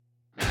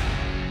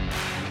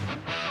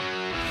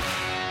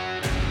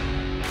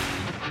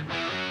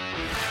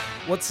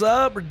What's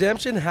up,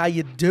 Redemption? How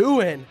you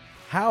doing?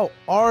 How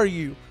are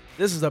you?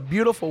 This is a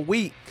beautiful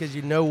week because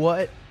you know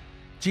what?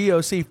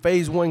 GOC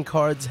Phase 1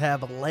 cards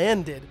have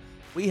landed.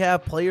 We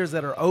have players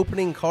that are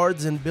opening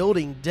cards and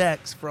building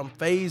decks from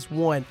Phase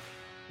 1.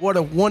 What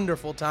a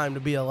wonderful time to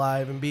be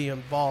alive and be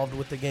involved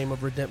with the game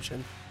of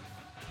Redemption.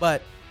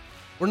 But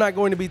we're not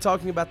going to be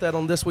talking about that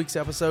on this week's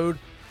episode.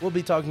 We'll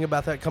be talking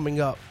about that coming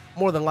up,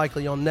 more than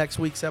likely on next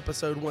week's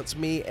episode once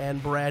me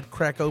and Brad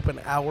crack open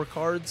our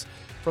cards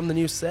from the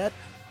new set.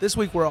 This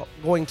week we're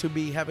going to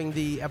be having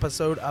the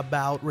episode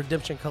about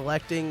Redemption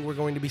collecting. We're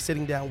going to be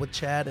sitting down with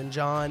Chad and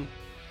John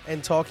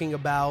and talking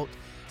about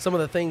some of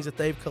the things that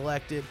they've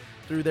collected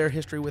through their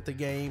history with the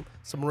game,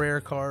 some rare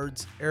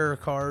cards, error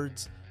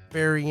cards,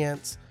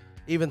 variants,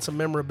 even some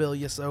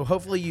memorabilia. So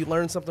hopefully you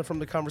learn something from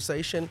the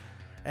conversation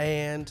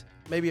and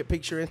maybe it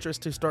piques your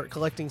interest to start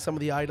collecting some of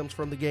the items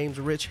from the game's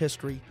rich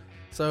history.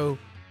 So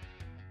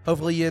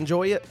hopefully you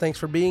enjoy it. Thanks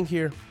for being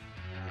here.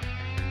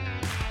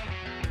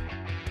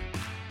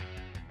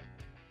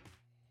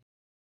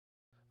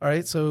 All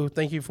right, so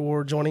thank you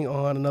for joining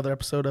on another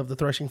episode of The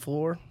Threshing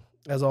Floor.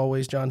 As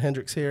always, John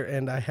Hendricks here,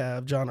 and I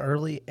have John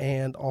Early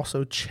and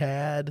also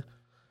Chad.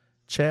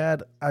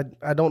 Chad,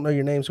 I don't know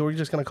your name, so we're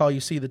just going to call you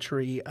See the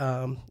Tree.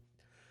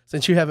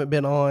 Since you haven't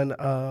been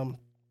on,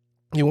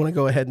 you want to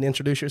go ahead and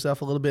introduce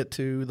yourself a little bit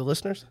to the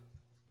listeners?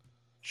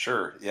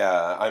 Sure.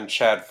 Yeah, I'm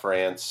Chad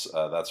France.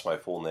 That's my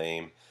full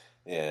name,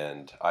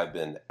 and I've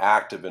been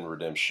active in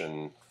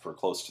Redemption for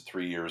close to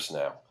 3 years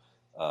now.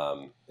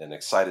 And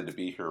excited to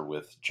be here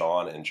with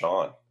John and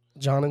John.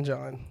 John and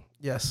John,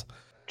 yes.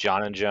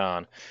 John and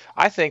John.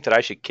 I think that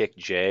I should kick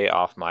Jay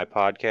off my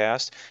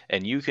podcast,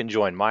 and you can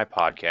join my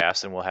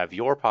podcast, and we'll have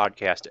your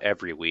podcast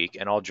every week,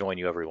 and I'll join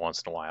you every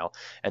once in a while,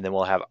 and then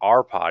we'll have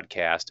our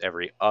podcast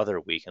every other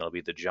week, and it'll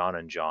be the John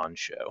and John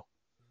show.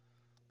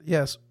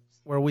 Yes,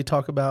 where we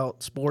talk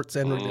about sports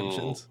and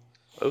redemptions.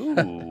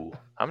 Ooh,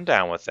 I'm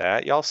down with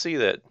that. Y'all see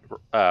that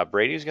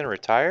Brady's going to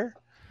retire?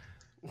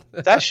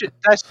 That's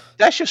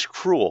just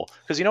cruel,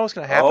 because you know what's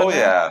going to happen? Oh,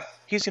 yeah.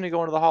 He's going to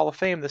go into the Hall of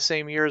Fame the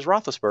same year as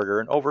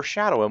Roethlisberger and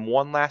overshadow him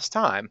one last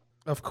time.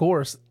 Of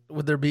course.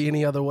 Would there be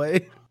any other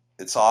way?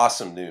 It's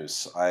awesome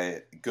news.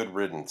 Good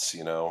riddance,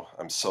 you know.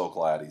 I'm so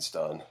glad he's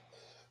done.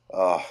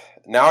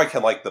 Now I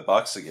can like the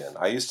Bucs again.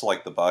 I used to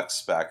like the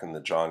Bucs back in the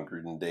John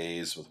Gruden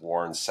days with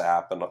Warren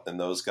Sapp and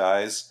those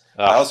guys.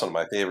 That was one of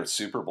my favorite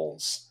Super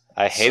Bowls.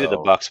 I hated the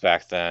Bucs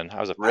back then. I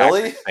was a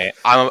really? Packers fan.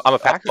 I'm a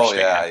Packers fan.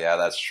 Oh yeah,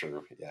 that's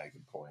true. Yeah,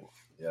 good point.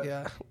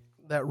 Yeah.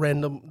 That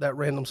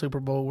random Super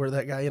Bowl where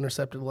that guy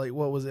intercepted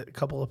a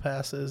couple of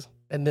passes,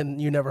 and then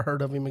you never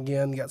heard of him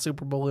again. Got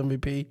Super Bowl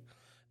MVP,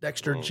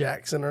 Dexter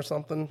Jackson or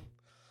something.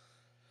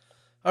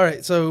 All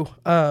right, so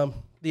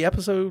the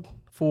episode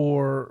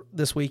for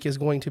this week is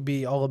going to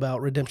be all about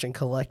Redemption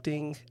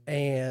collecting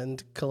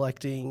and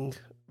collecting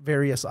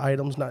various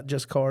items, not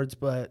just cards,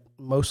 but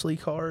mostly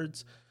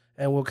cards.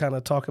 And we'll kind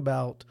of talk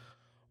about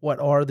what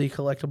are the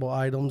collectible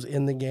items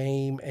in the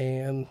game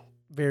and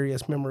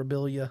various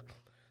memorabilia.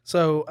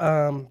 So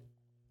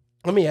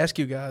let me ask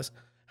you guys,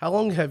 how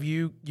long have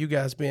you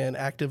guys been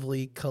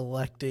actively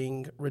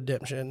collecting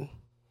Redemption?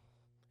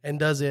 And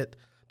does it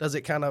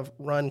kind of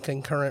run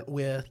concurrent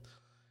with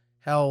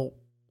how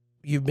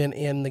you've been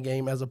in the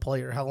game as a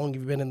player? How long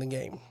have you been in the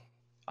game?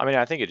 I mean,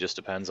 I think it just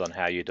depends on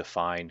how you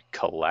define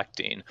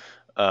collecting.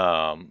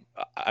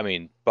 I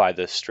mean, by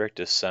the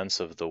strictest sense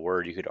of the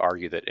word, you could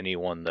argue that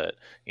anyone that,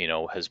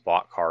 has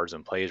bought cards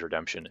and plays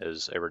Redemption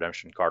is a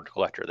Redemption card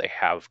collector. They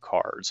have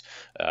cards.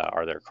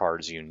 Are their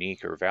cards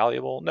unique or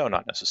valuable? No,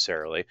 not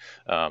necessarily.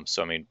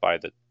 So, I mean, by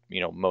the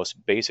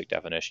most basic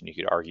definition, you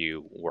could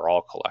argue we're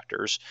all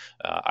collectors.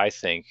 I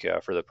think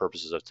for the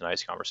purposes of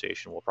tonight's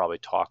conversation, we'll probably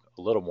talk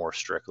a little more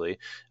strictly.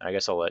 And I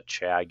guess I'll let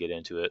Chad get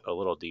into it a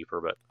little deeper,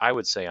 but I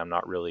would say I'm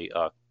not really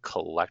a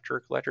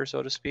collector,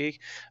 so to speak.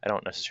 I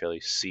don't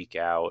necessarily seek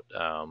out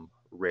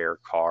rare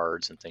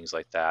cards and things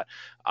like that.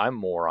 I'm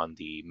more on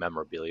the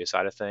memorabilia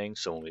side of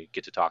things. So when we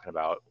get to talking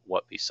about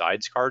what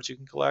besides cards you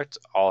can collect,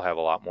 I'll have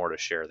a lot more to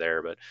share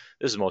there. But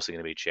this is mostly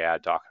going to be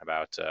Chad talking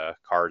about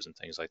cards and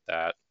things like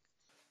that.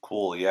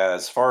 Cool. Yeah,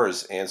 as far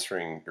as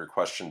answering your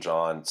question,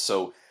 John,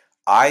 so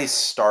I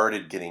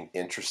started getting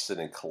interested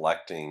in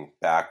collecting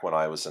back when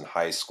I was in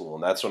high school,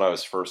 and that's when I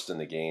was first in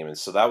the game. And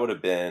so that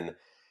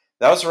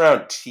was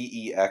around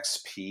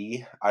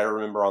TEXP. I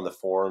remember on the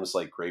forums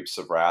like Grapes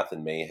of Wrath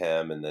and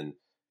Mayhem, and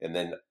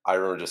then I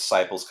remember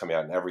Disciples coming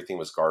out and everything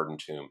was Garden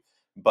Tomb.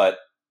 But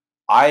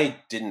I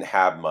didn't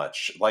have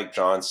much. Like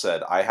John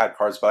said, I had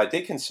cards, but I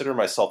did consider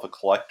myself a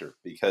collector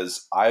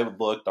because I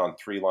looked on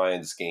Three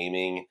Lions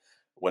Gaming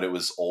when it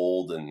was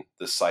old and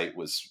the site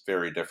was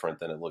very different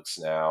than it looks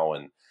now.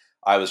 And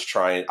I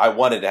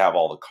wanted to have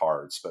all the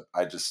cards, but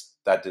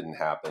that didn't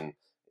happen.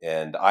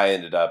 And I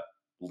ended up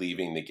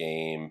leaving the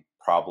game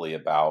probably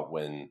about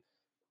when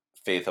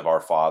Faith of Our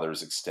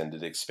Fathers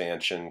extended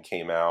expansion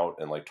came out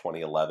in like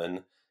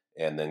 2011,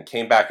 and then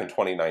came back in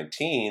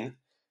 2019.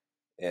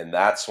 And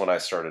that's when I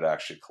started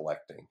actually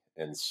collecting.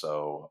 And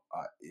so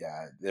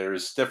yeah,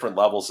 there's different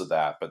levels of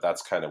that, but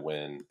that's kind of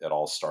when it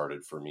all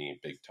started for me,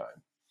 big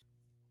time.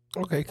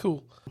 Okay,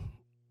 cool.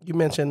 You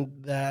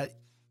mentioned that,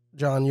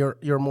 John,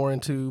 you're more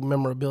into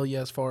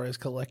memorabilia as far as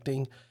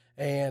collecting,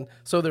 and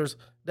so there's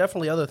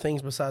definitely other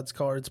things besides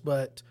cards.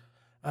 But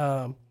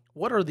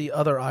what are the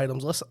other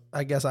items? Let's,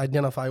 I guess,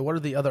 identify what are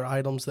the other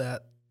items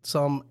that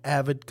some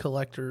avid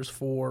collectors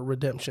for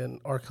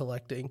Redemption are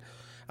collecting.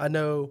 I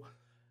know,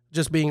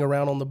 just being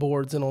around on the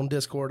boards and on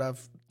Discord,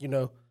 I've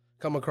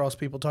come across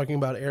people talking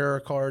about error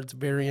cards,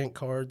 variant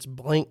cards,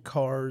 blank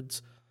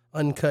cards,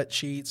 uncut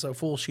sheets, so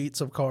full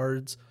sheets of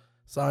cards,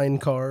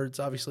 signed cards.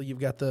 Obviously, you've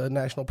got the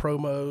national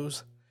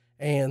promos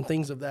and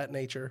things of that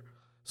nature.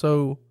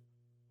 So,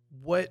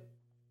 what,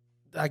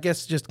 I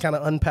guess, just kind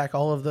of unpack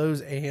all of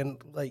those,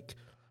 and like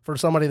for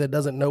somebody that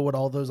doesn't know what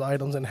all those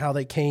items and how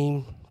they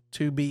came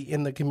to be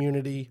in the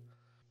community.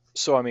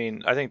 So, I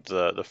mean, I think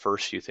the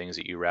first few things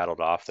that you rattled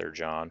off there,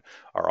 John,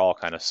 are all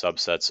kind of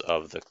subsets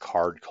of the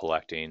card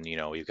collecting. You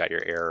know, you've got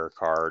your error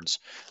cards,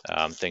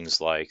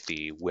 things like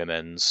the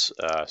women's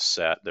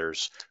set.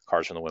 There's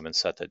cards from the women's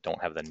set that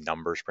don't have the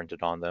numbers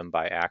printed on them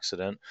by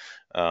accident.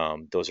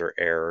 Those are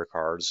error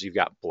cards. You've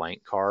got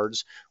blank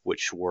cards,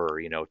 which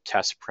were,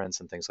 test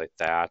prints and things like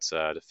that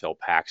to fill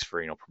packs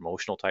for,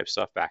 promotional type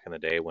stuff back in the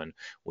day when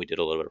we did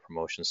a little bit of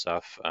promotion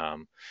stuff.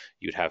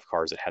 You'd have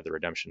cards that had the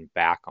redemption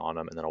back on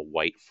them and then a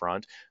white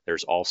front.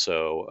 There's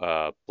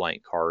also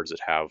blank cards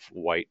that have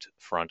white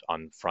front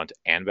on front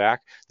and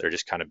back. They're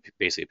just kind of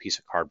basically a piece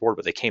of cardboard,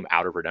 but they came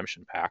out of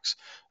redemption packs.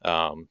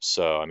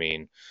 So, I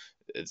mean,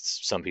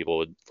 some people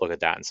would look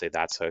at that and say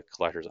that's a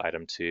collector's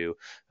item too.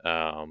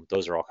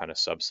 Those are all kind of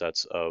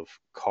subsets of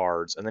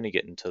cards. And then you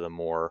get into the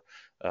more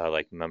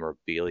like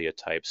memorabilia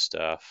type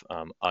stuff.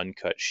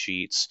 Uncut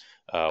sheets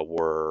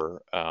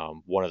were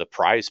one of the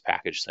prize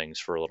package things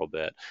for a little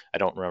bit. I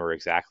don't remember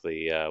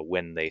exactly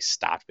when they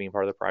stopped being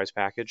part of the prize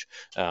package,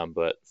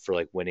 but for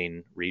like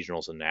winning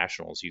regionals and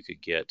nationals, you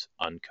could get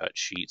uncut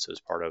sheets as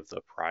part of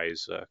the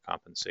prize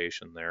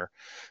compensation there.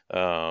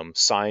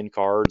 Signed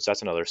cards,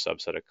 that's another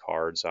subset of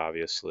cards,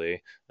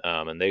 obviously,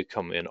 and they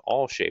come in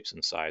all shapes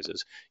and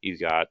sizes. You've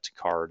got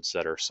cards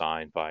that are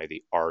signed by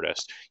the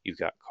artist. You've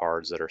got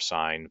cards that are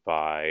signed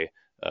by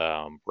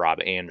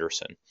Rob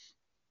Anderson.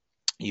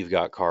 You've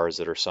got cards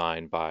that are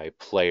signed by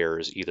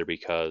players, either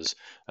because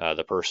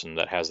the person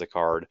that has the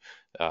card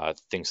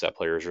thinks that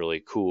player is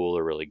really cool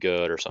or really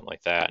good or something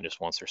like that and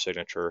just wants their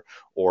signature,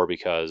 or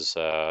because,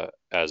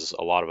 as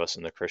a lot of us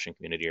in the Christian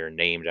community are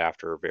named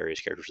after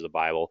various characters of the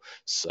Bible,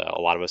 so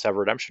a lot of us have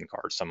redemption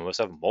cards. Some of us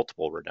have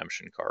multiple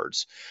redemption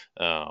cards.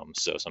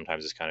 So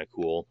sometimes it's kind of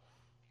cool.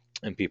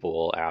 And people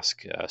will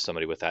ask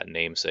somebody with that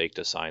namesake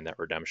to sign that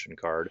redemption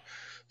card.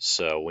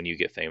 So when you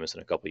get famous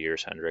in a couple of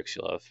years, Hendrix,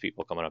 you'll have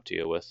people coming up to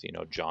you with,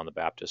 John the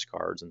Baptist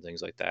cards and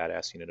things like that,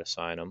 asking you to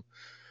sign them.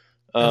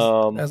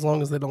 As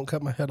long as they don't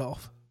cut my head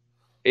off.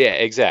 Yeah,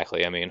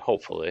 exactly. I mean,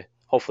 hopefully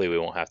we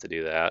won't have to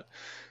do that.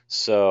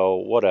 So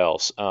what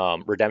else?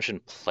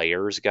 Redemption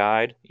Player's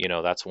Guide.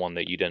 That's one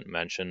that you didn't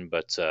mention,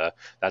 but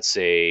that's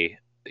a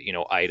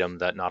item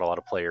that not a lot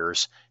of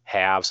players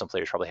have. Some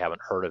players probably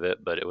haven't heard of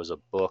it, but it was a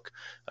book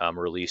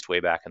released way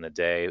back in the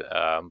day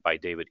by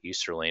David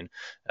Easterling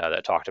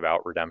that talked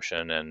about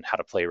redemption and how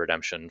to play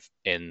redemption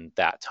in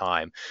that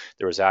time.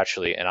 There was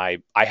actually, and I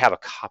have a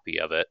copy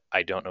of it.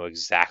 I don't know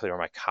exactly where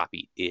my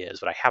copy is,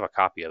 but I have a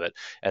copy of it.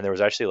 And there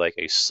was actually like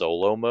a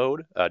solo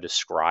mode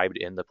described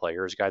in the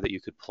player's guide that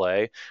you could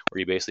play, where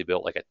you basically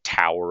built like a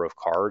tower of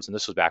cards. And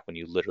this was back when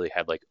you literally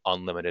had like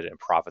unlimited and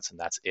profits, and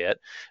that's it.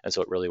 And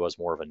so it really was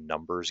more of a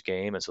numbers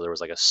game. And so there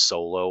was like a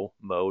solo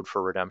mode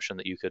for redemption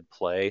that you could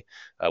play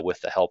with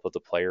the help of the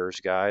player's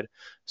guide.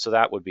 So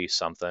that would be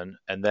something.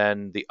 And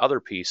then the other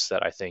piece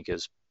that I think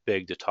is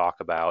big to talk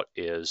about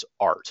is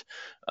art.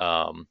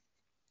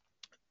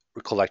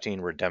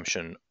 Collecting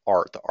redemption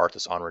art, the art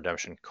that's on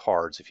redemption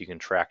cards. If you can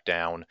track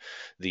down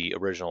the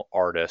original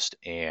artist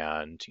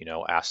and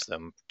ask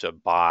them to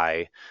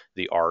buy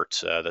the art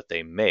that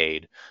they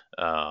made,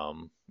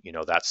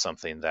 that's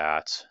something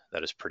that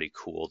is pretty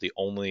cool. The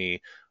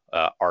only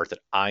art that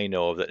I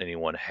know of that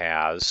anyone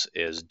has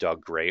is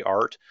Doug Gray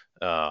art,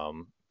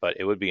 but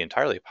it would be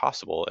entirely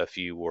possible if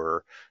you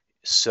were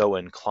so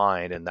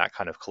inclined and that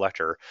kind of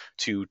collector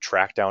to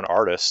track down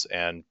artists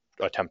and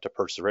attempt to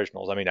purchase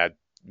originals. I mean, I'd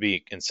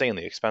be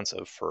insanely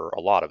expensive for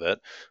a lot of it,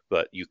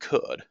 but you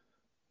could.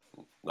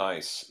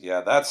 Nice.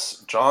 Yeah,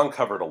 John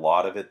covered a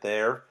lot of it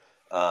there.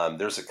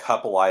 There's a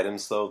couple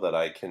items though that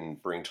I can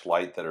bring to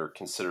light that are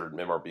considered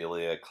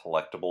memorabilia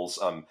collectibles.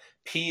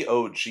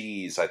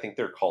 POGs, I think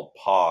they're called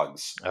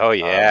POGs. Oh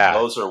yeah.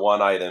 Those are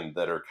one item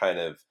that are kind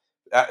of,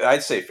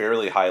 I'd say,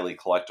 fairly highly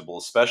collectible,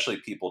 especially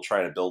people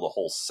trying to build a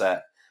whole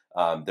set.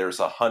 There's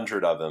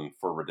 100 of them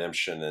for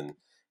redemption, and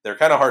they're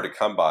kind of hard to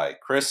come by.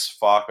 Chris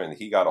Faulkman,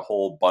 he got a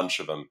whole bunch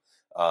of them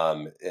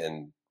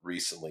and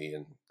recently,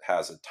 and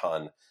has a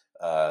ton.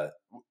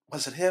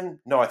 Was it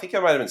him? No, I think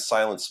it might have been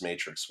Silence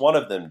Matrix. One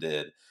of them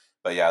did.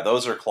 But yeah,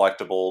 those are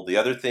collectible. The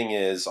other thing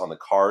is on the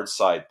card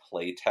side,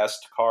 playtest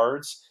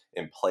cards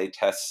and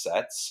playtest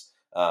sets.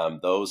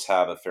 Those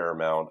have a fair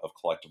amount of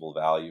collectible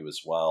value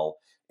as well.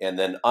 And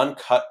then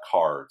uncut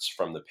cards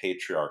from the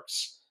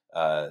Patriarchs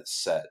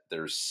set.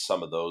 There's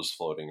some of those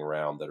floating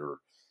around that are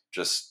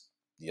just,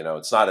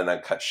 it's not an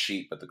uncut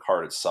sheet, but the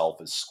card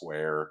itself is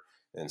square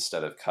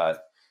instead of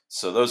cut.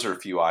 So those are a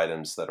few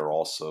items that are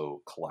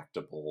also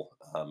collectible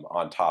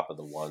on top of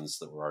the ones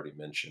that were already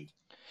mentioned.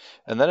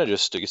 And then it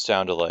just gets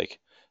down to like,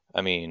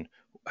 I mean,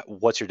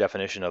 what's your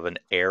definition of an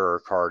error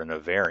card and a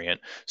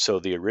variant? So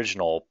the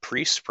original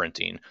priest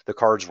printing, the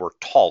cards were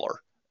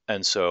taller.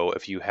 And so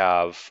if you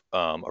have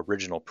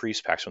original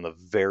priest packs from the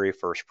very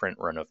first print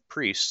run of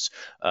priests,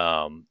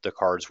 the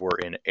cards were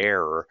in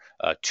error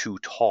too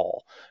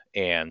tall.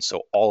 And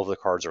so all of the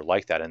cards are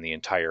like that in the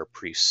entire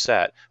priest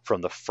set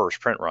from the first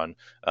print run.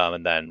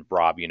 And then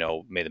Rob,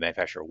 made the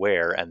manufacturer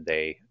aware, and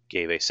they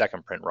gave a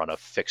second print run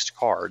of fixed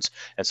cards.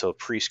 And so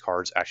priest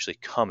cards actually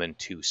come in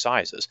two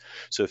sizes.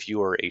 So if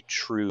you are a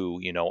true,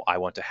 I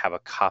want to have a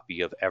copy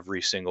of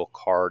every single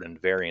card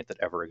and variant that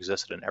ever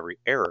existed in every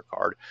error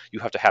card, you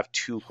have to have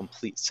two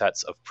complete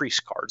sets of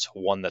priest cards,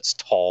 one that's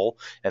tall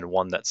and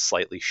one that's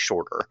slightly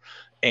shorter.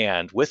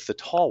 And with the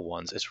tall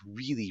ones, it's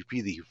really,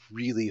 really,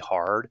 really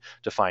hard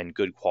to find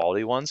good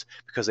quality ones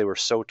because they were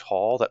so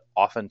tall that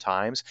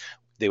oftentimes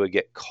they would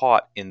get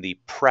caught in the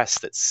press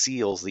that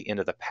seals the end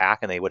of the pack,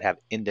 and they would have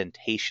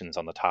indentations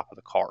on the top of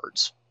the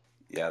cards.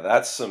 Yeah,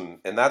 that's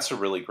a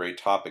really great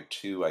topic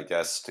too, I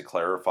guess, to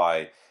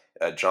clarify.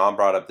 John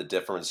brought up the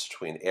difference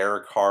between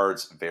error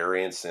cards,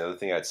 variants. And the other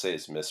thing I'd say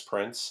is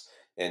misprints.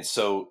 And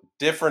so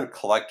different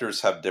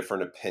collectors have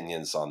different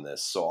opinions on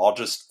this. So I'll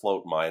just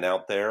float mine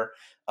out there.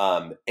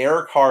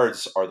 Error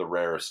cards are the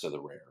rarest of the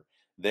rare.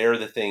 They're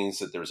the things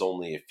that there's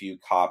only a few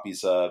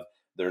copies of.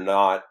 There's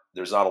not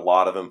a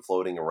lot of them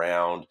floating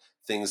around.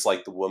 Things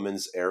like the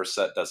women's air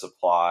set does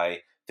apply.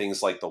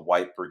 Things like the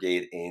White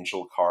Brigade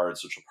Angel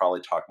cards, which we'll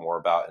probably talk more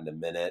about in a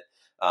minute.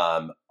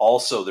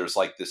 Also, there's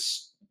like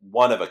this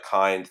one of a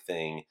kind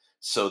thing.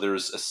 So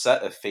there's a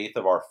set of Faith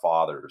of Our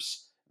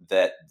Fathers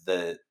that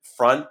the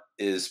front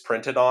is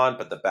printed on,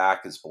 but the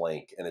back is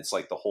blank. And it's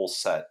like the whole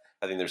set.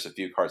 I think there's a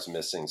few cards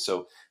missing.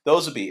 So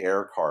those would be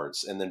error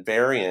cards. And then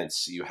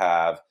variants, you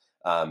have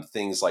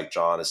things like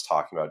John is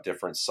talking about,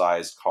 different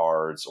sized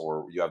cards,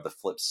 or you have the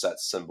flip set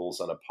symbols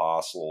and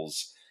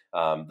apostles.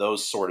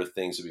 Those sort of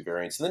things would be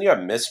variants. And then you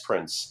have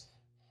misprints.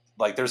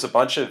 Like there's a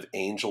bunch of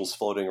angels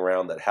floating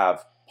around that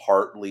have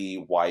partly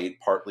white,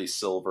 partly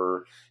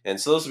silver. And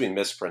so those would be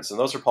misprints. And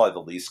those are probably the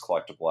least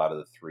collectible out of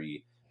the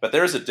three. But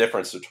there's a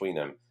difference between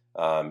them,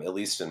 at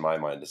least in my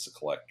mind as a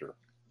collector.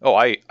 Oh,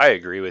 I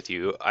agree with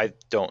you. I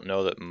don't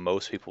know that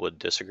most people would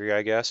disagree,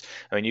 I guess.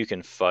 I mean, you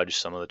can fudge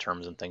some of the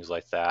terms and things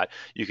like that.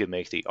 You could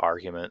make the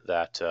argument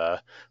that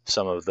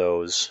some of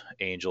those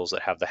angels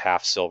that have the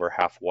half silver,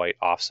 half white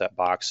offset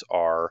box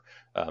are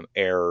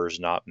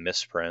errors, not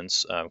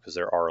misprints, because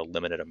there are a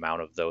limited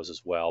amount of those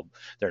as well.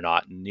 They're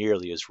not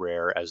nearly as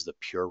rare as the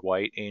pure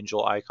white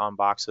angel icon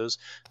boxes,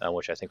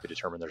 which I think we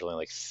determined there's only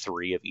like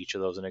 3 of each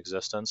of those in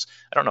existence.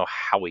 I don't know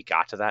how we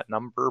got to that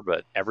number,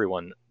 but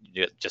everyone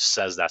just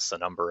says that's the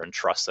number and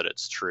trusts that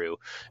it's true.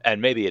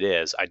 And maybe it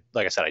is.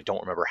 Like I said, I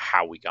don't remember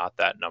how we got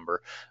that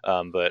number,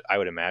 but I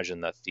would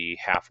imagine that the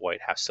half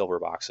white, half silver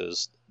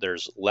boxes,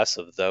 there's less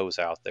of those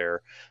out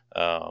there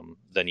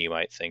than you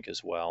might think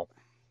as well.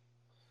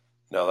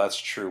 No,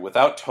 that's true.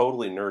 Without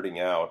totally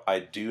nerding out, I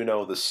do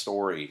know the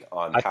story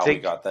on I how we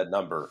think got that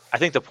number. I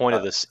think the point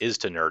of this is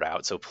to nerd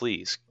out, so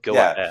please go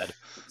Yeah. ahead.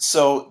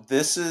 So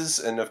this is,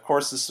 and of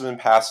course this has been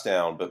passed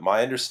down, but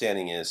my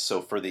understanding is,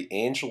 so for the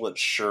Angel at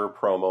Sure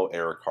promo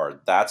error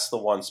card, that's the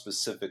one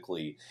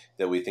specifically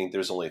that we think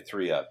there's only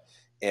 3 of.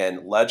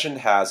 And legend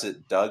has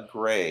it, Doug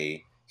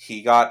Gray,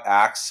 he got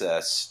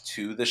access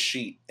to the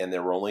sheet, and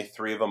there were only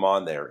 3 of them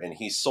on there, and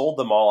he sold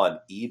them all on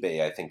eBay,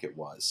 I think it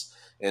was.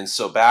 And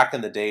so back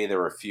in the day, there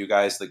were a few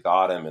guys that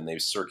got him, and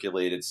they've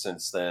circulated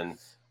since then.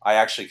 I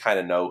actually kind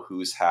of know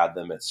who's had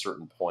them at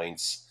certain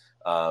points.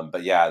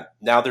 But yeah,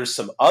 now there's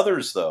some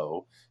others,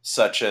 though,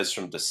 such as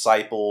from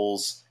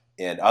Disciples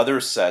and other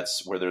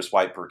sets where there's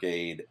White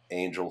Brigade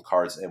Angel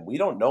cards, and we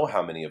don't know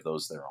how many of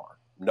those there are.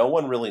 No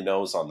one really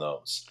knows on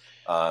those.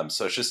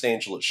 So it's just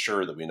Angel at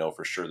Sure that we know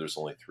for sure there's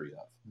only 3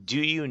 of. Do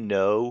you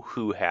know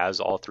who has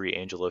all 3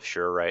 Angel of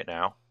Sure right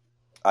now?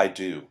 I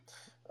do.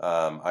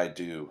 I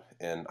do.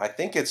 And I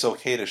think it's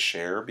okay to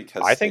share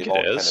because I think they've it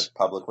all kind is. of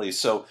publicly.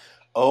 So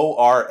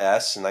ORS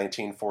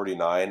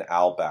 1949,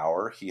 Al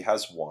Bauer, he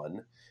has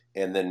 1.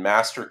 And then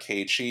Master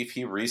K Chief,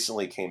 he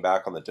recently came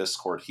back on the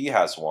Discord. He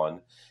has 1.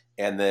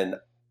 And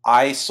then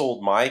I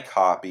sold my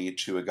copy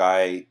to a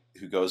guy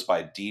who goes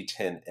by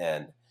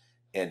D10N.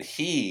 And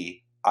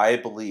he, I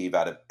believe,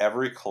 out of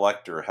every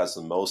collector, has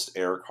the most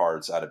air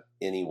cards out of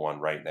anyone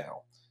right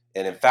now.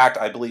 And in fact,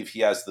 I believe he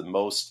has the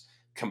most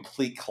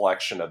complete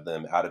collection of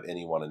them out of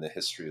anyone in the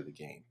history of the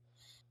game.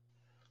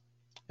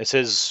 Is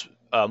his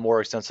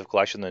more extensive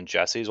collection than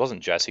Jesse's?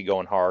 Wasn't Jesse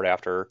going hard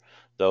after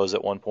those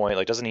at one point?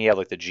 Like, doesn't he have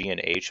like the G and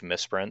H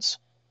misprints?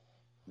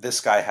 This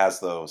guy has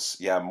those.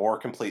 Yeah, more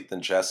complete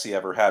than Jesse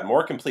ever had.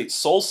 More complete.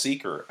 Soul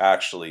Seeker,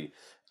 actually.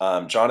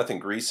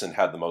 Jonathan Greason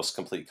had the most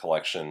complete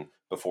collection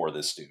before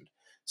this dude.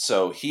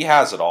 So he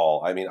has it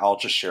all. I mean, I'll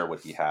just share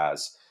what he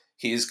has.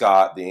 He's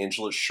got the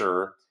Angel of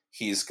Shur.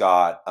 He's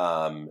got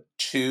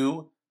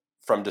 2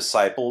 from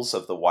Disciples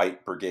of the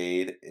White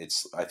Brigade.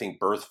 It's, I think,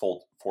 Birth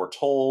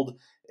Foretold,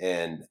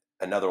 and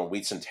another one,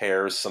 Wheats and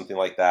Tares, something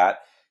like that.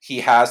 He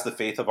has the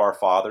Faith of Our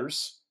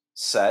Fathers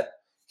set.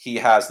 He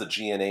has the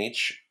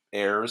G&H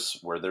Heirs,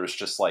 where there's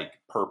just like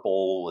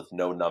purple with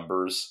no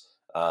numbers,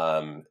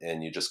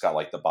 and you just got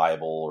like the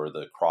Bible or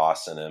the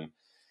cross in him.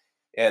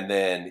 And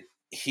then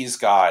he's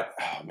got,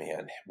 oh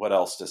man, what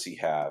else does he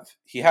have?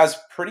 He has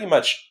pretty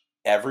much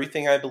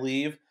everything, I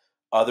believe,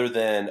 other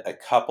than a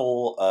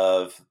couple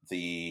of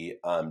the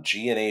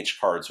G&H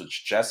cards,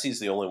 which Jesse's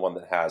the only one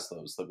that has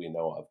those that we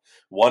know of.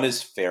 One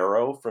is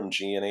Pharaoh from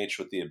G&H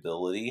with the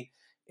ability,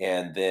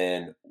 and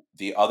then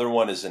the other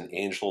one is an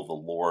Angel of the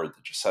Lord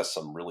that just has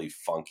some really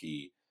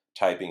funky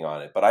typing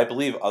on it. But I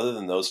believe other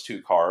than those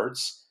 2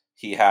 cards,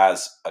 he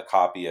has a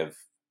copy of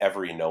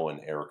every known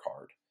Heir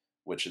card,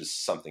 which is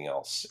something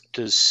else.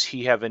 Does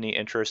he have any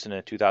interest in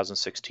a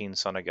 2016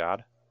 Son of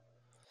God?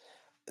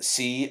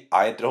 See,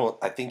 I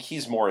think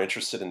he's more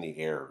interested in the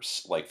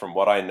heirs. Like, from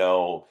what I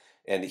know,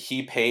 and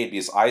he paid,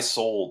 because I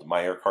sold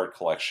my Heir card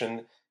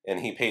collection, and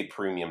he paid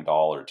premium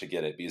dollar to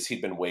get it because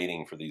he'd been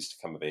waiting for these to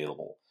come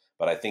available.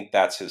 But I think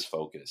that's his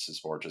focus,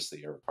 is more just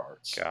the Heir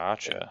cards.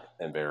 Gotcha.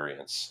 And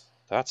variants.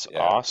 That's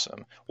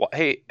awesome. Well,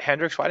 hey,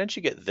 Hendrix, why didn't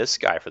you get this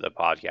guy for the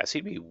podcast?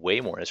 He'd be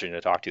way more interesting to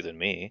talk to than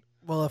me.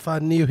 Well, if I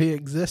knew he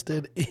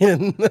existed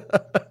in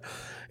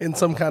in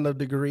some kind of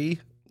degree,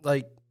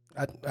 like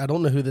I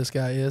don't know who this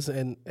guy is,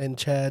 and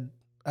Chad,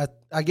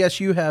 I guess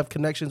you have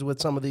connections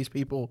with some of these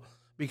people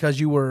because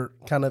you were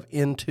kind of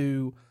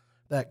into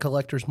that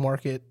collector's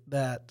market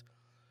that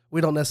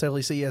we don't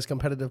necessarily see as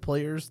competitive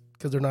players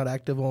because they're not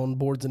active on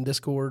boards and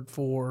Discord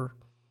for,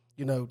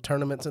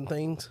 tournaments and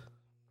things.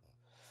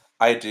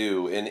 I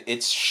do, and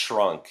it's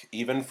shrunk.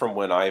 Even from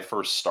when I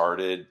first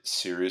started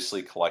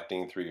seriously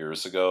collecting 3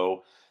 years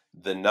ago,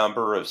 the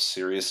number of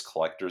serious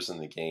collectors in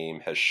the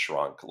game has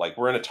shrunk. Like,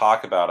 we're going to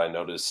talk about, I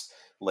noticed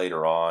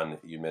later on,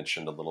 you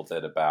mentioned a little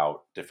bit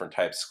about different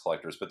types of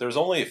collectors, but there's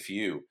only a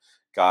few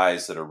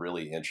guys that are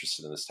really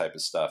interested in this type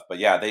of stuff. But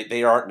yeah,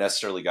 they aren't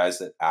necessarily guys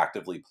that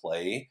actively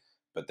play,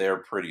 but they're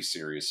pretty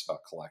serious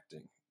about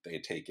collecting. They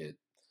take it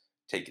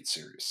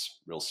serious,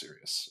 real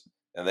serious.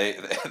 And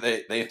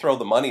they throw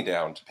the money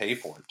down to pay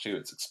for it too.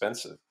 It's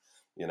expensive,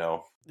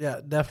 Yeah,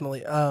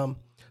 definitely.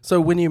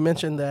 So when you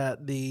mentioned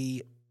that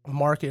the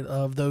market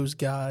of those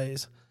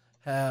guys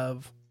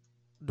have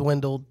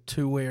dwindled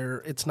to where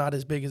it's not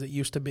as big as it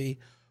used to be,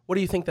 what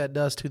do you think that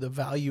does to the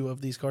value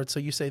of these cards? So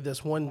you say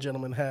this one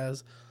gentleman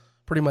has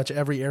pretty much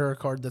every error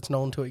card that's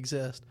known to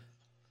exist.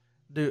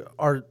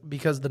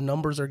 Because the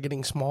numbers are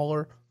getting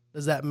smaller,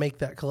 does that make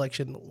that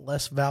collection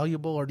less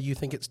valuable, or do you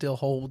think it still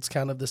holds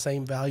kind of the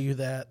same value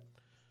that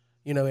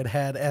it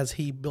had as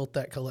he built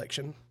that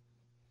collection?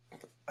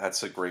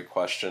 That's a great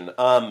question.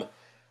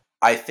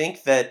 I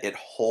think that it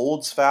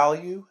holds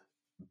value,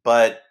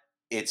 but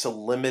it's a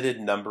limited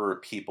number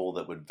of people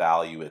that would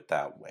value it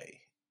that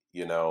way,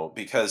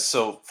 because,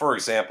 so for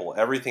example,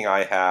 everything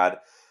I had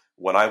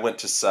when I went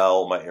to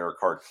sell my Heir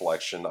card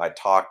collection, I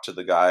talked to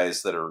the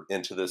guys that are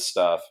into this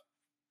stuff,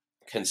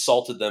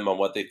 consulted them on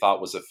what they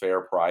thought was a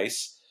fair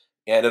price,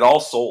 and it all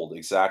sold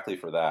exactly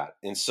for that.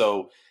 And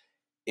so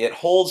it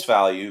holds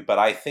value, but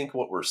I think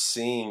what we're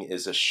seeing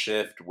is a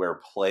shift where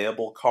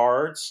playable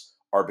cards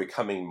are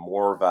becoming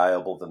more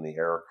valuable than the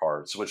Heir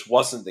cards, which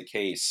wasn't the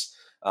case.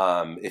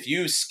 If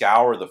you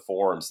scour the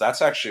forums,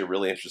 that's actually a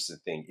really interesting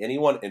thing.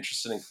 Anyone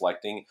interested in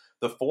collecting,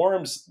 the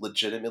forums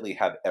legitimately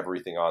have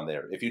everything on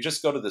there. If you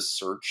just go to the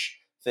search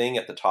thing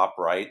at the top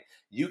right,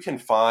 you can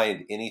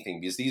find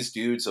anything, because these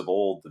dudes of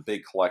old, the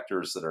big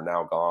collectors that are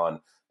now gone,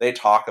 they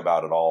talk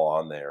about it all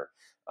on there.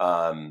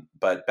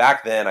 But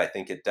back then, I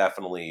think it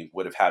definitely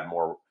would have had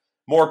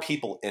more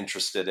people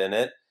interested in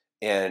it,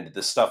 and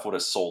the stuff would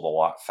have sold a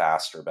lot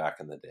faster back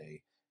in the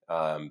day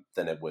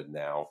than it would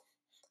now.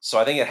 So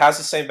I think it has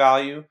the same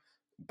value,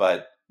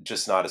 but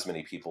just not as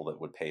many people that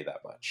would pay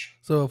that much.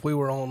 So if we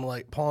were on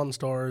like Pawn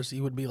Stars,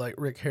 you would be like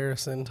Rick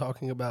Harrison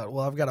talking about,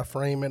 well, I've got a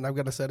frame and I've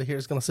got a set of here.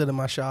 It's going to sit in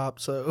my shop.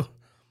 So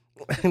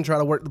and try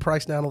to work the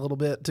price down a little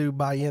bit to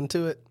buy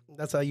into it.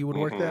 That's how you would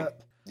work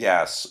that?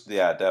 Yes.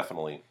 Yeah,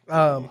 definitely.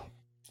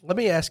 Let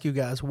me ask you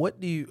guys, what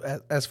do you,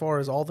 as far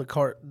as all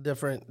the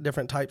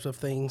different types of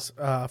things,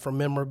 from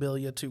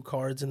memorabilia to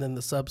cards, and then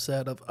the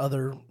subset of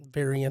other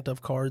variant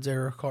of cards,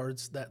 error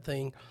cards, that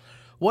thing,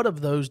 what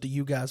of those do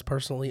you guys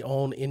personally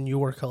own in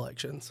your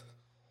collections?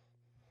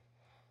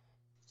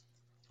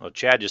 Well,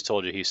 Chad just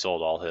told you he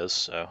sold all his,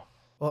 so.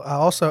 Well, I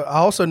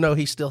also know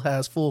he still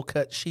has full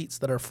cut sheets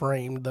that are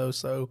framed though,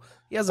 so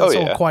he hasn't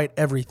sold quite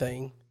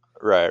everything.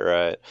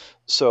 Right.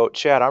 So,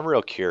 Chad, I'm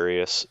real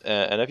curious,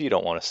 and if you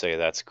don't want to say,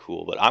 that's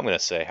cool, but I'm going to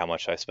say how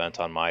much I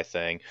spent on my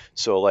thing.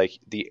 So, like,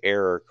 the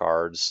error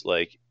cards,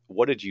 like,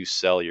 what did you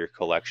sell your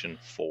collection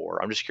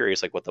for? I'm just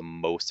curious, like, what the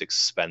most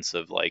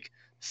expensive, like,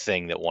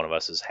 thing that one of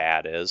us has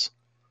had is.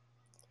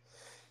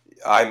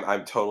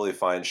 I'm totally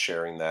fine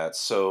sharing that.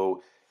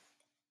 So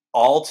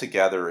all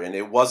together, and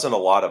it wasn't a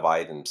lot of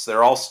items.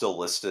 They're all still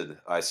listed.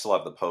 I still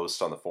have the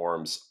post on the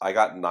forums. I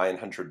got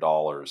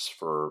 $900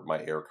 for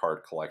my air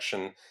card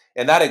collection,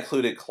 and that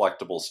included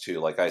collectibles too.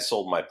 Like I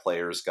sold my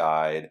player's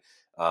guide,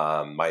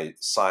 my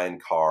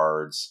signed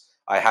cards.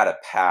 I had a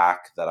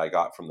pack that I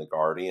got from the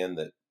Guardian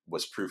that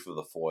was proof of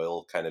the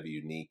foil, kind of a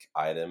unique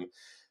item.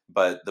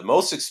 But the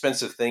most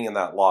expensive thing in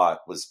that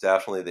lot was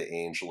definitely the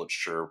Angel at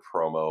Sure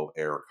promo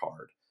air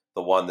card,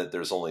 the one that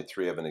there's only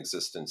 3 of in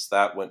existence.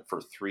 That went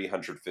for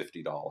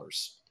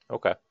 $350.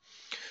 Okay.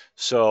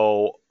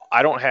 So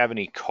I don't have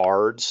any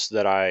cards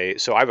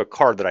so I have a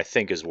card that I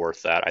think is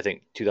worth that. I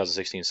think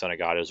 2016 Son of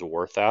God is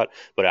worth that,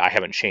 but I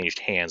haven't changed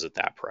hands at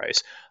that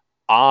price.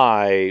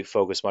 I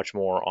focus much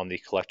more on the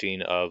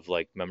collecting of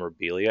like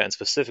memorabilia and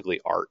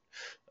specifically art.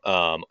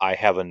 I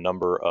have a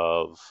number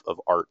of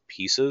art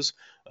pieces,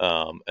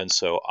 and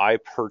so I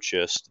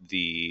purchased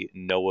the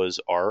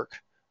Noah's Ark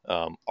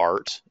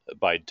art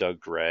by Doug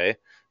Gray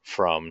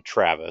from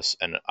Travis,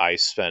 and I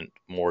spent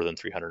more than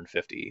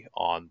 350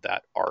 on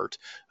that art.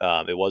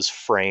 It was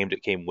framed;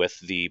 it came with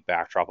the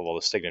backdrop of all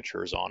the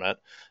signatures on it,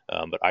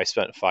 but I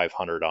spent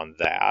 500 on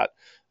that.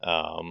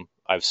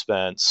 I've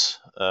spent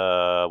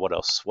what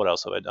else? What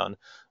else have I done?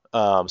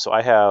 So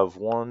I have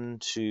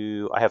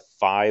I have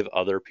 5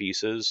 other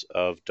pieces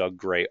of Doug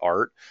Gray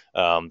art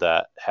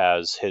that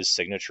has his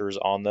signatures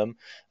on them,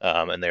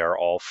 and they are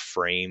all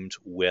framed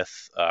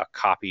with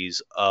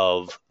copies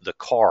of the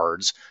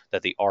cards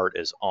that the art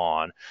is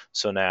on.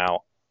 So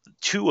now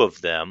 2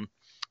 of them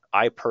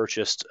I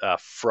purchased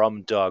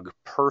from Doug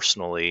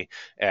personally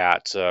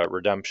at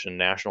Redemption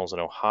Nationals in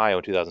Ohio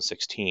in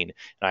 2016, and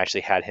I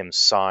actually had him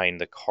sign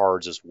the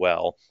cards as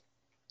well.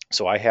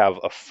 So I have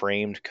a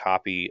framed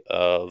copy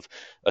of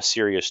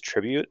Assyria's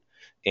Tribute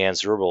and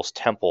Zerubbabel's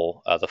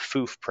Temple, the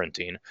Foof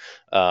printing,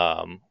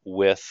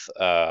 with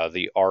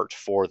the art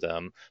for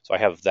them. So I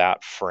have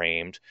that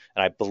framed,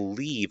 and I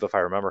believe, if I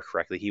remember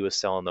correctly, he was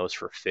selling those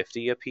for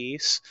 50 a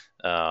piece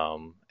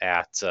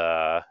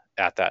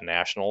at that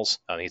Nationals.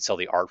 He'd sell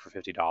the art for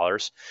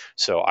 $50.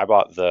 So I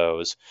bought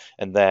those,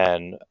 and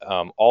then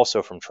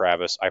also from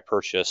Travis, I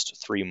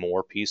purchased 3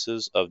 more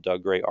pieces of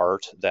Doug Gray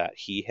art that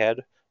he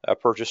had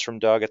purchased from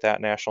Doug at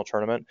that national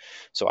tournament.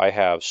 So I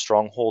have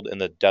Stronghold in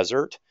the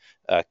Desert,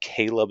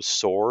 Caleb's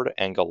Sword,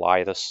 and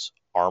Goliath's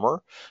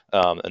armor,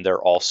 and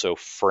they're also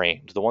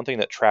framed. The one thing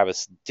that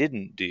Travis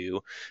didn't do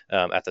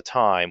at the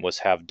time was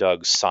have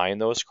Doug sign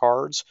those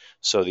cards.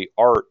 So the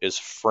art is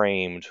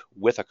framed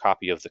with a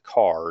copy of the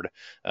card,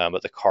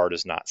 but the card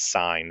is not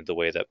signed the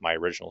way that my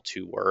original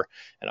 2 were.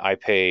 And I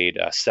paid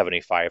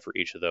 $75 for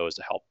each of those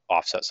to help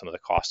offset some of the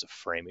cost of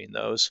framing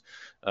those.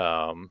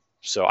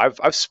 So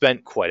I've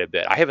spent quite a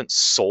bit. I haven't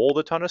sold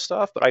a ton of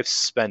stuff, but I've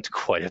spent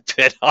quite a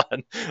bit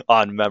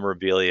on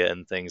memorabilia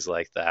and things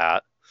like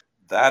that.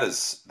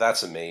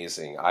 That's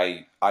amazing.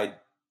 I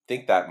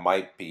think that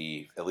might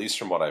be, at least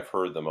from what I've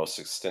heard, the most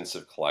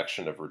extensive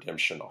collection of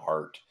Redemption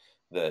art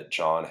that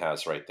John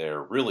has right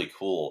there. Really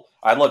cool.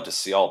 I'd love to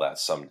see all that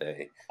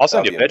someday. I'll That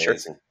send would you be a picture.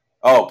 amazing.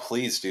 Oh,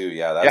 please do.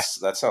 Yeah, Yeah,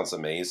 that sounds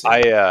amazing.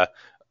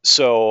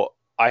 so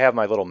I have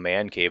my little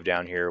man cave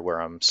down here where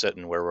I'm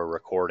sitting, where we're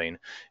recording,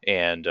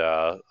 and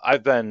I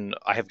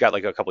have got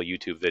like a couple of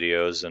YouTube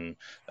videos, and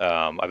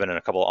I've been in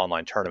a couple of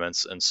online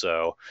tournaments, and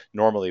so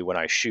normally when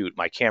I shoot,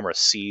 my camera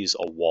sees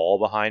a wall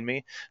behind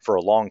me. For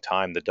a long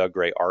time, the Doug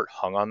Gray art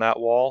hung on that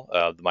wall,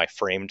 my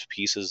framed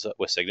pieces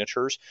with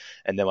signatures,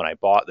 and then when I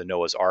bought the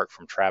Noah's Ark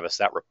from Travis,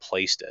 that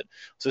replaced it.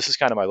 So this is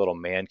kind of my little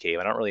man cave.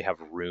 I don't really have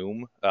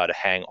room to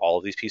hang all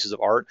of these pieces of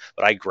art,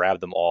 but I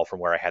grabbed them all from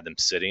where I had them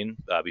sitting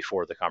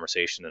before the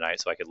conversation tonight,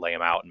 so I could lay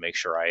them out and make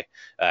sure I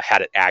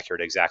had it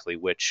accurate exactly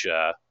which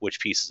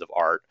pieces of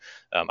art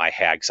I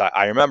had. Because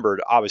I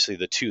remembered obviously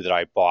the 2 that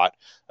I bought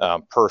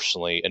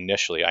personally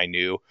initially. I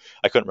knew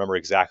I couldn't remember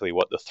exactly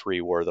what the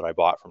 3 were that I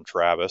bought from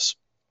Travis,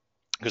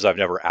 because I've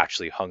never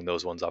actually hung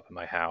those ones up in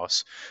my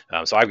house.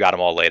 So I've got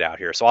them all laid out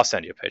here. So I'll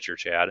send you a picture,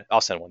 Chad. I'll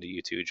send one to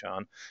you too,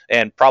 John.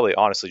 And probably,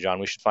 honestly,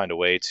 John, we should find a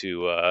way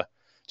to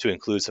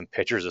include some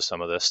pictures of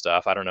some of this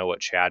stuff. I don't know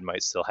what Chad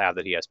might still have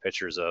that he has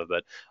pictures of,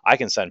 but I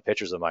can send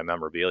pictures of my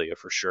memorabilia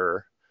for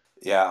sure.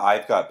 Yeah,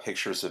 I've got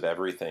pictures of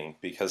everything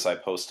because I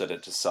posted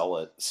it to sell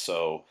it.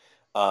 So,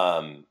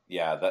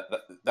 yeah,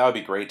 that would be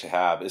great to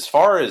have. As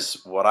far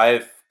as what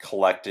I've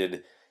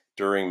collected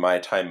during my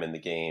time in the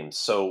game,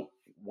 so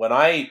when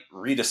I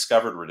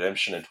rediscovered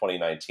Redemption in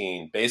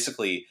 2019,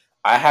 basically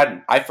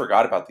I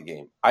forgot about the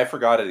game. I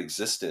forgot it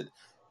existed.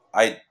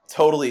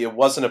 It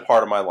wasn't a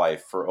part of my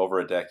life for over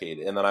a decade.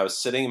 And then I was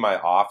sitting in my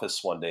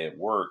office one day at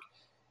work,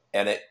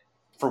 and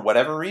for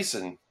whatever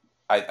reason,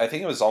 I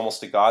think it was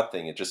almost a God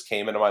thing. It just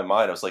came into my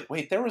mind. I was like,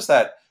 wait, there was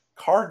that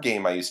card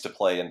game I used to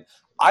play, and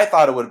I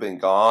thought it would have been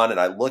gone. And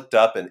I looked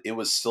up, and it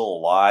was still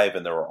alive,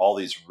 and there were all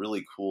these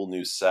really cool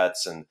new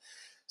sets. And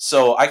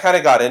so I kind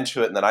of got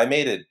into it, and then I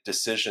made a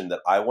decision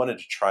that I wanted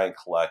to try and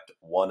collect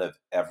one of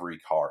every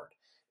card.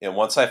 And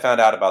once I found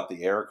out about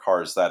the air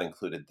cards, that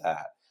included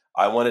that.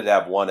 I wanted to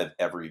have one of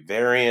every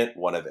variant,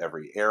 one of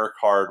every air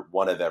card,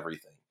 one of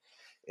everything.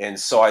 And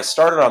so I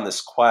started on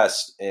this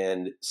quest.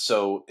 And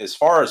so as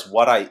far as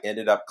what I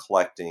ended up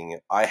collecting,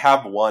 I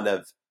have one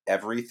of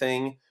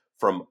everything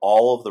from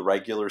all of the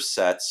regular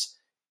sets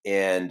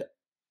and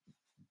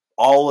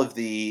all of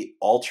the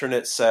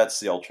alternate sets,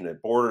 the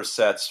alternate border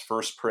sets,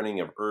 first printing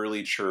of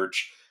early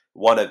church,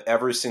 one of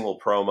every single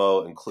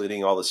promo,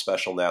 including all the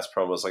special NAS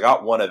promos. I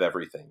got one of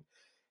everything.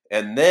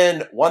 And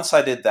then once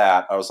I did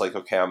that, I was like,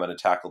 okay, I'm going to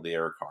tackle the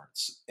error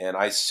cards. And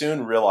I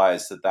soon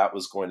realized that that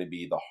was going to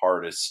be the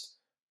hardest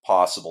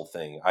possible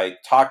thing. I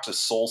talked to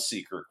Soul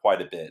Seeker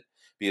quite a bit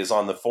because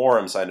on the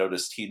forums, I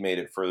noticed he'd made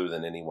it further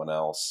than anyone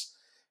else.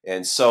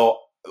 And so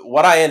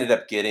what I ended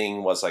up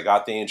getting was I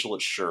got the Angel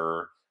at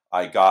Sure.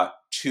 I got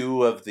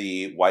 2 of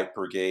the White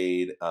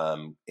Brigade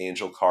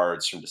Angel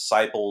cards from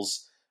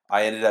Disciples.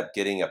 I ended up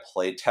getting a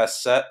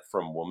playtest set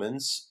from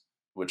Woman's,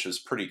 which is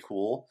pretty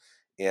cool.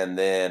 And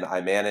then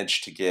I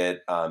managed to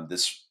get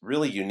this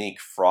really unique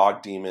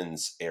Frog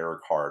Demons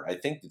error card. I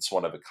think it's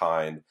one of a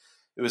kind.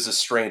 It was a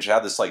strange, it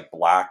had this like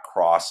black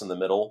cross in the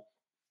middle.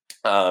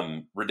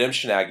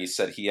 Redemption Aggie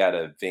said he had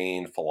a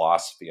vain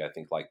philosophy, I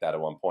think, like that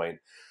at one point.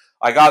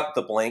 I got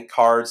the blank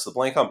cards. The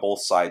blank on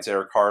both sides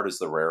error card is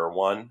the rarer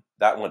one.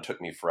 That one took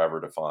me forever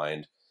to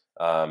find.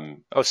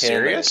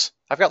 Serious?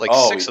 I've got like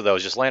 6 of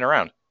those just laying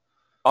around.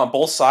 On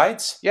both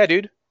sides? Yeah,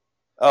 dude.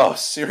 Oh,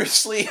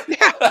 seriously?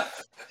 Yeah.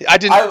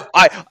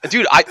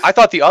 I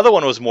thought the other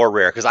one was more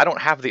rare because I don't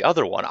have the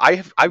other one.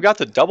 I've got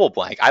the double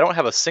blank. I don't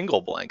have a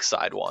single blank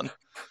side one.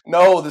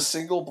 No, the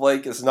single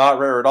blank is not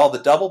rare at all. The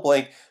double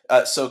blank.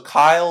 So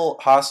Kyle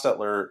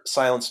Hostetler,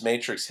 Silence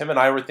Matrix, him and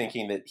I were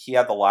thinking that he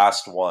had the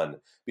last one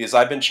because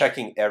I've been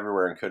checking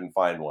everywhere and couldn't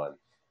find one.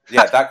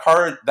 Yeah, that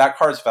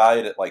card's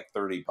valued at like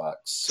 $30.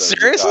 So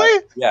seriously?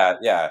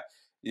 Yeah.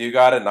 You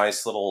got a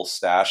nice little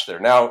stash there.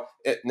 Now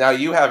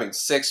you having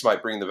 6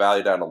 might bring the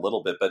value down a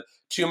little bit, but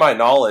to my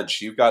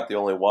knowledge, you've got the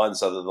only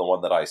ones other than the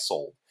one that I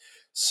sold.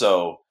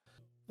 So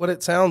what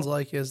it sounds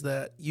like is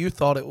that you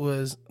thought it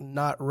was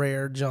not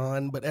rare,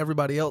 John, but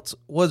everybody else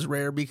was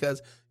rare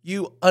because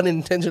you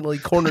unintentionally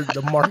cornered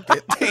the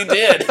market. He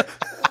did.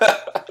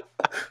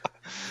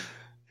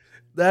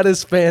 That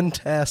is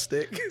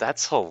fantastic.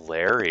 That's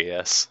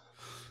hilarious.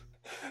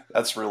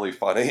 That's really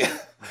funny.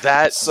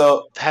 That's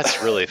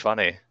really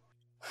funny.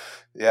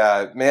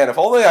 Yeah, man, if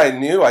only I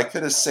knew I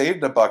could have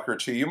saved $1 or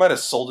 $2. You might have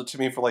sold it to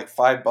me for like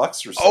 $5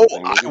 or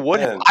something. Oh, I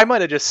would. I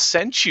might have just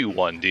sent you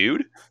one,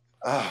 dude.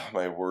 Oh,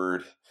 my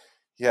word.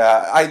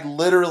 Yeah, I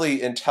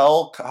literally,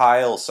 until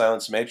Kyle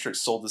Silence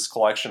Matrix sold this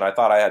collection, I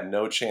thought I had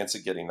no chance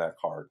of getting that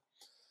card.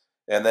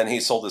 And then he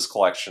sold his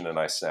collection and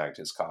I snagged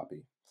his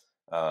copy.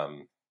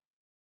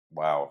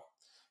 Wow.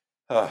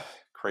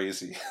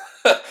 Crazy.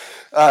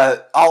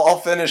 I'll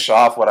finish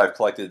off what I've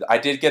collected. I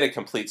did get a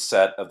complete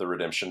set of the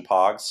Redemption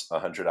Pogs,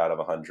 100 out of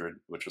 100,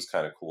 which was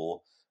kind of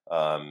cool.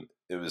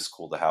 It was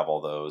cool to have all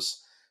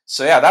those.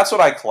 So yeah, that's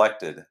what I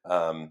collected.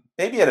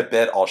 Maybe in a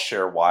bit I'll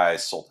share why I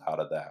sold out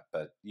of that,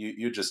 but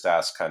you just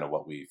asked kind of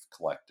what we've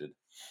collected.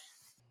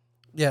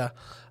 Yeah.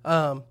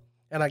 And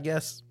I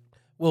guess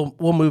we'll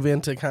move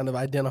into kind of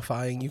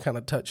identifying. You kind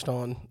of touched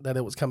on that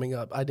it was coming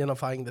up,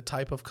 identifying the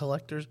type of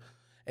collectors.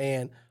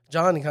 And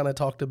John kind of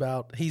talked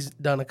about, he's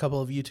done a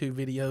couple of YouTube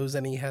videos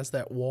and he has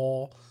that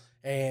wall,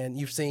 and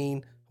you've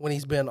seen when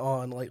he's been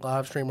on like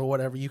live stream or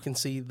whatever, you can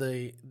see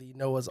the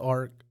Noah's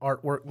Ark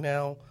artwork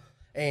now.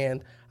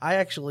 And I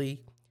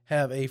actually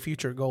have a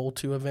future goal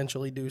to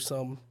eventually do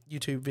some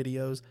YouTube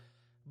videos,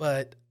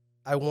 but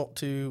I want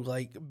to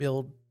like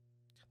build,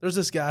 there's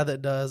this guy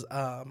that does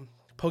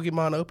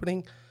Pokemon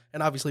opening,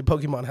 and obviously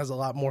Pokemon has a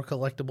lot more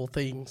collectible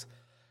things.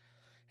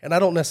 And I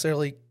don't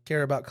necessarily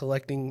care about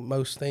collecting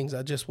most things.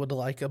 I just would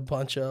like a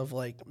bunch of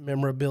like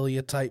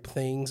memorabilia type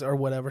things or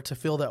whatever to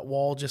fill that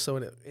wall, just so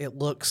it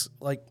looks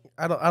like,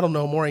 I don't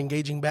know, more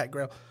engaging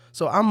background.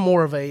 So I'm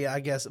more of a, I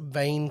guess,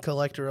 vain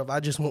collector of, I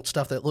just want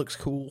stuff that looks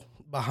cool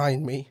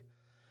behind me.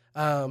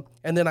 And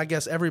then I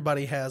guess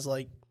everybody has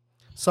like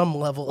some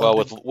level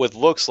of... Well, with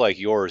looks like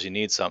yours, you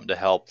need something to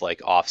help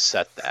like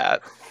offset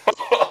that.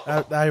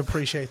 I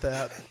appreciate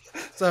that.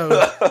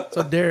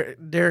 So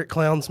Derek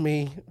clowns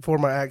me for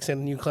my accent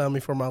and you clown me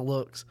for my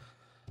looks.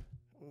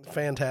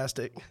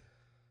 Fantastic.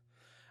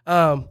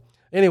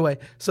 Anyway,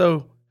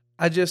 so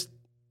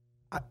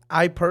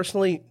I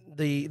personally,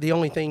 the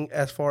only thing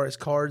as far as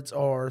cards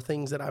or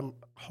things that I'm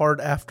hard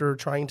after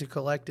trying to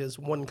collect is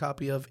one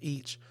copy of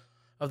each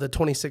of the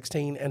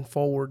 2016 and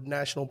forward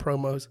national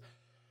promos,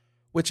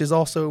 which is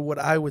also what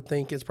I would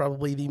think is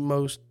probably the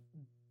most,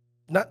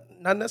 not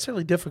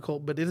necessarily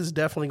difficult, but it is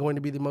definitely going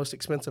to be the most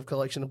expensive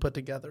collection to put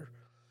together,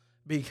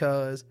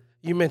 because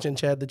you mentioned,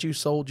 Chad, that you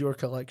sold your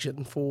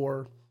collection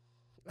for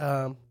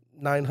 $900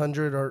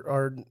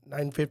 or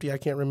 $950. I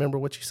can't remember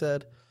what you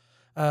said.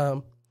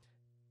 And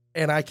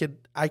I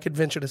could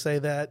venture to say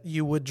that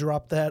you would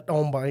drop that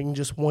on buying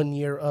just 1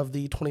 year of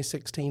the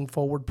 2016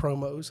 forward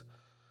promos,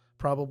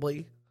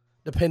 probably,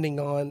 depending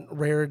on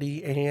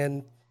rarity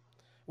and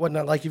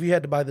whatnot. Like if you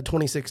had to buy the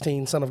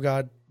 2016 Son of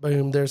God,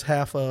 boom, there's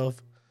half of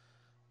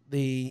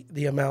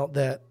the amount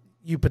that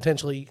you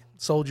potentially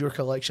sold your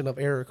collection of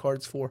error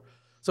cards for.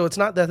 So it's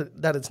not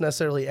that it's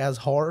necessarily as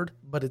hard,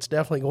 but it's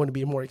definitely going to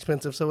be more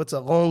expensive. So it's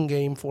a long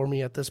game for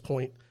me at this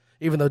point.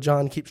 Even though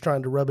John keeps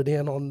trying to rub it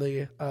in on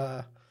the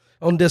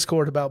on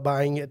Discord about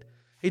buying it,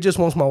 he just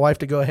wants my wife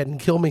to go ahead and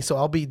kill me, so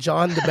I'll be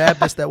John the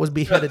Baptist that was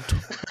beheaded,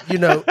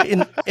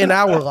 in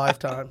our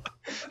lifetime.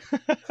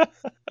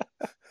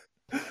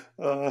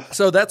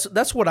 So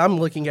that's what I'm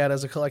looking at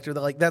as a collector.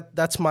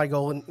 That's my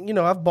goal, and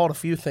I've bought a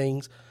few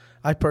things.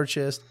 I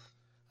purchased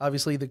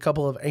obviously the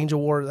couple of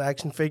Angel Wars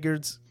action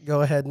figures.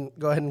 Go ahead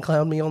and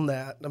clown me on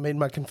that. I made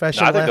my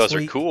confession. I think last those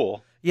week. are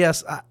cool.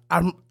 Yes,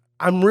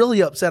 I'm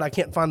really upset I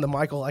can't find the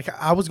Michael. Like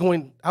I was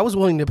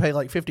willing to pay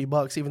like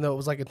 $50, even though it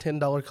was like a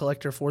 $10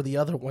 collector for the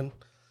other one,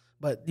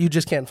 but you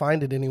just can't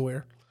find it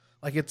anywhere.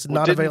 Like it's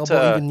not available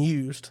even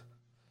used.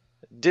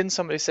 Didn't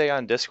somebody say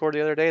on Discord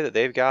the other day that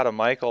they've got a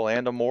Michael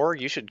and a Moore?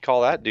 You should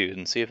call that dude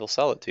and see if he'll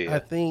sell it to you. I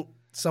think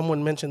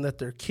someone mentioned that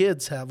their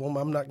kids have them.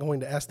 I'm not going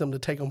to ask them to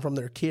take them from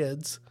their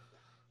kids.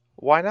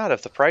 Why not?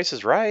 If the price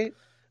is right.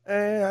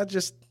 I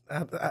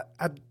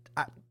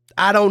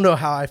don't know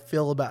how I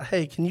feel about,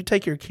 hey, can you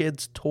take your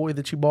kid's toy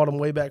that you bought them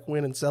way back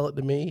when and sell it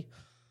to me?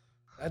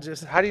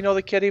 How do you know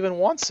the kid even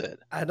wants it?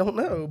 I don't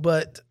know,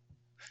 but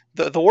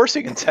the worst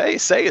you can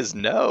say is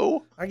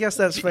no. I guess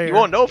that's fair. You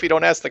won't know if you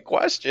don't ask the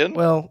question.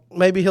 Well,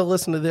 maybe he'll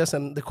listen to this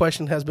and the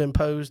question has been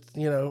posed,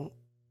 without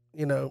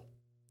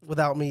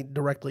me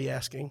directly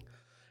asking.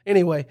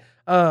 Anyway,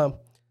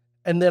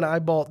 and then I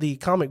bought the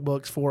comic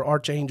books for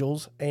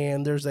Archangels,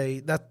 and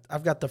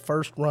I've got the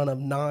first run of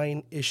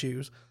 9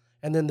 issues,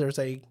 and then there's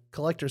a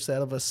collector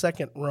set of a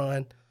second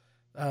run.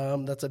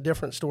 That's a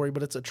different story,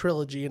 but it's a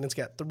trilogy, and it's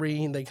got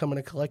 3, and they come in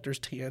a collector's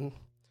 10.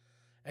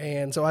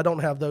 And so I don't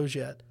have those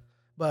yet.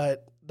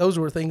 But those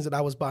were things that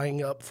I was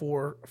buying up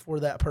for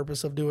that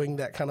purpose of doing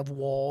that kind of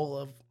wall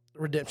of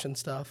redemption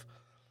stuff.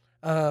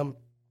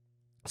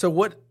 So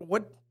what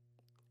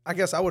I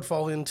guess I would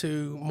fall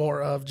into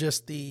more of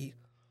just the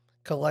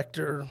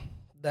collector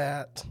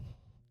that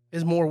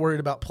is more worried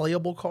about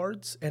playable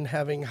cards and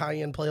having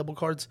high-end playable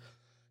cards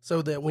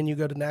so that when you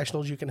go to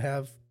Nationals you can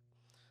have,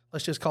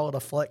 let's just call it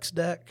a flex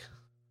deck.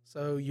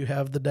 So you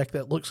have the deck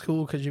that looks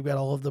cool because you've got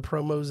all of the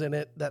promos in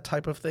it, that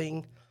type of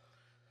thing.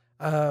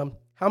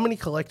 How many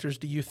collectors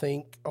do you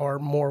think are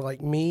more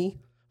like me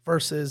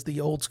versus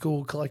the old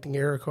school collecting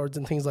error cards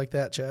and things like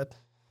that, Chad?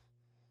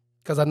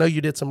 Because I know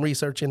you did some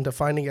research into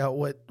finding out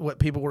what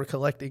people were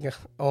collecting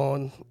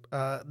on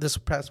this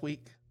past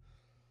week.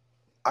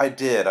 I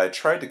did. I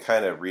tried to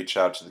kind of reach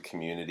out to the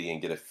community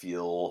and get a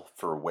feel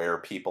for where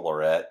people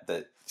are at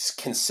that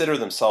consider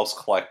themselves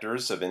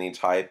collectors of any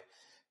type.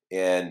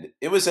 And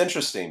it was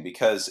interesting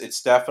because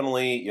it's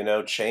definitely,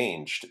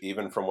 changed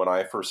even from when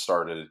I first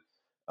started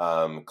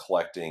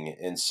collecting.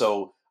 And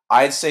so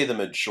I'd say the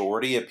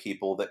majority of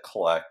people that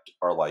collect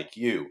are like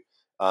you.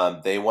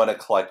 They want to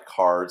collect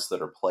cards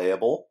that are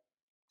playable.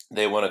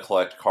 They want to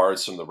collect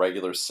cards from the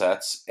regular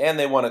sets, and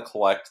they want to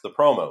collect the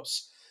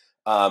promos.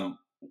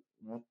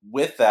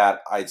 With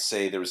that, I'd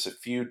say there's a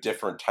few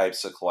different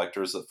types of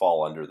collectors that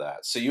fall under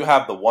that. So you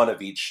have the one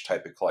of each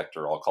type of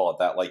collector. I'll call it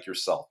that, like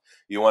yourself.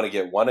 You want to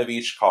get one of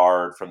each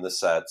card from the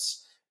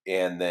sets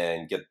and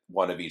then get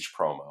one of each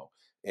promo.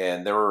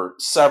 And there were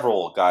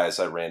several guys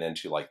I ran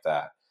into like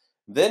that.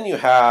 Then you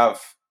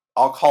have,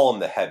 I'll call them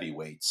the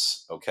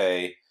heavyweights,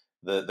 okay?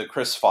 The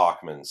Chris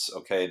Falkmans,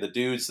 okay? The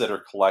dudes that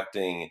are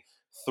collecting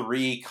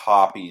 3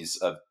 copies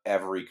of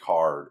every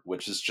card,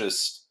 which is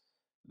just,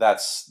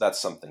 that's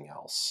something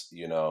else,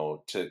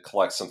 to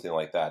collect something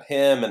like that.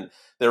 Him, and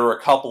there were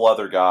a couple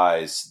other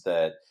guys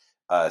that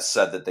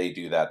said that they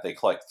do that. They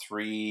collect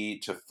 3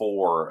 to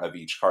 4 of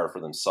each card for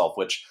themselves,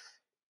 which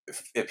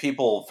if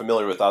people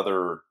familiar with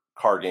other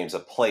card games, a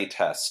play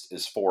test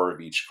is 4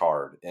 of each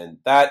card. And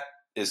that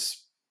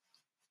is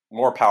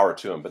more power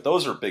to them. But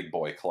those are big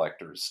boy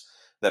collectors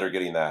that are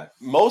getting that.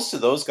 Most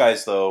of those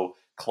guys, though,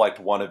 collect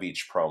 1 of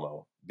each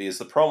promo because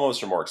the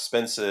promos are more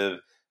expensive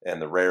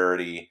and the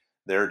rarity.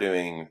 They're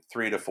doing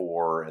 3 to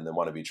 4 and then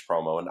 1 of each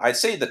promo. And I'd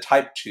say the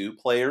type 2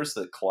 players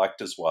that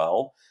collect as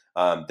well,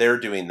 they're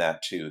doing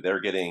that too. They're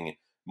getting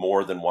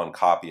more than 1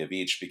 copy of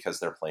each because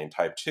they're playing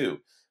type 2.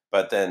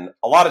 But then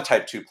a lot of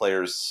type 2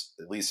 players,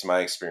 at least in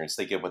my experience,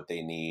 they get what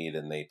they need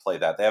and they play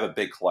that. They have a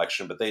big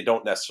collection, but they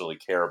don't necessarily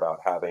care about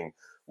having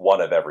 1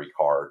 of every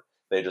card.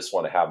 They just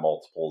want to have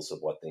multiples of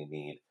what they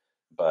need.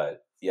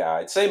 But yeah,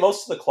 I'd say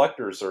most of the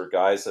collectors are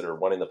guys that are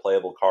wanting the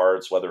playable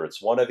cards, whether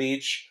it's 1 of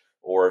each,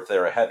 or if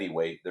they're a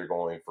heavyweight, they're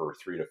going for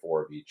 3 to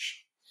 4 of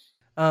each.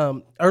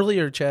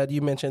 Earlier, Chad,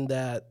 you mentioned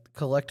that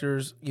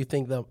collectors, you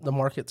think the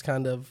market's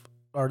kind of,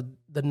 or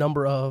the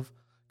number of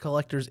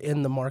collectors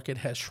in the market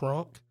has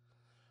shrunk.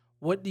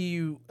 What do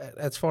you,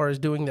 as far as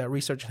doing that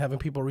research and having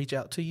people reach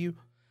out to you,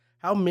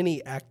 how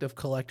many active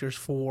collectors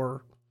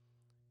for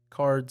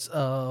cards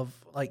of,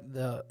 like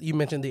you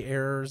mentioned the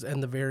errors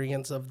and the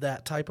variants of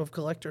that type of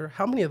collector,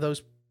 how many of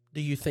those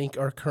do you think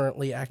are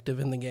currently active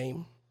in the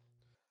game?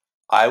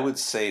 I would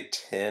say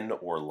 10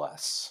 or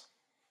less,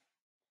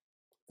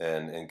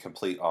 and in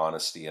complete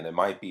honesty, and it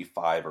might be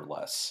 5 or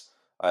less.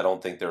 I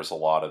don't think there's a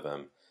lot of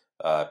them.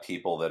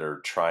 people that are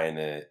trying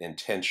to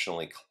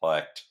intentionally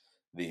collect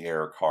the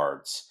air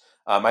cards.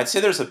 I'd say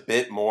there's a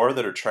bit more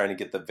that are trying to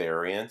get the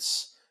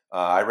variants.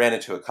 I ran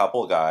into a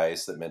couple of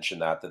guys that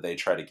mentioned that they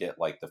try to get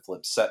like the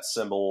flip set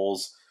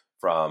symbols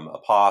from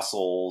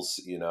Apostles.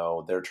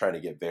 They're trying to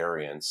get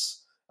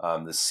variants.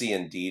 The C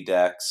and D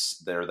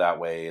decks, they're that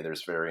way.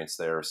 There's variants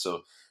there.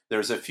 So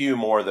there's a few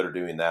more that are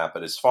doing that.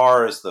 But as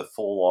far as the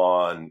full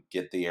on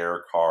get the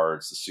air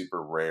cards, the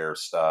super rare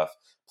stuff,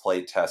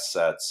 play test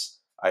sets,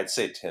 I'd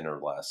say 10 or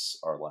less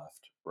are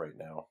left right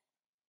now.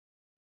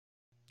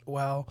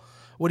 Wow.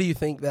 What do you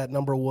think that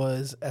number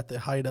was at the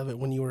height of it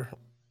when you were,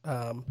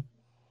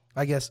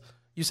 I guess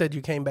you said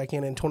you came back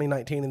in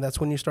 2019 and that's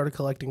when you started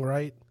collecting,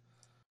 right?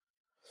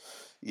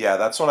 Yeah,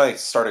 that's when I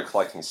started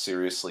collecting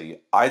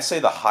seriously. I'd say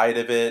the height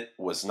of it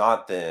was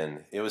not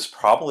then. It was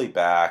probably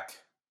back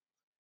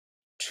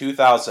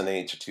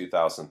 2008 to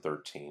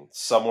 2013,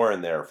 somewhere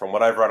in there. From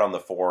what I've read on the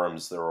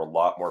forums, there were a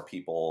lot more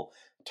people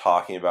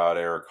talking about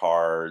air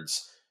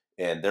cards,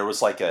 and there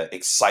was like a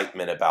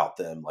excitement about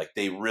them. Like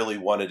they really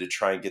wanted to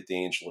try and get the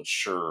Angel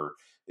Assure.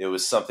 It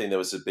was something that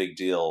was a big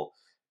deal.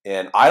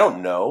 And I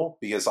don't know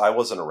because I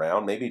wasn't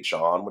around. Maybe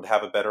John would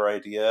have a better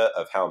idea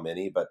of how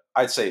many, but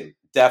I'd say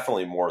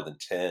definitely more than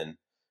 10,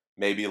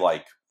 maybe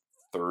like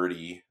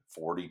 30,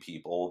 40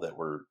 people that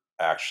were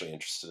actually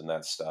interested in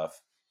that stuff.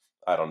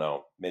 I don't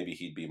know. Maybe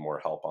he'd be more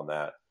help on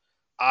that.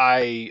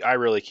 I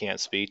really can't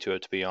speak to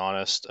it, to be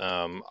honest.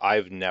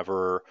 I've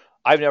never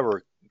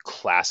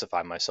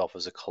classified myself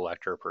as a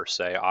collector per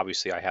se.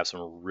 Obviously, I have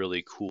some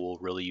really cool,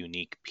 really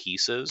unique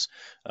pieces.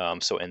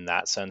 So in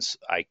that sense,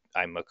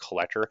 I'm a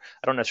collector.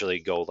 I don't necessarily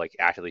go like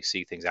actively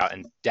seek things out,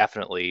 and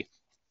definitely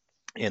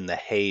in the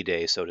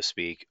heyday, so to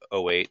speak,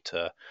 '08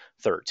 to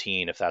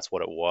 13, if that's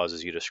what it was,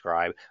 as you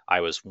describe,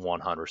 I was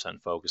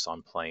 100% focused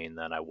on playing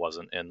then. I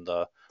wasn't in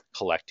the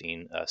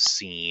collecting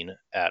scene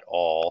at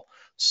all.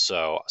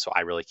 So I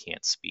really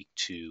can't speak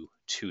to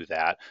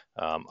that.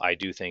 I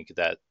do think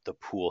that the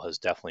pool has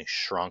definitely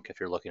shrunk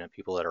if you're looking at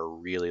people that are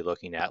really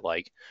looking at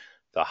like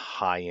the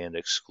high end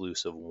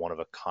exclusive one of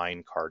a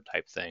kind card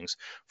type things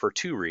for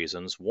two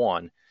reasons.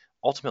 One,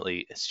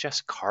 ultimately, it's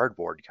just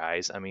cardboard,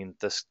 guys. I mean,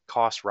 this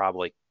costs Rob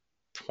like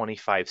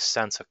 25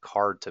 cents a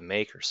card to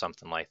make or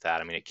something like that.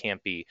 I mean, it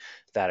can't be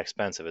that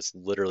expensive. It's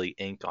literally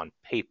ink on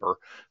paper.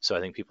 So I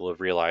think people have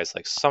realized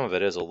like some of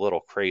it is a little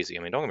crazy.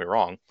 I mean, don't get me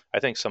wrong. I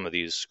think some of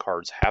these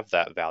cards have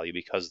that value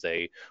because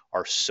they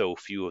are so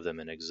few of them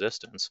in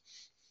existence.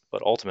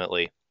 But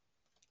ultimately,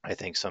 I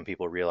think some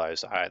people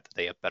realize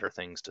they have better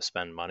things to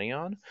spend money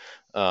on.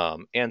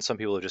 And some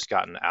people have just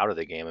gotten out of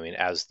the game. I mean,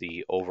 as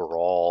the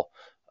overall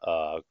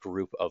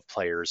group of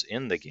players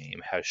in the game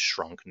has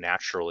shrunk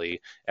naturally,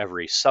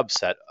 every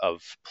subset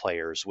of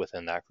players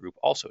within that group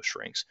also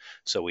shrinks.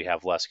 So we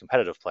have less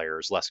competitive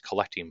players, less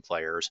collecting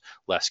players,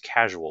 less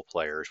casual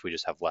players. We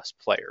just have less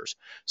players.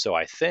 So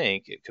I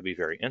think it could be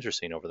very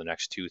interesting over the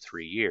next 2-3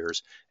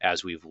 years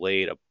as we've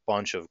laid a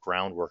bunch of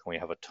groundwork and we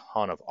have a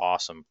ton of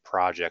awesome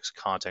projects,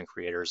 content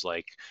creators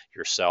like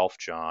yourself,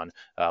 John,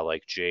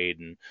 like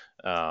Jaden,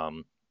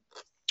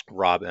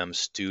 Rob M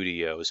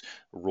Studios,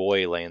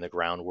 Roy laying the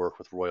groundwork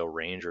with Royal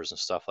Rangers and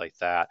stuff like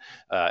that.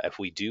 If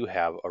we do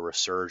have a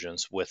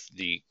resurgence with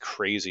the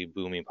crazy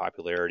booming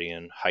popularity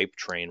and hype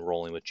train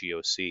rolling with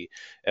GOC,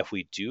 if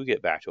we do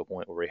get back to a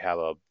point where we have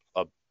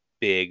a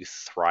big,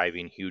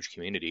 thriving, huge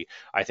community,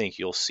 I think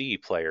you'll see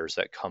players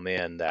that come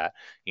in that,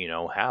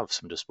 have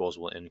some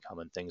disposable income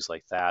and things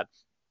like that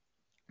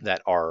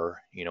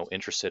are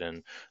interested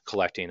in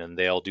collecting, and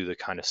they'll do the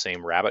kind of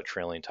same rabbit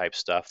trailing type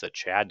stuff that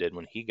Chad did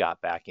when he got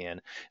back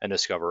in and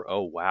discover,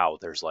 oh wow,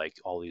 there's like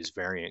all these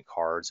variant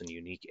cards and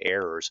unique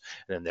errors,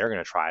 and then they're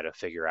going to try to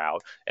figure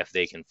out if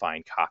they can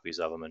find copies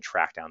of them and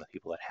track down the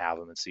people that have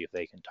them and see if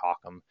they can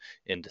talk them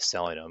into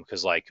selling them.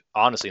 Because like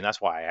honestly, and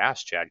that's why I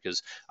asked Chad,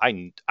 because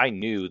I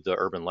knew the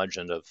urban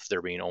legend of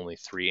there being only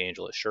 3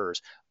 Angel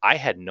Assures. I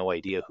had no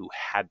idea who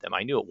had them.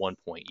 I knew at one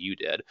point you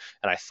did,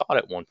 and I thought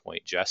at one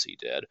point Jesse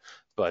did.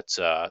 But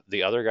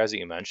the other guys that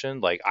you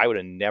mentioned, like I would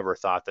have never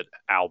thought that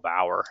Al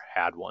Bauer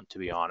had one, to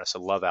be honest. I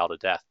love Al to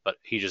death, but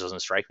he just doesn't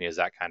strike me as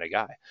that kind of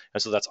guy.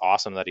 And so that's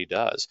awesome that he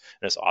does.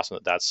 And it's awesome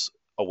that that's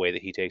a way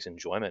that he takes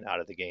enjoyment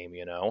out of the game,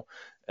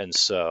 And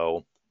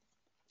so,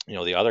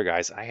 the other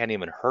guys, I hadn't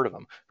even heard of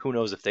them. Who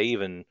knows if they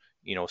even,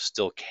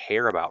 still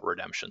care about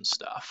redemption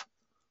stuff.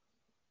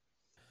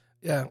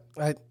 Yeah,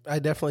 I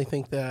definitely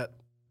think that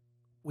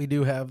we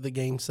do have the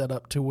game set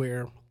up to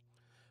where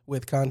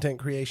with content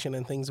creation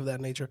and things of that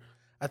nature,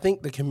 I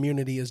think the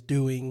community is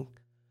doing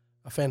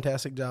a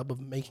fantastic job of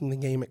making the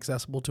game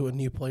accessible to a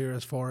new player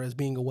as far as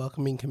being a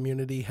welcoming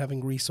community,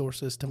 having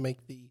resources to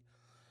make the,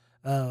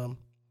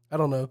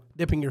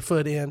 dipping your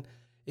foot in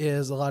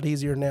is a lot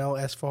easier now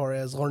as far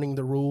as learning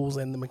the rules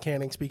and the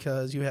mechanics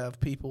because you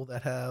have people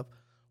that have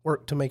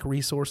worked to make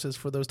resources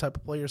for those type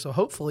of players. So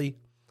hopefully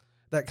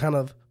that kind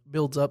of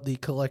builds up the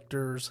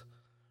collectors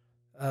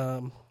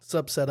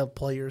subset of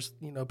players,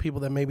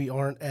 people that maybe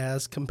aren't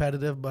as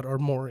competitive but are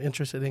more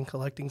interested in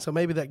collecting. So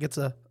maybe that gets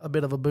a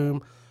bit of a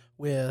boom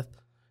with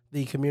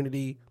the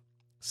community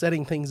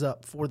setting things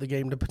up for the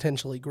game to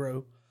potentially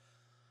grow.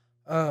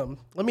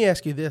 Let me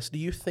ask you this. Do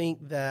you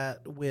think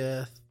that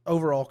with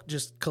overall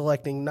just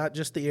collecting, not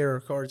just the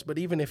error cards, but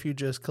even if you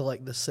just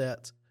collect the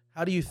sets,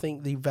 how do you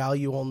think the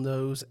value on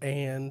those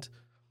and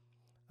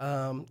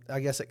I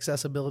guess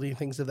accessibility and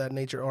things of that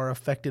nature are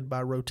affected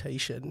by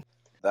rotation?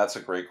 That's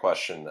a great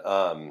question.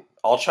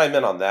 I'll chime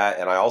in on that,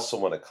 and I also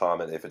want to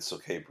comment, if it's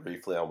okay,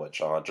 briefly on what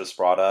John just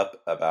brought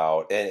up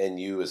about, and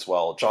you as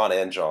well,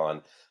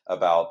 John,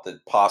 about the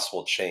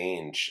possible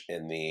change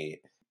in the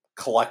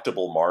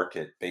collectible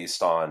market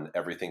based on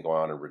everything going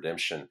on in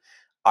Redemption.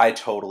 I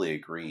totally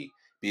agree,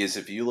 because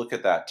if you look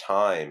at that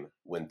time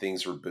when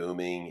things were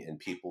booming and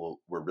people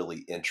were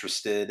really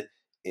interested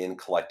in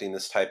collecting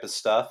this type of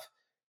stuff,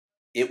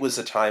 it was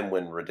a time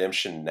when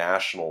Redemption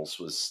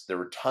Nationals there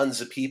were tons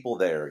of people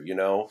there,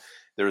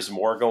 there's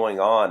more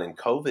going on, and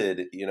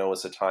COVID,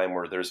 is a time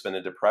where there's been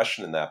a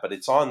depression in that, but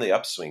it's on the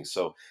upswing.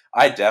 So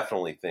I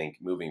definitely think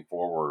moving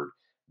forward,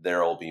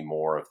 there'll be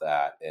more of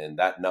that, and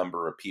that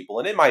number of people,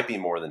 and it might be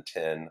more than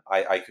 10.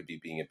 I could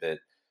be being a bit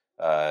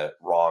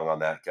wrong on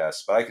that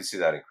guess, but I could see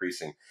that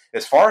increasing.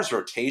 As far as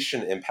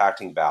rotation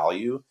impacting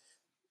value,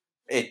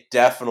 it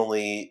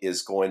definitely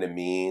is going to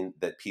mean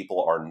that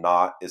people are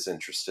not as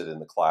interested in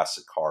the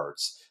classic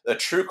cards. A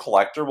true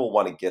collector will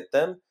want to get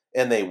them,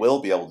 and they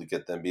will be able to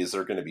get them because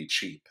they're going to be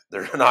cheap.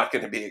 They're not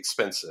going to be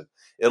expensive.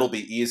 It'll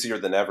be easier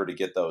than ever to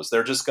get those.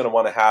 They're just going to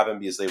want to have them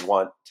because they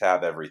want to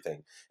have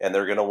everything, and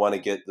they're going to want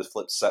to get the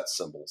flip set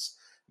symbols.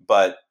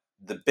 But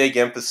the big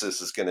emphasis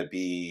is going to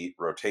be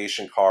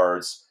rotation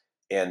cards,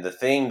 and the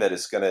thing that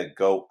is going to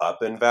go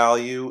up in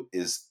value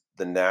is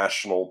the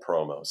national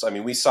promos. I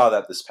mean, we saw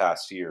that this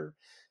past year.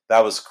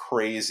 That was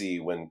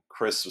crazy when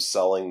Chris was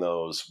selling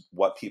those,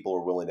 what people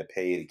were willing to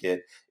pay to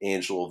get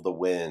Angel of the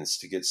Winds,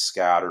 to get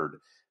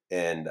Scattered.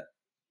 And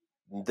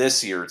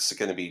this year, it's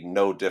going to be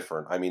no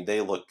different. I mean,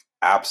 they look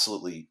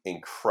absolutely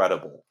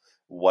incredible,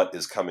 what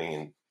is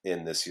coming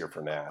in this year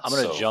for Nats. I'm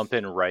going to jump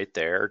in right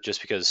there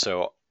just because,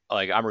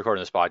 I'm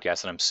recording this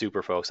podcast and I'm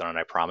super focused on it.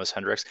 I promise,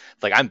 Hendricks.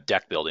 I'm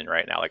deck building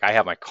right now. I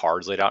have my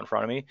cards laid out in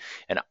front of me,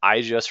 and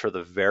I just, for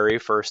the very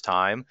first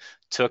time,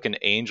 took an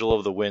Angel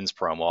of the Winds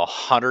promo,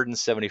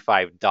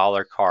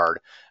 $175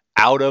 card,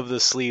 out of the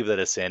sleeve that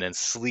it's in and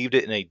sleeved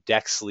it in a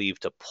deck sleeve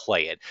to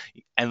play it.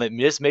 And it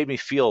just made me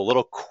feel a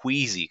little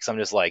queasy because I'm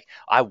just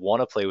I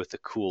want to play with the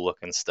cool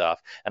looking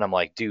stuff. And I'm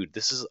like, dude,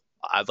 this is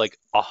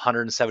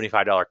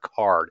 $175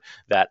 card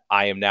that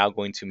I am now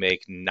going to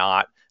make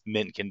not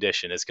mint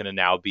condition. It's going to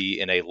now be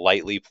in a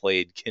lightly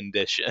played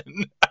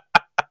condition.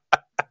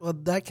 Well,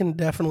 that can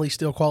definitely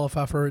still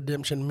qualify for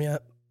redemption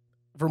mint,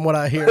 from what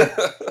I hear.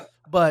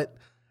 But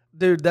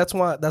dude, that's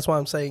why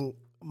I'm saying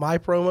my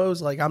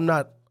promos,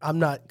 I'm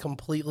not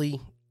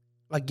completely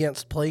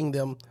against playing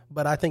them,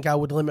 but I think I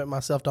would limit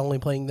myself to only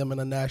playing them in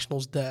a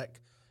Nationals deck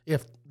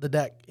if the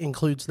deck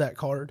includes that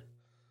card,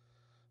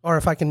 or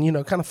if I can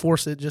kind of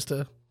force it just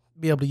to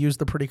be able to use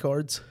the pretty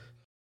cards.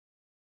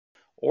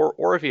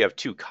 Or if you have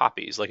two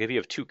copies, if you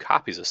have two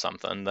copies of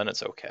something, then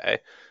it's okay.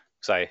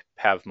 Because I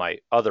have my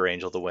other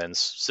Angel of the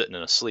Winds sitting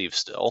in a sleeve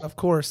still. Of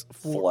course.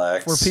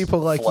 Flex. For people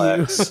like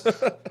Flex. you.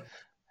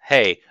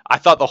 Hey, I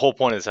thought the whole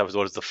point of this episode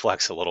was to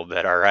flex a little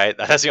bit, all right?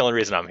 That's the only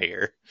reason I'm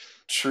here.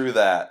 True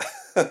that.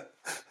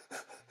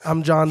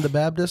 I'm John the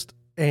Baptist,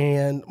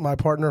 and my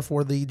partner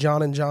for the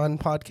John and John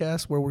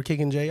podcast, where we're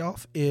kicking Jay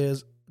off,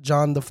 is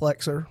John the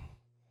Flexer.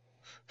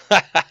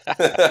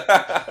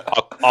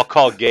 I'll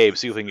call Gabe,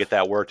 see if we can get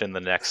that worked in the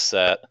next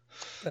set.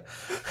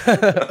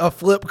 A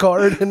flip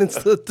card, and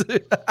it's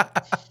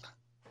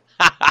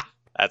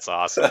That's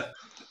awesome.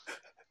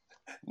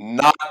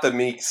 Not the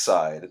meek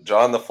side.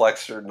 John the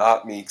Flexer,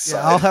 not meek side.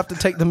 Yeah, I'll have to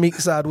take the meek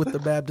side with the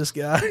Baptist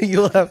guy.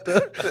 You'll have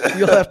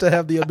to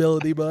have the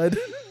ability, bud.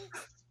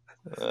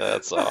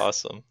 That's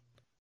awesome.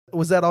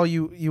 Was that all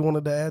you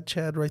wanted to add,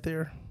 Chad, right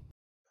there?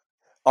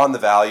 On the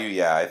value,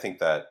 yeah, I think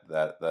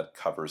that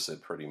covers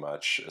it pretty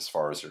much as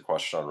far as your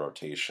question on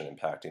rotation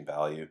impacting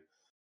value.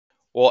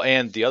 Well,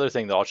 and the other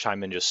thing that I'll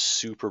chime in just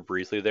super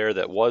briefly there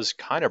that was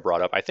kind of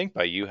brought up, I think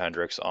by you,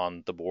 Hendricks,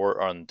 on the board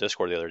on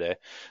Discord the other day.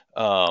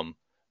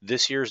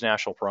 This year's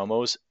national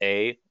promos,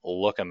 A,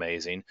 look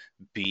amazing.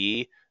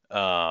 B,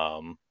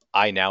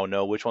 I now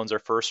know which ones are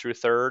first through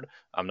third.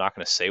 I'm not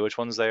going to say which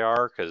ones they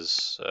are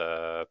because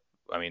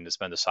it's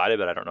been decided,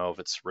 but I don't know if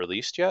it's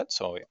released yet.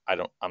 So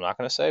I'm not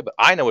going to say, but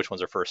I know which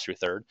ones are first through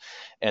third.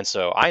 And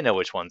so I know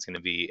which one's going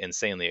to be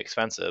insanely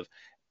expensive.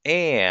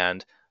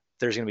 And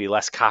there's going to be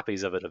less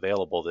copies of it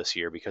available this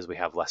year because we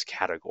have less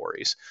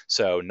categories.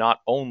 So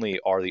not only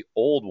are the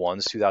old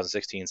ones,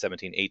 2016,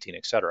 17, 18,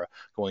 etc.,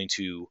 going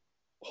to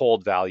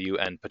hold value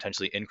and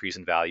potentially increase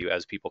in value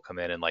as people come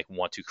in and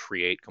want to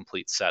create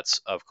complete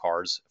sets of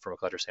cards from a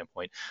collector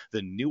standpoint,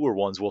 the newer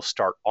ones will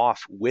start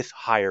off with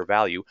higher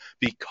value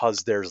because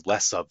there's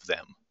less of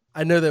them.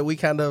 I know that we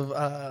kind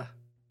of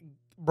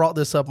brought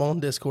this up on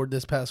Discord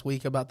this past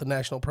week about the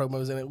national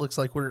promos, and it looks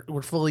like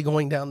we're fully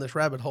going down this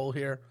rabbit hole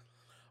here.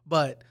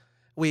 But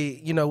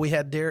we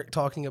had Derek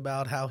talking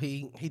about how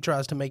he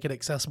tries to make it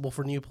accessible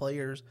for new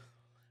players.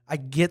 I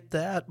get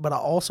that, but I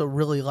also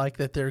really like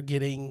that they're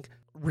getting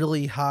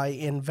really high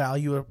in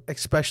value,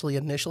 especially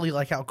initially,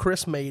 like how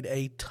Chris made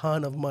a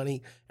ton of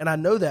money. And I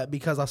know that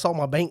because I saw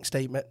my bank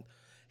statement.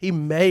 He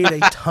made a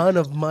ton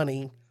of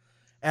money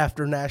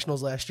after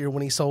Nationals last year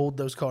when he sold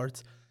those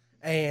cards.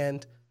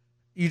 And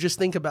you just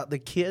think about the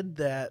kid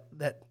that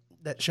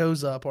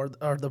shows up, or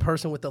the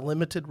person with the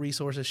limited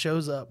resources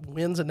shows up,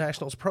 wins a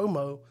Nationals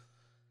promo.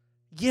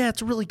 Yeah,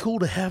 it's really cool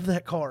to have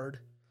that card.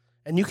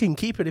 And you can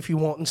keep it if you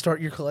want and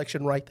start your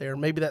collection right there.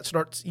 Maybe that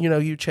starts,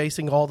 you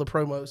chasing all the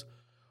promos.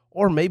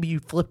 Or maybe you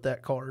flip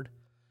that card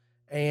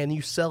and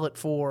you sell it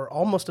for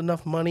almost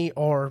enough money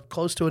or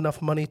close to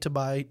enough money to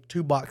buy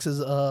 2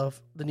 boxes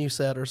of the new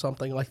set or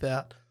something like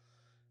that.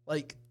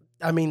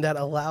 That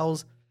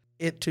allows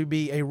it to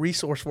be a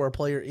resource for a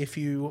player if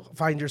you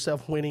find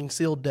yourself winning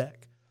sealed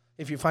deck,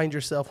 if you find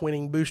yourself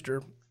winning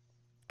booster,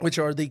 which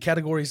are the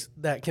categories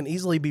that can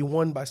easily be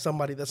won by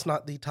somebody that's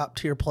not the top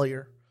tier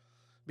player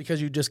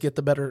because you just get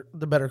the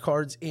better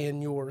cards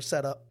in your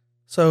setup.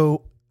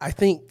 So I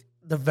think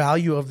the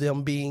value of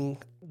them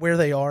being where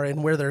they are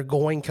and where they're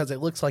going, because it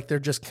looks like they're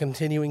just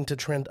continuing to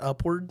trend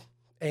upward.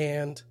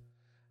 And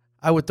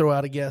I would throw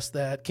out a guess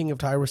that King of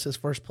Tyrus is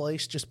first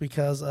place just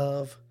because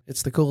of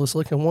it's the coolest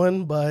looking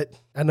one, but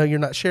I know you're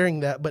not sharing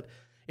that. But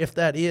if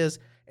that is,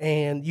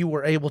 and you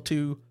were able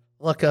to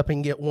luck up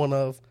and get one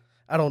of,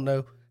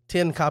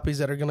 10 copies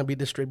that are going to be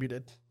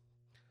distributed,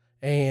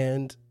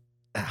 and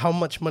how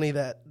much money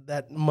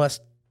that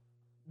must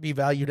be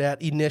valued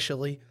at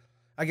initially.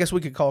 I guess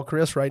we could call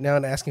Chris right now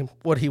and ask him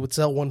what he would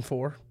sell one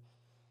for,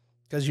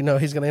 because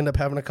he's going to end up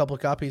having a couple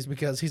of copies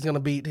because he's going to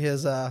beat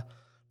his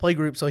play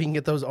group so he can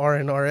get those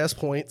RNRS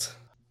points.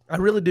 I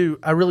really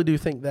do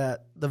think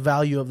that the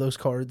value of those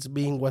cards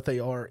being what they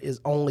are is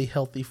only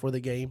healthy for the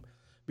game,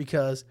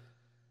 because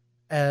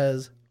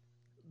as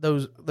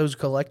those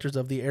collectors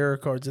of the error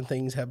cards and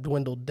things have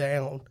dwindled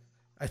down,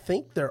 I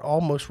think they're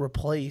almost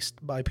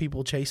replaced by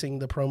people chasing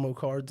the promo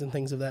cards and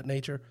things of that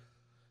nature.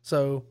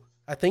 So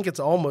I think it's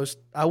almost,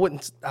 I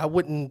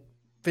wouldn't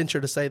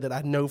venture to say that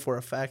I know for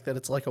a fact that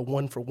it's like a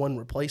 1-for-1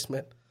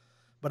 replacement,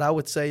 but I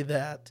would say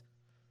that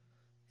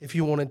if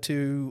you wanted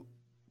to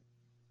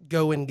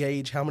go and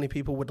gauge how many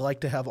people would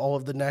like to have all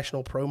of the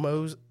national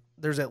promos,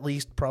 there's at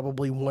least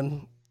probably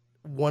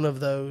one of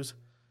those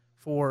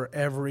for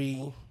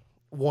every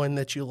one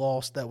that you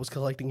lost that was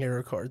collecting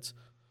error cards.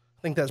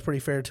 I think that's pretty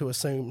fair to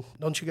assume.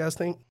 Don't you guys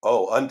think?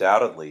 Oh,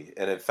 undoubtedly.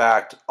 And in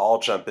fact, I'll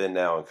jump in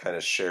now and kind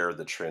of share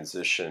the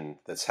transition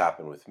that's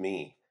happened with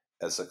me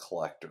as a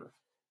collector.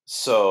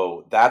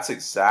 So that's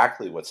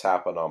exactly what's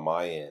happened on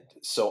my end.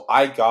 So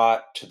I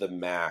got to the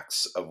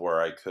max of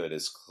where I could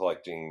as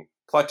collecting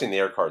the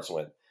air cards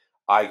went.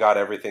 I got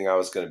everything I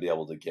was going to be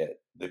able to get.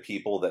 The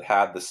people that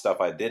had the stuff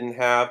I didn't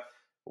have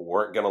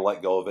weren't going to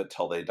let go of it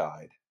till they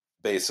died,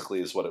 basically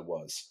is what it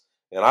was.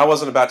 And I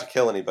wasn't about to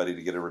kill anybody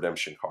to get a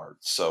redemption card.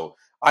 So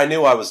I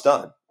knew I was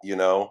done,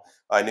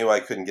 I knew I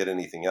couldn't get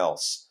anything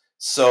else.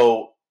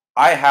 So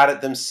I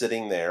had them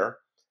sitting there.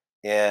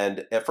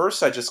 And at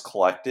first I just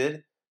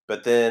collected.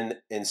 But then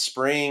in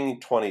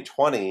spring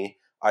 2020,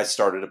 I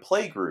started a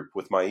play group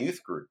with my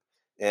youth group.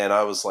 And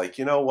I was like,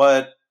 you know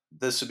what?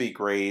 This would be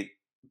great.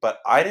 But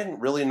I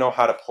didn't really know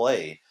how to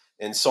play.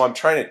 And so I'm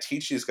trying to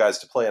teach these guys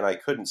to play, and I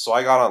couldn't. So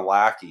I got on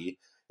Lackey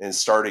and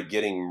started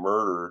getting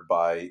murdered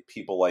by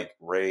people like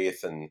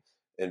Wraith and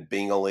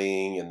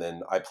Bingeling. And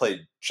then I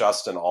played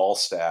Justin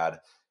Alstad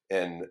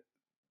and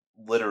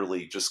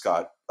literally just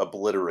got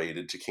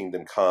obliterated to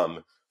Kingdom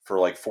Come for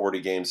like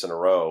 40 games in a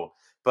row.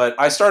 But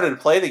I started to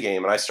play the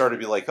game, and I started to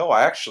be like, oh,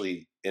 I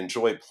actually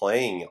enjoy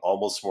playing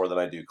almost more than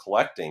I do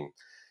collecting.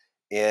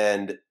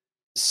 And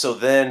so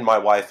then my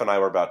wife and I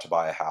were about to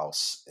buy a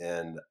house,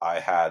 and I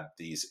had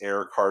these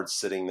error cards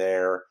sitting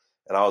there.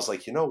 And I was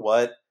like, you know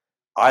what?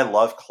 I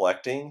love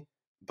collecting,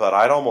 but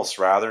I'd almost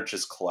rather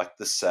just collect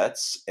the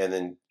sets and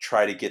then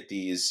try to get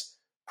these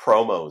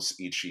promos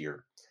each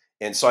year.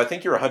 And so I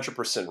think you're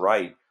 100%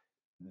 right.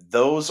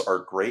 Those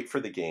are great for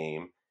the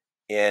game,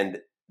 and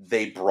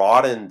they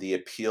broaden the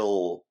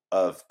appeal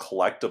of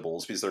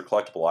collectibles because they're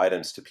collectible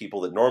items to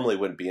people that normally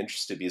wouldn't be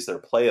interested because they're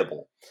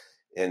playable.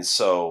 And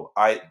so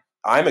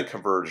I'm a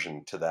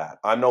conversion to that.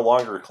 I'm no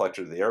longer a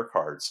collector of the air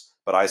cards,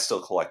 but I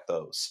still collect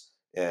those.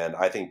 And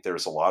I think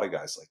there's a lot of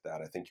guys like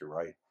that. I think you're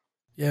right.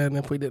 Yeah, and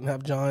if we didn't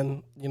have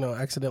John,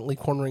 accidentally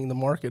cornering the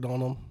market on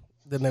them,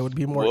 then they would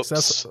be more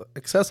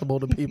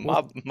accessible to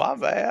people. My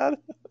bad.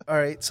 All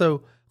right,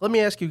 so let me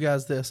ask you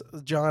guys this,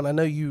 John. I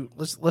know you.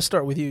 Let's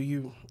start with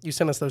you. You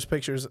sent us those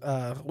pictures.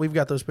 We've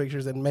got those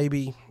pictures, and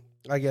maybe,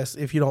 I guess,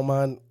 if you don't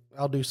mind,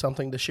 I'll do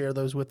something to share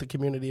those with the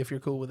community if you're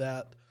cool with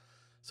that.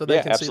 So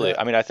they can absolutely. See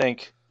that. I mean,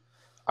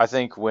 I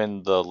think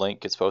when the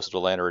link gets posted to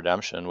Land of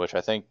Redemption, which I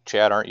think,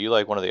 Chad, aren't you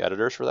like one of the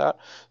editors for that?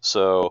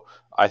 So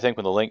I think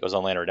when the link goes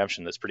on Land of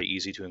Redemption, that's pretty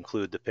easy to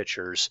include the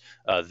pictures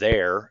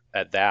there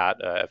at that,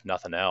 if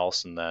nothing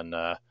else. And then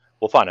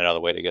we'll find another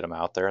way to get them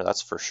out there.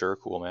 That's for sure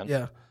cool, man.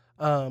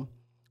 Yeah.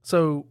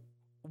 So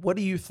what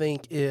do you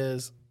think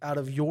is, out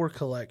of your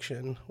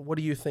collection, what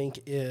do you think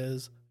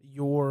is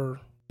your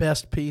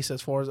best piece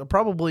as far as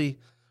probably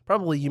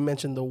you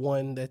mentioned the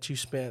one that you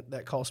spent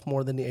that cost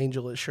more than the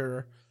Angel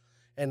Assure,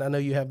 and I know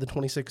you have the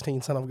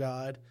 2016 Son of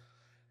God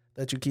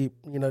that you keep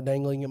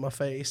dangling in my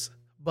face.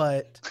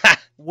 But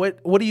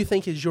what do you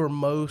think is your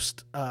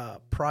most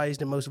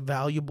prized and most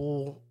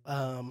valuable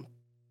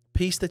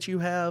piece that you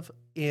have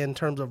in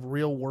terms of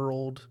real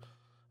world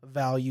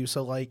value?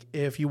 So like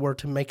if you were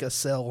to make a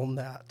sell on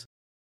that.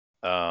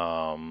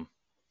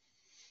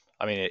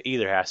 I mean, it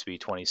either has to be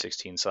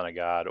 2016 Son of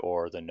God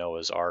or the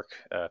Noah's Ark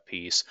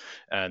piece,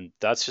 and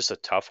that's just a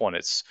tough one.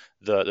 It's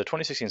the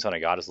 2016 Son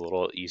of God is a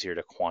little easier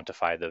to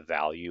quantify the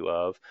value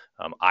of.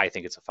 I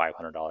think it's a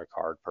 $500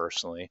 card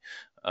personally,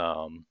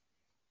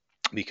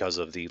 because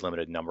of the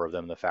limited number of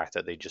them, the fact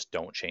that they just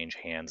don't change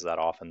hands that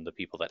often. The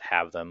people that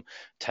have them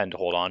tend to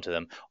hold on to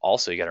them.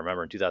 Also, you got to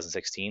remember in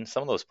 2016,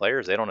 some of those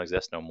players, they don't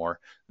exist no more.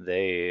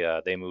 They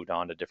moved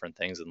on to different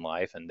things in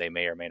life, and they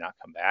may or may not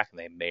come back, and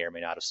they may or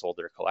may not have sold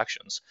their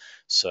collections.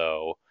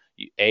 So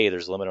A,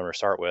 there's a limit on to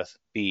start with.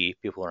 B,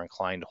 people are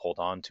inclined to hold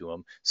on to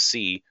them.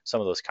 C, some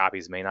of those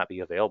copies may not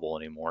be available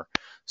anymore.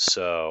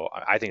 So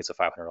I think it's a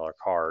 $500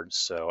 card.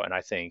 So, and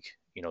I think,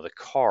 the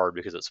card,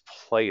 because it's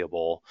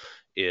playable,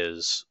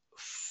 is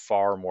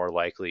far more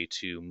likely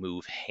to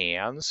move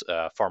hands,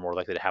 far more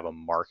likely to have a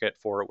market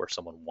for it where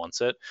someone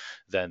wants it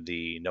than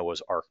the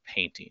Noah's Ark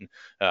painting.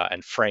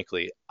 And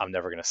frankly, I'm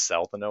never going to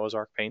sell the Noah's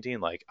Ark painting.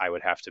 Like, I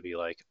would have to be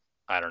like,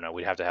 I don't know,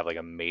 we'd have to have like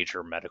a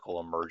major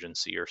medical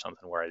emergency or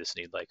something where I just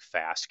need like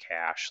fast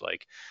cash.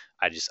 Like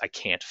I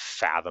can't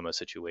fathom a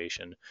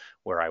situation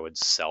where I would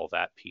sell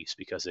that piece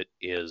because it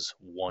is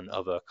one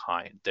of a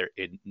kind.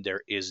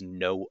 There is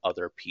no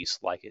other piece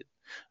like it.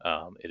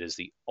 It is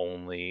the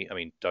only,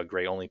 Doug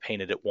Gray only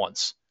painted it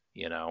once,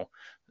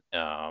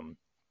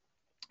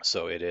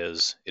 so it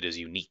is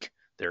unique.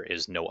 There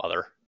is no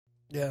other.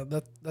 Yeah,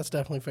 that's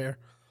definitely fair.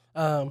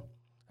 I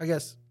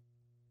guess,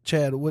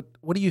 Chad, what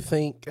do you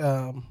think?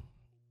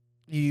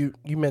 You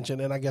mentioned,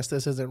 and I guess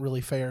this isn't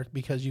really fair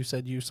because you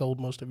said you sold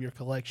most of your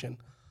collection,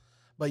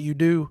 but you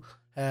do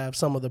have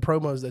some of the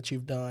promos that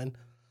you've done.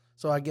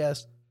 So I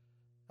guess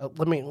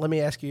let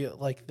me ask you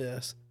like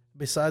this: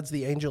 besides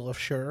the Angel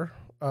Assure,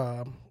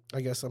 I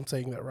guess I'm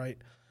saying that right,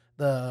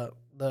 the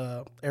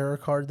error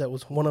card that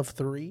was one of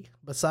 3.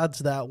 Besides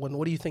that one,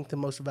 what do you think the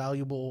most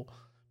valuable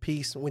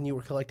piece when you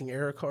were collecting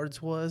error cards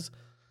was?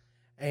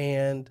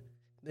 And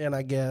then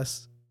I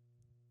guess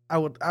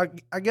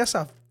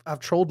I've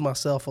trolled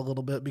myself a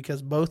little bit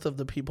because both of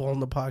the people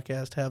on the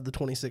podcast have the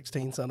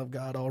 2016 Son of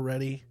God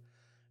already,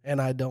 and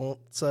I don't.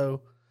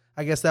 So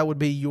I guess that would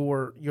be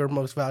your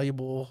most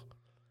valuable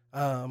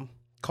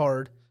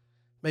card.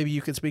 Maybe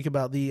you could speak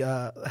about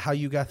the how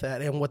you got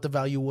that and what the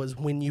value was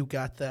when you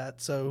got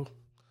that, so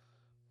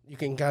you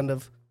can kind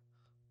of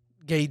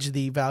gauge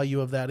the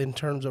value of that in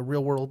terms of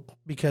real world,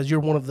 because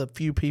you're one of the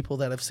few people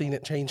that have seen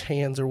it change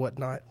hands or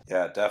whatnot.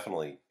 Yeah,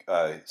 definitely.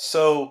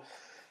 So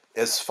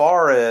as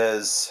far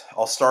as,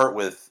 I'll start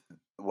with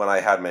when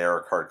I had my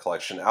error card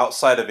collection,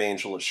 outside of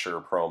Angel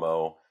Assure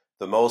promo,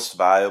 the most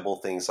valuable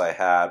things I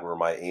had were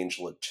my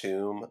Angel at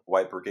Tomb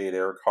White Brigade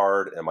error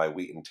card and my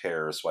Wheaton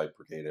Terrace White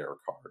Brigade error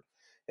card.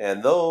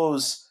 And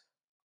those,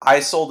 I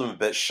sold them a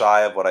bit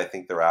shy of what I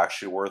think they're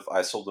actually worth.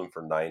 I sold them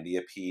for $90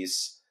 a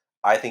piece.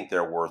 I think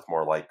they're worth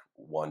more like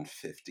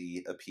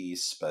 $150 a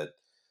piece, but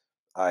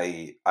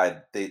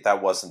that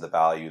wasn't the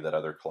value that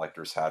other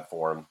collectors had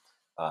for them.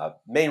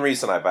 Main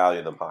reason I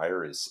value them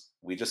higher is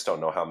we just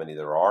don't know how many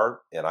there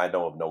are, and I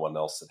know of no one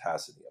else that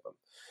has any of them.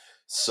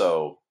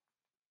 So,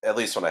 at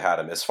least when I had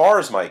them. As far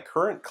as my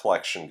current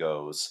collection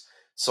goes,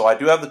 so I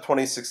do have the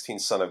 2016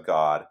 Son of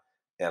God,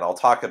 and I'll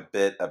talk a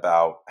bit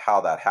about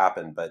how that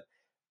happened, but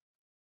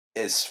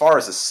as far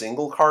as a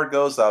single card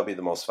goes, that would be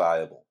the most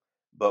valuable.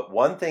 But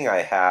one thing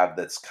I have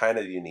that's kind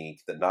of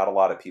unique that not a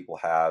lot of people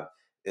have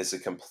is a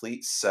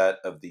complete set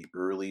of the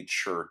early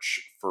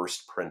church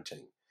first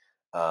printing.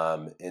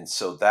 And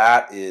so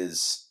that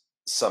is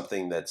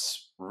something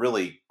that's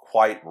really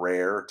quite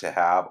rare to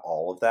have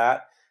all of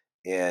that.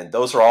 And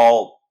those are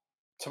all,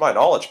 to my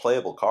knowledge,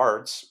 playable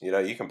cards.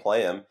 You can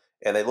play them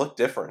and they look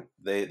different.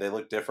 They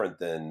look different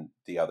than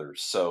the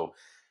others. So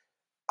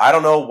I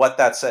don't know what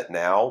that set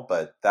now,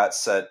 but that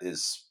set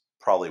is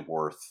probably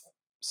worth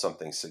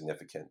something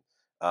significant.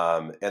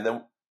 And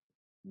then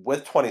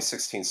with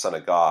 2016 Son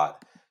of God,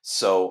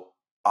 so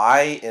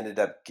I ended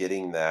up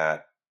getting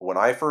that when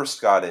I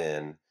first got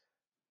in.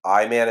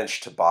 I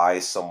managed to buy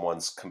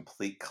someone's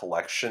complete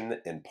collection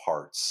in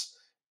parts,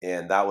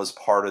 and that was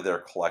part of their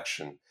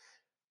collection.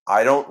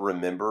 I don't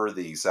remember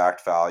the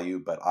exact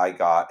value, but I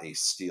got a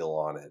steal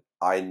on it.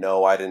 I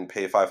know I didn't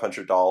pay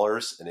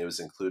 $500, and it was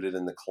included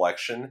in the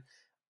collection.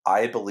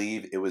 I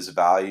believe it was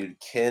valued.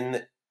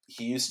 Ken,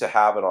 he used to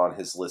have it on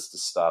his list of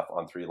stuff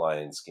on Three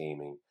Lions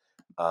Gaming.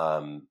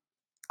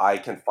 I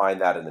can find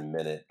that in a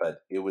minute, but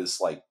it was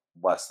like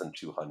less than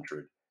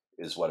 200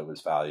 is what it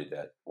was valued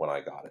at when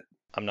I got it.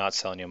 I'm not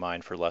selling you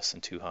mine for less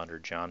than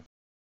 200, John.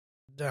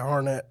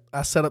 Darn it.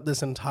 I set up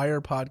this entire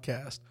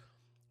podcast.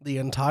 The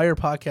entire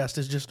podcast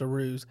is just a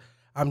ruse.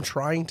 I'm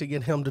trying to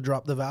get him to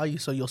drop the value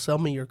so you'll sell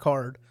me your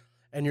card.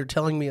 and you're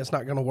telling me it's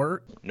not going to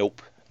work?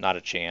 Nope, not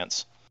a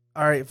chance.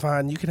 All right,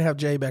 fine. You can have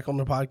Jay back on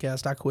the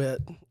podcast. I quit.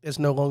 It's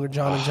no longer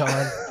John and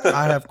John.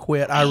 I have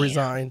quit. I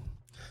resign.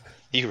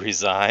 You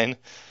resign?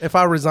 If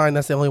I resign,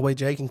 that's the only way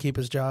Jay can keep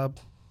his job.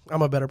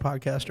 I'm a better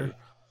podcaster.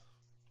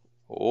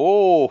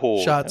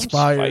 Oh, shots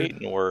fired.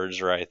 Fighting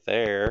words right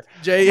there.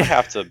 Jay, I'm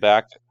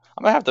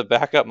gonna have to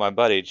back up my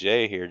buddy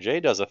Jay here. Jay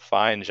does a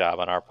fine job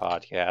on our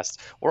podcast.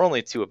 We're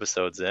only 2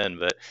 episodes in,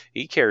 but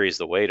he carries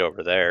the weight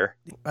over there.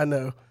 I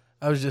know.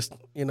 I was just,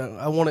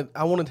 I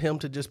wanted him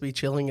to just be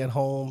chilling at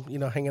home,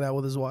 hanging out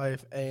with his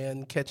wife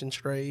and catching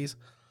strays,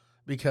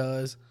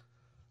 because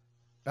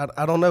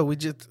I don't know.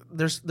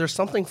 There's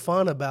something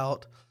fun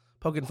about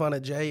poking fun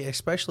at Jay,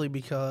 especially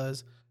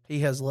because he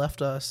has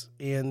left us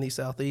in the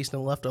Southeast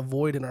and left a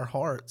void in our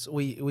hearts.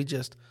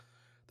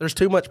 There's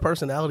too much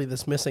personality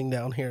that's missing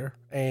down here,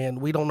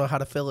 and we don't know how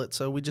to fill it.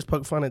 So we just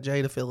poke fun at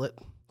Jay to fill it.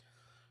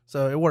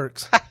 So it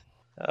works.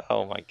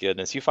 Oh my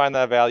goodness! You find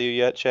that value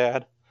yet,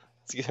 Chad?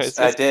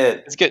 I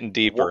did. It's getting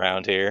deep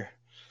around here.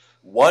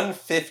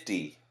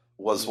 150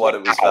 was what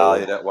it was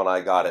valued at when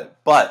I got it.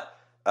 But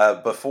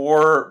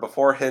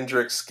before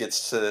Hendricks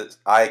gets to,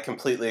 I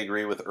completely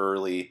agree with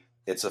Early.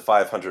 It's a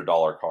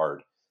 $500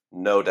 card,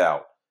 no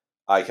doubt.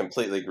 I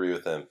completely agree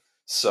with him.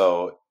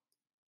 So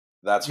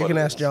that's what you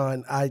can ask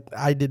John.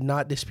 I did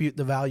not dispute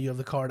the value of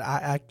the card.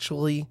 I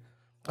actually,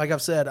 like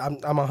I've said, I'm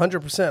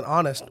 100%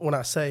 honest when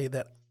I say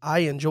that I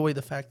enjoy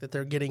the fact that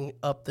they're getting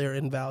up there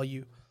in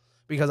value,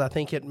 because I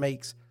think it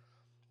makes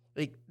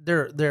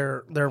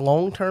they're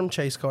long-term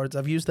chase cards.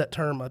 I've used that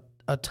term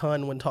a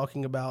ton when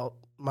talking about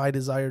my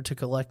desire to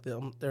collect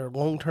them. They're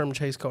long-term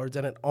chase cards,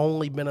 and it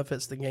only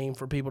benefits the game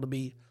for people to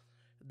be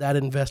that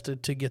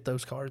invested to get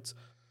those cards.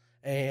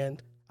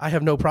 And I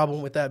have no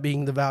problem with that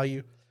being the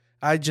value.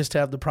 I just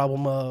have the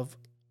problem of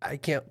I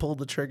can't pull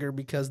the trigger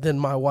because then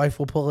my wife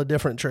will pull a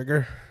different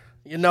trigger.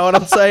 You know what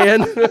I'm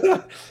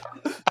saying?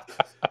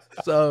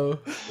 So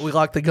we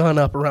lock the gun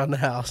up around the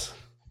house.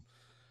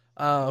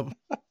 Oh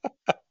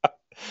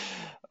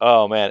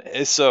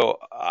man, so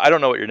I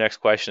don't know what your next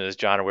question is,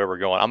 John, or where we're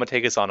going. I'm gonna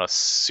take us on a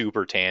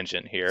super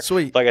tangent here.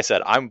 Sweet. Like I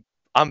said, I'm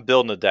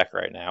building a deck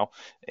right now,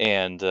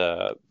 and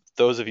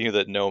those of you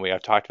that know me,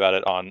 I've talked about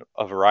it on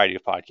a variety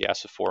of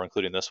podcasts before,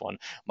 including this one.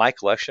 My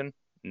collection,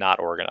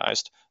 not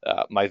organized.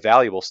 My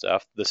valuable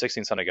stuff, the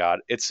 16th Son of God,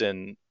 it's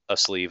in a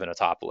sleeve and a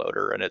top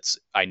loader, and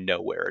I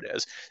know where it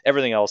is.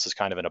 Everything else is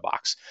kind of in a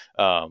box.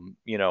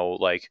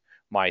 Like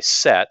my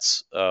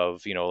sets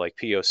of, like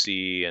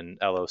POC and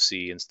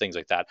LOC and things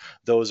like that,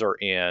 those are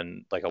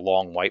in like a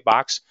long white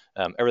box.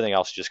 Everything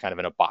else is just kind of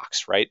in a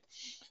box, right?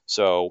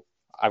 So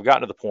I've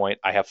gotten to the point,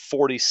 I have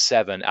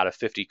 47 out of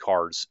 50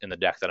 cards in the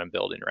deck that I'm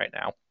building right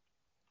now.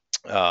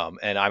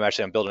 And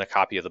I'm building a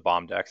copy of the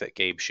bomb deck that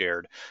Gabe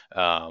shared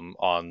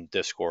on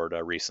Discord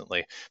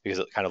recently, because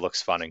it kind of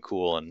looks fun and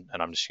cool, and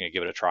I'm just gonna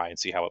give it a try and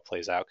see how it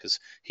plays out, because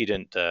he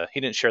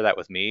didn't share that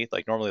with me.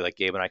 Like normally, like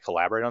Gabe and I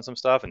collaborate on some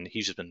stuff, and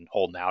he's just been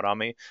holding out on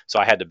me, so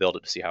I had to build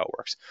it to see how it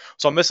works.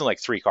 So I'm missing like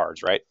 3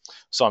 cards, right?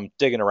 So I'm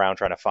digging around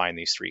trying to find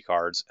these 3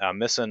 cards. I'm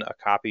missing a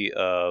copy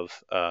of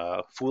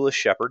Foolish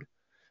Shepherd.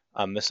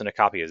 I'm missing a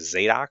copy of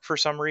Zadok for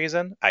some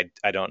reason. I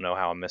don't know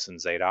how I'm missing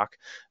Zadok.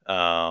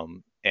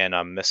 And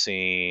I'm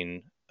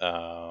missing,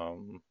 I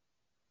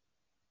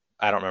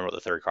don't remember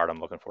what the 3rd card I'm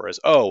looking for is.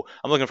 Oh,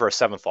 I'm looking for a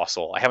 7th Lost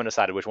Soul. I haven't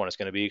decided which one it's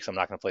going to be, because I'm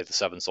not going to play the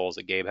 7 souls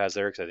that Gabe has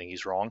there, because I think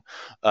he's wrong.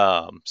 So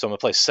I'm going to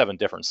play 7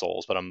 different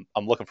souls, but I'm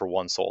looking for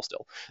 1 soul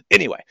still.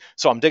 Anyway,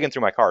 so I'm digging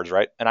through my cards,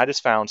 right? And I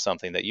just found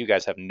something that you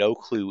guys have no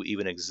clue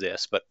even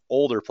exists, but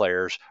older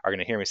players are going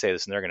to hear me say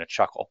this and they're going to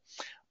chuckle.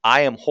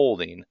 I am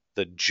holding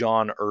the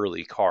John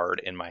Early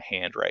card in my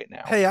hand right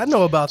now. Hey, I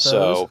know about those.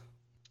 So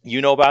you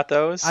know about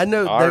those? I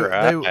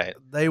know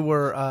they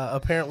were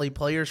apparently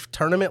players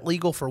tournament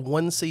legal for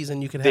 1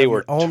 season. You could have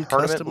your own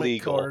custom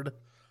card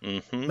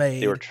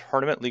made. They were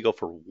tournament legal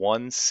for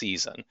 1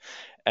 season,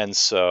 and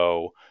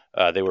so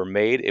they were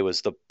made. It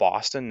was the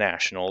Boston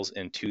Nationals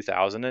in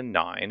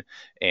 2009,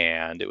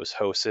 and it was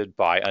hosted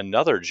by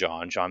another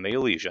John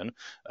Mayolesian.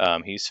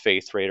 He's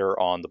Faith Raider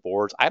on the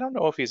boards. I don't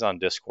know if he's on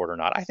Discord or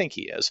not. I think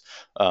he is.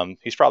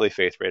 He's probably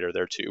Faith Raider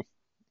there too.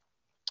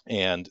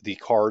 And the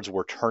cards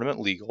were tournament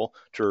legal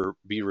to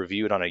be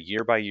reviewed on a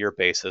year-by-year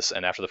basis.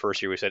 And after the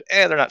first year, we said,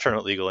 they're not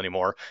tournament legal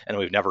anymore, and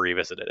we've never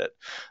revisited it.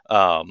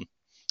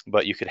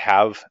 But you could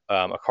have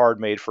a card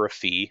made for a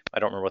fee. I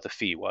don't remember what the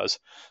fee was.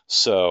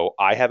 So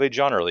I have a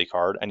John Early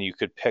card, and you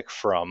could pick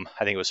from,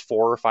 I think it was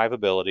 4 or 5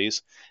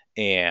 abilities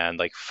and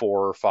like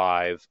 4 or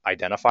 5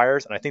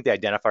 identifiers. And I think the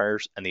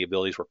identifiers and the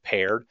abilities were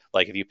paired.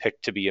 Like if you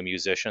picked to be a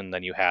musician,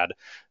 then you had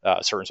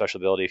a certain special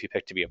ability. If you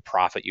picked to be a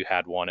prophet, you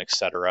had one,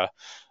 etc.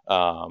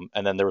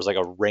 And then there was like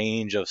a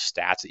range of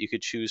stats that you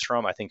could choose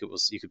from. I think it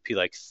was, you could be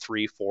like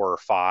 3, 4, or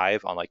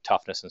 5 on like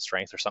toughness and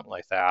strength or something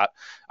like that.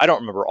 I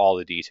don't remember all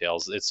the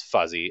details. It's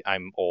fuzzy.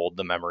 I'm old.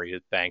 The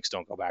memory banks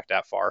don't go back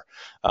that far.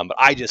 But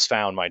I just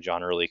found my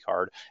John Early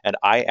card, and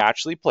I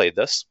actually played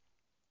this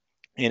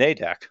in a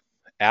deck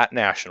at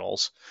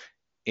Nationals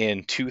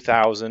in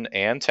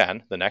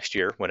 2010, the next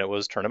year when it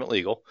was tournament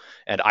legal,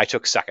 and I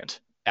took 2nd.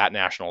 at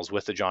Nationals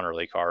with the John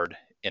Early card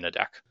in a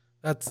deck.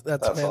 That's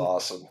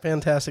awesome.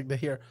 fantastic to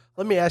hear.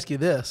 Let me ask you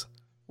this: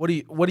 what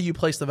do you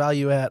place the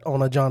value at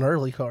on a John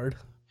Early card?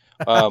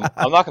 I'm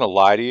not going to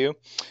lie to you.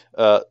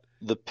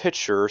 The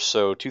pitcher,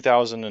 so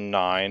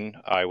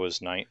 2009, I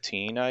was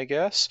 19, I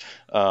guess.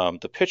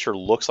 The pitcher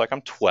looks like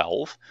I'm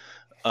 12.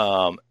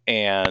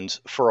 And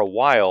for a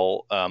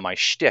while, my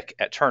shtick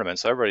at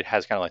tournaments, so everybody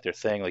has kind of like their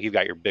thing. Like you've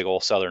got your big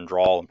old Southern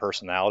drawl and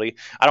personality.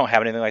 I don't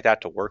have anything like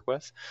that to work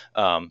with.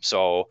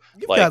 So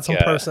You've like, got some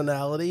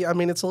personality. I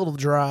mean, it's a little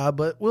dry,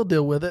 but we'll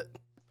deal with it.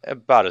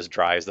 about as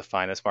dry as the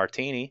finest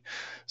martini.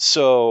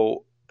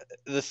 So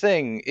the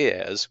thing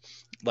is,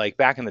 like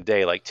back in the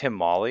day, like Tim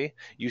Molly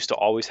used to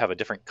always have a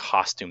different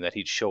costume that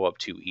he'd show up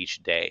to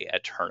each day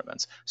at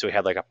tournaments. So he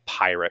had like a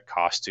pirate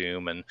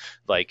costume and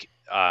like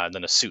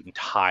then a suit and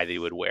tie that he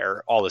would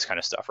wear, all this kind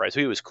of stuff, right? So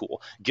he was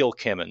cool. Gil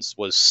Kimmons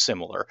was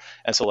similar,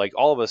 and so like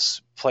all of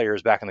us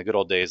players back in the good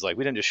old days, like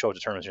we didn't just show up to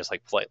tournaments and just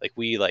like play. Like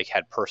we like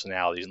had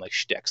personalities and like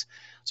shticks.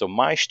 So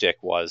my shtick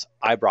was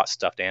I brought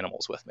stuffed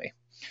animals with me.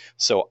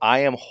 So I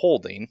am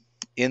holding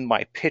in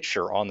my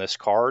picture on this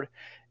card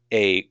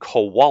a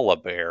koala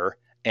bear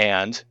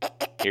and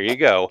here you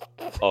go,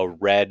 a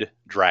red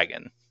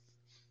dragon,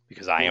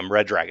 because I am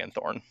Red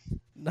Dragonthorn.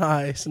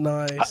 Nice.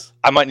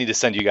 I might need to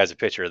send you guys a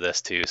picture of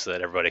this too, so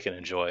that everybody can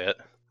enjoy it.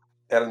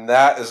 And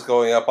that is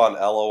going up on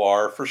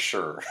LOR for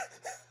sure.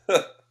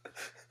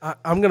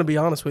 I'm going to be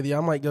honest with you.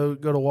 I might go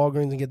to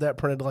Walgreens and get that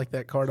printed like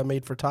that card I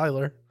made for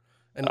Tyler.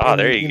 And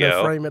there you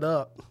go. Frame it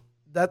up.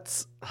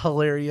 That's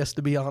hilarious,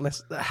 to be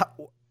honest.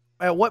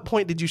 At what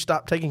point did you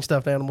stop taking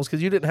stuffed animals?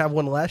 Because you didn't have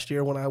one last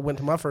year when I went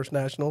to my first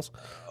nationals.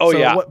 Oh, so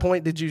yeah. At what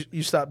point did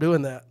you stop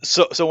doing that?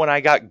 So when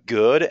I got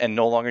good and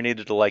no longer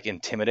needed to like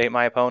intimidate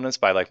my opponents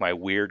by like my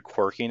weird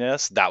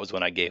quirkiness, that was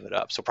when I gave it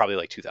up. So probably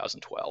like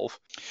 2012.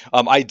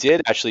 I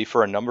did actually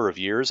for a number of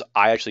years.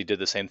 I actually did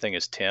the same thing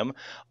as Tim.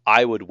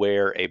 I would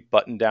wear a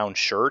button-down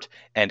shirt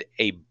and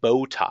a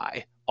bow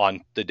tie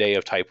on the day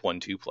of Type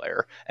 1-2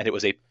 player, and it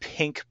was a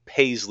pink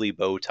paisley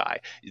bow tie.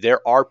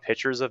 There are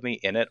pictures of me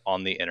in it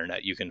on the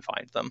internet. You can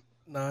find them.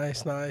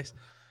 Nice.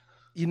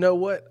 You know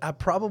what? I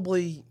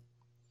probably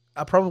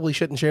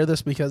shouldn't share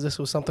this because this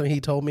was something he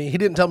told me. He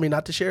didn't tell me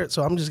not to share it,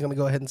 so I'm just going to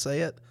go ahead and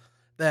say it.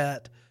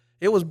 That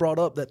it was brought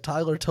up that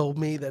Tyler told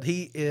me that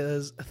he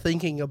is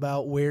thinking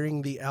about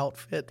wearing the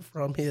outfit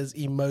from his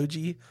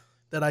emoji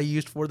that I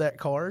used for that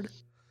card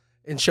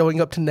and showing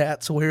up to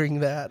Nats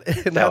wearing that.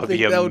 And That I would think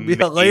be that would be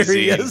amazing.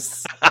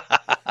 hilarious.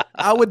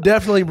 I would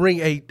definitely bring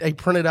a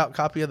printed out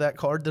copy of that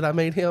card that I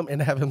made him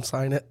and have him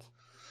sign it.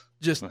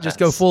 Just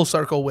go full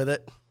circle with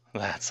it.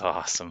 That's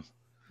awesome.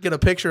 Get a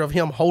picture of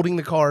him holding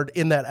the card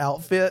in that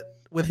outfit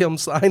with him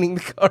signing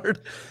the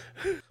card.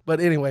 But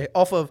anyway,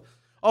 off of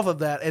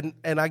that,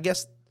 and I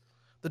guess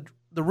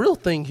the real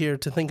thing here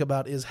to think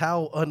about is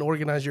how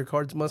unorganized your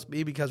cards must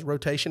be, because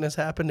rotation has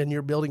happened and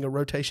you're building a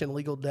rotation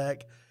legal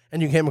deck,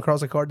 and you came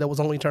across a card that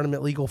was only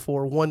tournament legal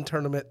for one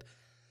tournament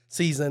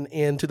season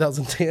in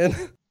 2010.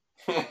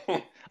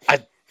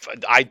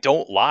 I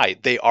don't lie.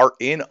 They are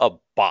in a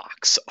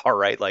box. All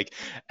right. Like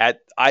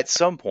at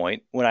some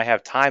point when I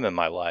have time in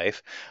my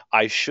life,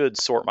 I should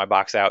sort my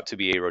box out to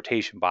be a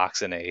rotation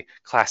box and a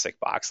classic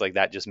box. Like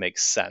that just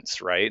makes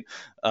sense, right?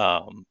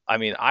 I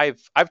mean,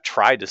 I've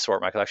tried to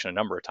sort my collection a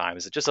number of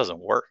times. It just doesn't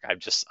work.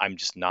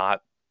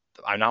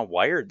 I'm not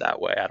wired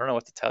that way. I don't know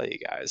what to tell you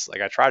guys. Like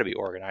I try to be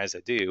organized.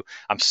 I do.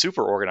 I'm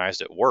super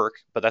organized at work,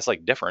 but that's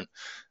like different.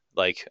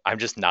 Like I'm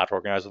just not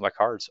organized with my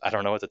cards. I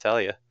don't know what to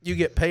tell you. You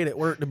get paid at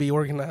work to be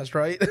organized,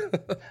 right?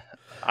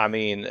 I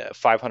mean,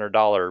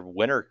 $500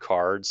 winner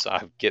cards.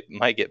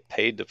 Might get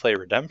paid to play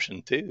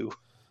redemption too.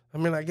 I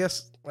mean, I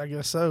guess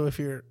so. If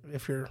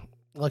you're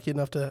lucky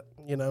enough to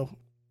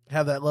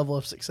have that level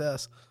of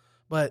success,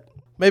 but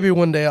maybe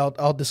one day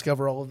I'll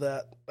discover all of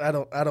that. I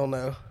don't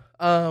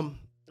know.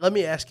 Let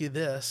me ask you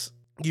this: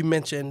 you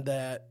mentioned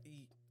that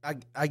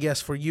I guess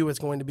for you it's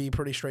going to be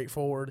pretty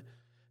straightforward.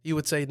 You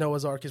would say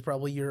Noah's Ark is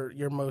probably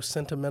your most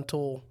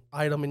sentimental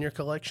item in your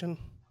collection?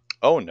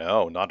 Oh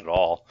no, not at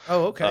all.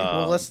 Oh, okay.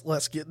 Well,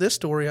 let's get this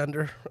story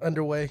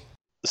underway.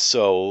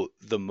 So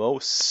the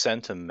most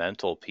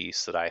sentimental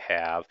piece that I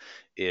have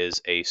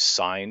is a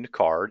signed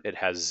card. It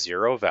has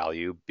zero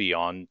value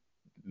beyond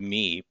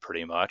me,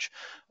 pretty much.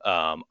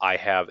 I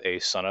have a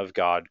Son of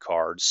God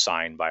card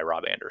signed by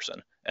Rob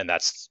Anderson, and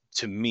that's,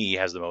 to me,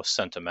 has the most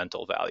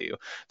sentimental value.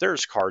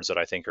 There's cards that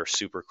I think are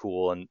super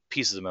cool and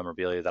pieces of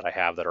memorabilia that I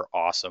have that are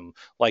awesome,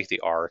 like the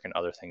Ark and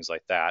other things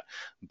like that.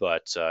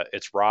 But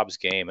it's Rob's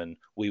game, and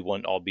we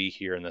wouldn't all be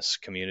here in this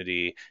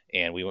community,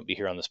 and we wouldn't be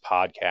here on this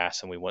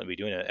podcast, and we wouldn't be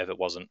doing it if it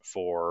wasn't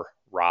for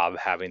Rob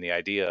having the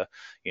idea,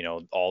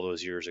 all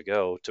those years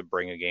ago to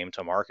bring a game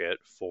to market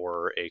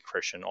for a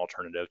Christian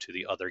alternative to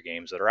the other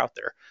games that are out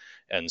there.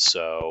 And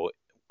so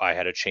I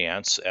had a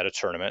chance at a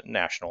tournament,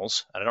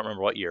 nationals. I don't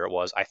remember what year it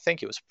was. I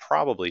think it was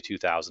probably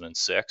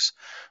 2006.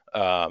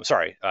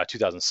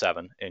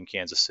 2007 in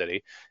Kansas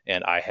City.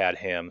 And I had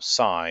him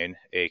sign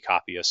a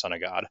copy of Son of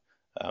God.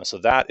 So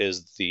that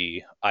is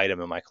the item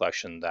in my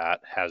collection that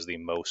has the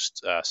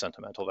most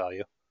sentimental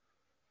value.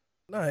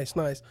 Nice,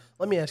 nice.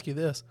 Let me ask you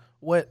this: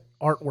 what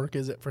artwork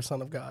is it for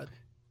Son of God?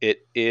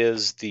 It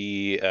is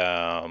the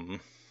oh,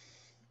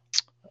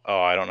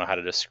 I don't know how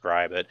to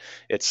describe it.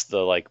 It's the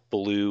like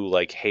blue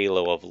like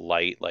halo of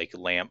light, like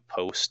lamp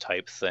post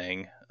type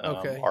thing,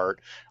 Okay,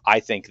 art. I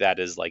think that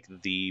is like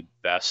the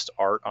best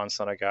art on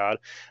Son of God.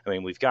 I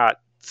mean, we've got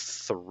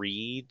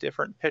three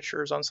different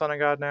pictures on Son of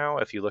God now.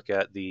 If you look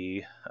at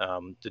the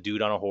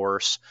dude on a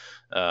horse,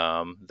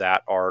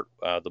 that art,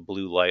 the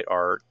blue light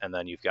art, and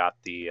then you've got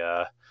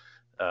the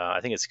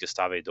I think it's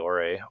Gustave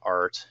Dore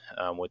art,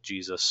 with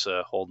Jesus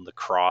holding the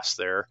cross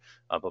there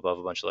up above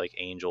a bunch of like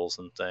angels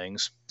and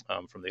things,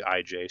 from the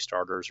IJ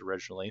starters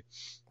originally.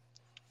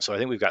 So I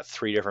think we've got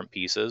three different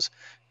pieces,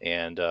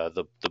 and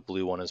the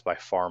blue one is by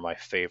far my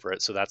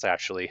favorite. So that's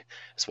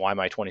why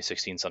my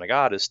 2016 Son of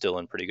God is still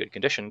in pretty good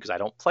condition, because I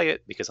don't play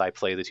it, because I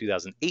play the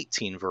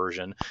 2018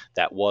 version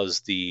that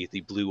was the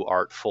blue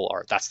art full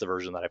art. That's the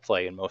version that I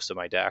play in most of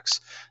my decks.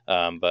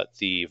 But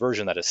the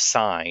version that is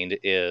signed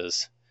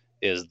is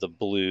the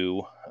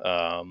blue,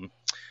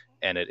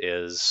 and it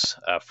is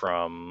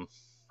from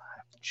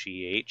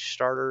GH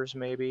starters,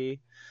 maybe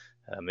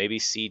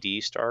CD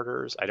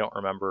starters. I don't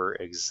remember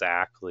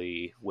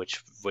exactly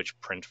which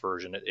print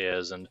version it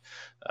is, and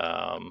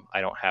I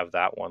don't have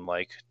that one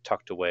like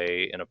tucked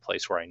away in a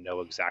place where I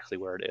know exactly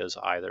where it is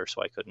either,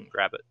 so I couldn't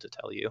grab it to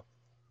tell you.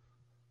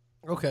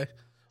 okay,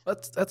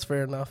 that's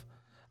fair enough.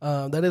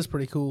 That is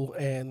pretty cool,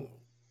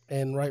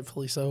 and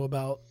rightfully so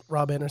about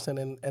Rob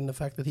Anderson and the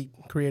fact that he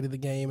created the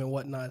game and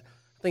whatnot.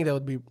 I think that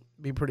would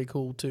be pretty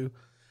cool to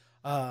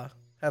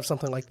have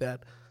something like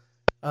that.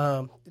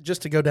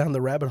 Just to go down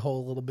the rabbit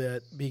hole a little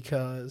bit,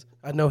 because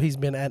I know he's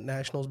been at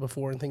nationals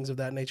before and things of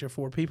that nature.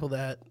 For people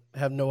that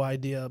have no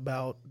idea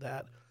about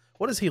that,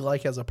 what is he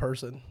like as a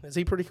person? Is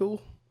he pretty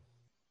cool?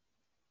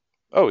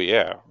 Oh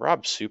yeah,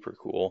 Rob's super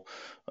cool.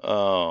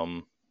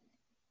 Um,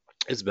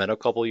 it's been a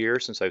couple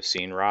years since I've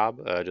seen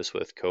Rob, just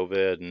with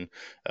COVID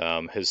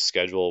and his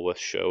schedule with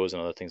shows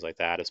and other things like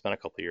that. It's been a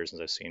couple years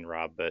since I've seen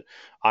Rob, but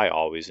I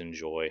always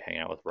enjoy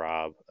hanging out with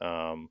Rob.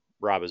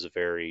 Rob is a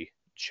very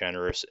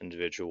generous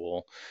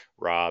individual.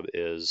 Rob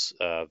is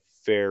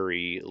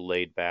very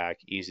laid back,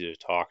 easy to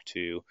talk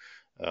to.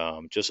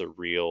 He's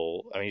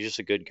just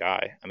a good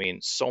guy. I mean,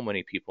 so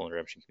many people in the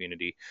redemption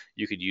community,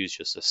 you could use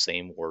just the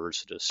same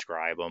words to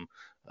describe him.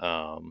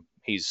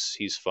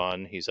 He's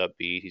fun, he's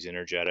upbeat, he's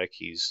energetic,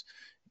 he's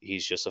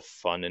just a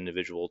fun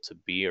individual to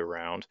be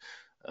around,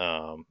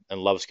 and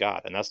loves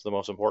God, and that's the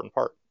most important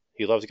part.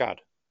 He loves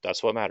God.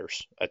 That's what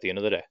matters at the end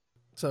of the day.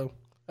 So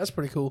that's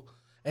pretty cool.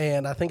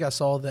 And I think I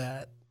saw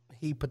that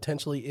he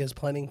potentially is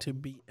planning to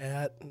be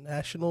at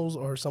nationals,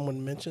 or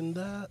someone mentioned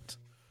that.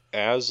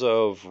 As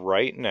of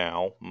right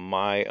now,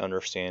 my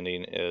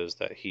understanding is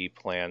that he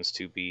plans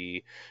to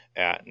be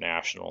at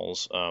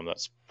nationals.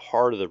 That's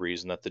part of the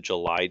reason that the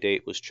July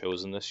date was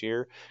chosen this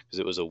year, because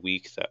it was a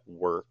week that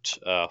worked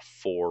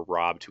for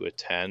Rob to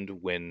attend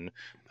when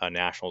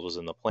nationals was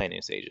in the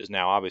planning stages.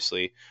 Now,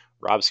 obviously,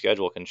 Rob's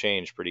schedule can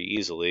change pretty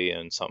easily,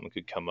 and something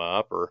could come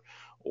up, or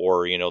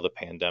the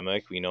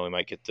pandemic. We know we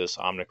might get this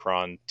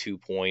Omicron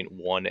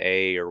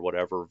 2.1A or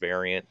whatever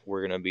variant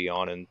we're going to be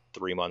on in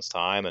 3 months'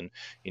 time, and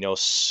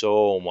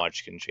so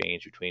much can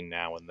change between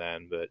now and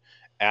then. But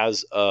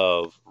as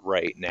of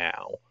right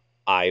now,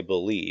 I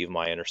believe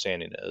my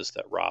understanding is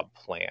that Rob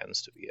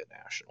plans to be at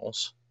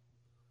nationals.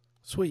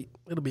 Sweet.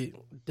 It'll be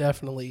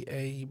definitely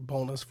a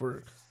bonus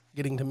for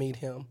getting to meet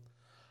him.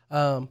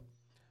 Um,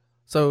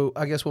 so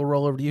I guess we'll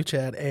roll over to you,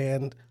 Chad.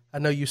 And I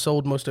know you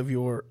sold most of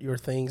your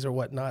things or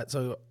whatnot,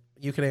 so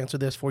you can answer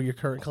this for your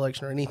current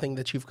collection or anything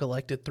that you've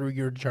collected through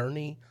your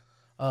journey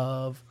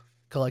of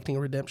collecting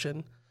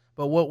redemption.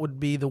 But what would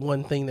be the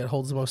one thing that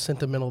holds the most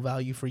sentimental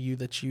value for you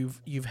that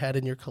you've had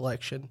in your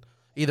collection,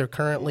 either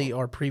currently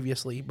or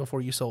previously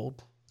before you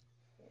sold?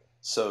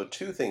 So,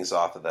 two things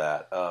off of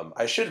that.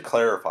 I should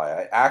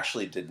clarify, I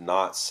actually did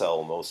not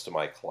sell most of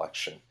my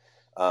collection.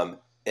 An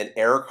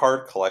air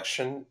card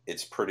collection,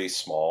 it's pretty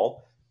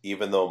small,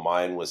 even though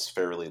mine was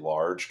fairly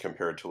large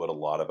compared to what a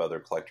lot of other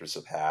collectors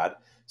have had.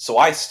 So,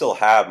 I still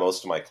have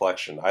most of my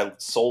collection. I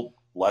sold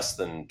less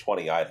than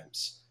 20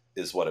 items,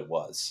 is what it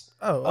was.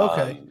 Oh,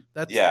 okay.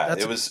 Yeah,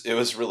 That's it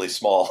was really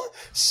small.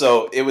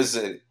 So, it was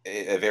a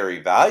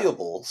very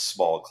valuable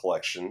small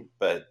collection,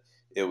 but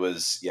it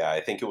was, yeah,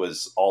 I think it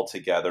was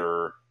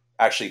altogether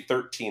actually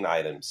 13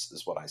 items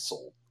is what I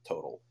sold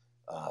total.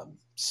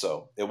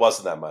 So it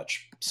wasn't that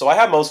much. So I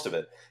have most of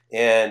it.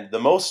 And the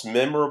most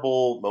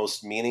memorable,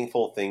 most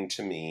meaningful thing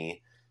to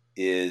me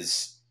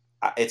is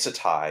it's a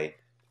tie.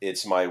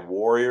 It's my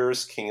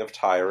Warriors King of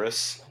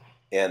Tyrus,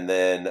 and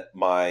then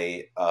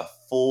my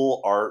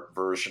full art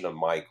version of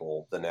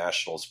Michael, the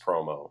Nationals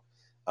promo.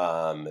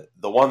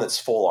 The one that's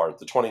full art,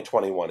 the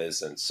 2021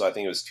 isn't. So I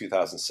think it was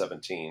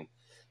 2017.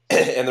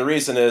 And the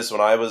reason is,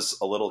 when I was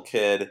a little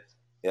kid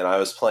and I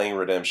was playing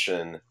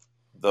Redemption,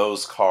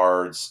 those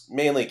cards,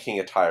 mainly King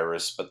of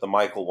Tyrus, but the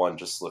Michael one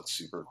just looked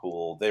super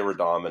cool. They were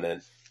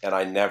dominant, and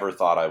I never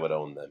thought I would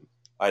own them.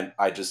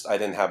 I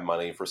didn't have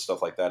money for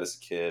stuff like that as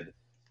a kid.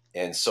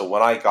 And so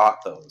when I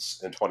got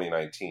those in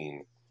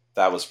 2019,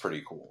 that was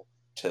pretty cool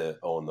to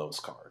own those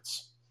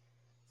cards.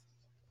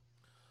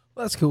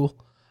 That's cool.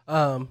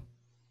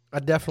 I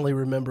definitely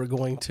remember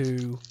going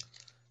to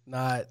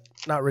not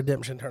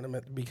redemption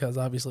tournament, because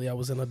obviously I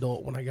was an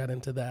adult when I got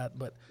into that,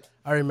 but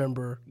I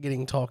remember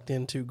getting talked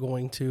into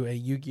going to a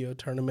Yu-Gi-Oh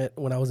tournament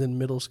when I was in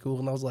middle school,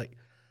 and I was like,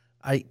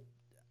 I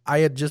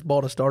had just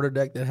bought a starter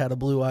deck that had a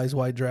Blue Eyes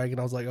White Dragon.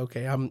 I was like,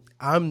 okay,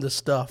 I'm the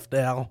stuff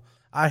now.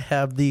 I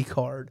have the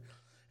card,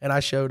 and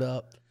I showed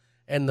up.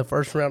 And the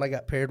first round I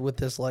got paired with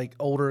this like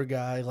older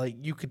guy, like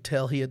you could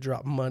tell he had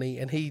dropped money,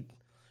 and he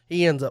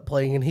ends up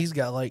playing, and he's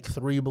got like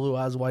 3 Blue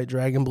Eyes White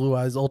Dragon, Blue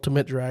Eyes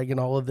Ultimate Dragon,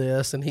 all of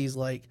this, and he's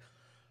like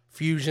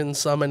fusion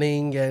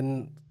summoning,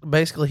 and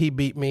basically he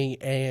beat me,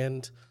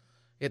 and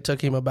it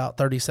took him about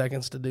 30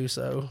 seconds to do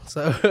so.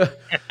 So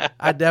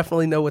I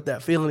definitely know what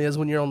that feeling is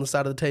when you're on the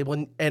side of the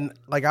table. And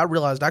like I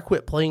realized I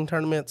quit playing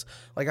tournaments.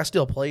 Like I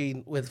still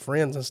played with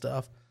friends and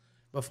stuff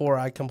before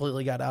I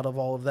completely got out of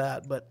all of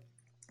that, but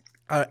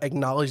I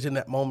acknowledged in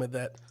that moment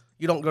that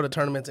you don't go to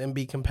tournaments and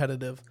be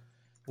competitive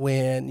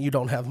when you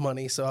don't have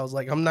money. So I was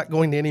like, I'm not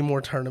going to any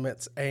more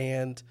tournaments.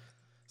 And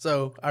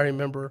so I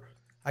remember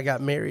I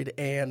got married,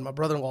 and my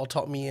brother-in-law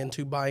talked me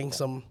into buying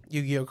some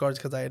Yu-Gi-Oh cards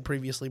because I had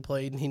previously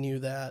played, and he knew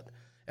that.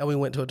 And we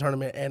went to a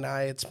tournament, and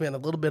I had spent a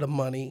little bit of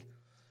money.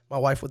 My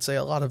wife would say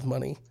a lot of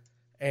money.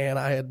 And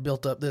I had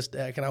built up this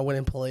deck, and I went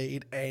and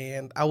played,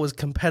 and I was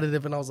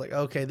competitive, and I was like,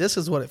 okay, this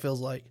is what it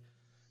feels like.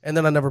 And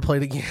then I never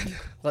played again.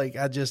 Like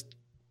I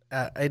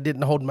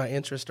didn't hold my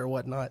interest or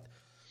whatnot.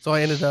 So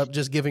I ended up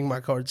just giving my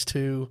cards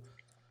to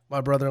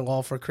my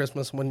brother-in-law for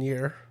Christmas one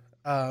year,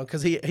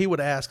 because he would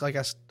ask, like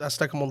I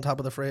stuck them on top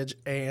of the fridge,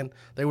 and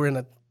they were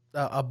in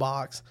a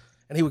box,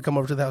 and he would come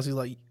over to the house. He's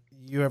like,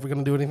 you ever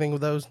going to do anything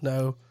with those?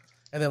 No.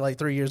 And then like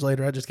 3 years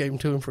later, I just gave them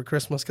to him for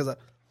Christmas because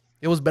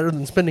it was better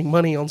than spending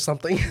money on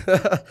something.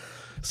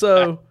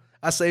 So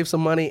I saved some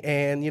money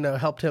and,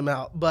 helped him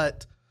out.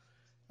 But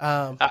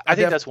I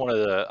think that's one of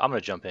the. I'm going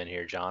to jump in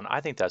here, John.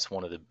 I think that's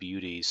one of the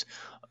beauties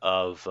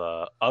of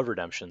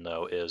redemption,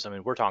 though. Is, I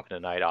mean, we're talking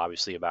tonight,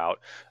 obviously,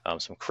 about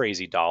some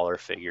crazy dollar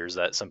figures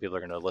that some people are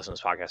going to listen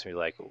to this podcast and be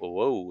like,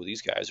 "Whoa,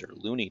 these guys are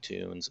Looney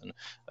Tunes," and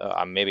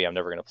maybe I'm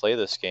never going to play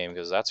this game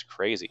because that's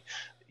crazy.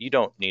 You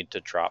don't need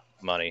to drop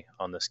money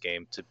on this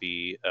game to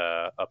be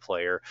a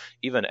player,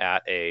 even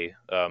at a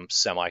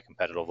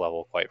semi-competitive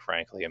level. Quite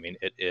frankly, I mean,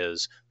 it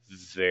is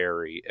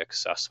very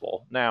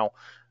accessible now.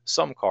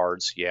 Some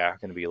cards, are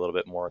going to be a little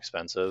bit more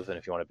expensive, and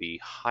if you want to be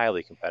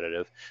highly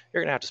competitive,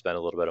 you're going to have to spend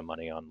a little bit of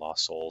money on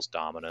Lost Souls,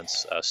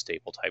 Dominance,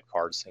 staple type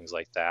cards, things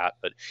like that.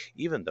 But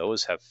even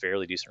those have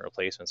fairly decent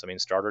replacements. I mean,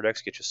 starter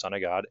decks get you Son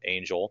of God,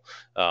 Angel,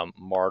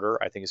 Martyr.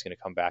 I think is going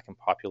to come back in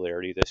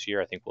popularity this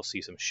year. I think we'll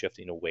see some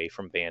shifting away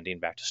from banding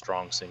back to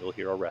strong single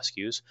hero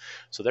rescues.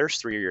 So there's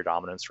 3 of your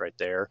dominants right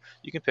there.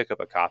 You can pick up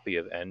a copy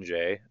of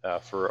NJ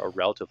for a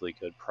relatively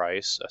good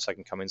price.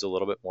 Second Coming's a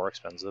little bit more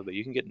expensive, but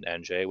you can get an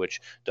NJ,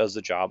 which does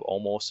the job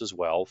almost as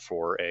well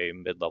for a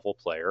mid-level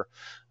player.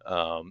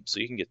 So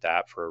you can get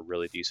that for a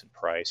really decent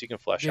price. You can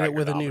flesh out it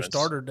with dominance. A new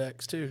starter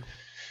decks too.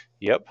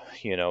 Yep,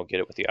 get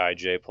it with the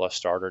IJ plus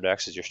starter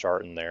decks as you're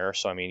starting there.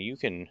 So I mean, you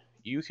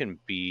can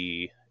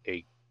be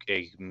a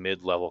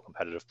mid-level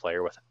competitive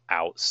player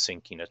without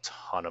sinking a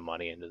ton of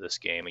money into this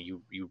game, and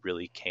you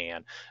really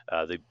can.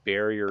 The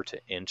barrier to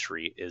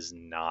entry is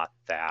not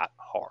that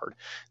hard.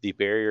 The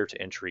barrier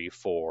to entry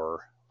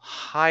for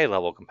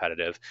high-level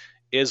competitive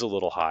is a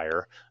little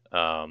higher.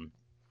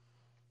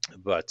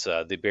 But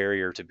the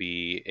barrier to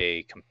be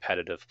a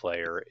competitive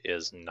player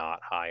is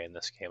not high in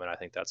this game, and I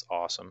think that's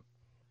awesome.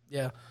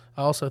 Yeah,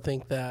 I also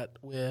think that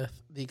with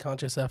the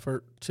conscious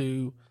effort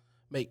to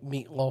make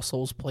Meek Lost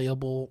Souls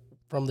playable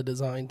from the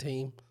design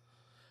team,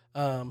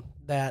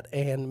 that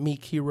and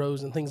Meek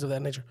Heroes and things of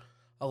that nature,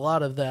 a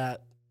lot of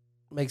that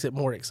makes it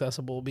more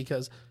accessible,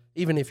 because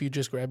even if you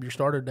just grab your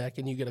starter deck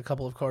and you get a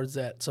couple of cards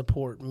that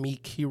support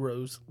Meek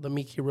Heroes, the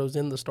Meek Heroes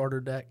in the starter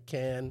deck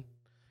can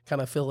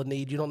kind of fill a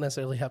need. You don't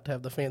necessarily have to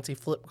have the fancy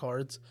flip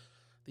cards,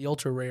 the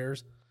ultra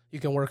rares. You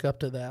can work up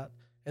to that.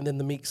 And then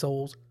the Meek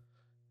Souls,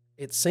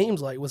 it seems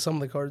like with some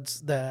of the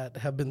cards that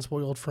have been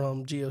spoiled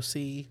from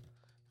GOC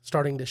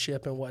starting to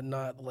ship and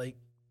whatnot, like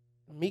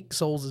Meek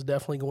Souls is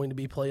definitely going to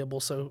be playable,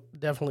 so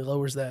definitely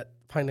lowers that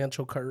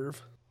financial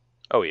curve.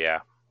 Oh yeah,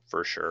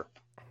 for sure.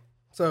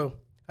 So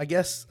I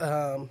guess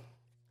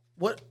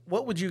what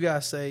would you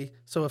guys say?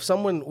 So if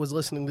someone was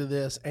listening to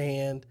this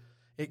and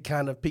it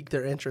kind of piqued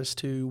their interest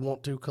to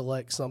want to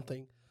collect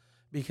something,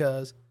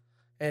 because,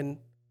 and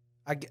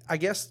I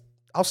guess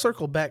I'll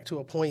circle back to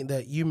a point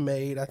that you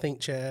made. I think,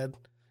 Chad,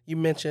 you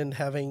mentioned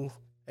having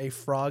a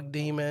Frog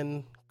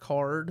Demon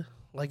card,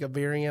 like a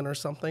variant or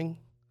something.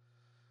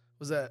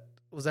 Was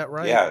that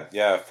right?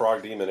 Yeah,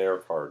 Frog Demon air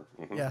card.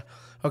 Mm-hmm. Yeah.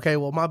 Okay.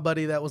 Well, my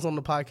buddy that was on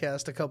the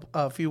podcast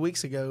a few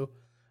weeks ago,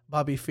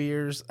 Bobby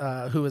Fears,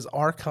 who is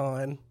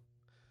Archon.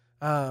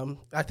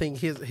 I think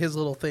his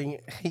little thing.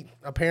 He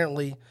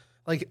apparently,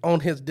 like on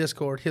his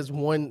Discord, his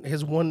one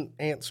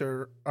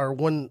answer or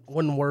one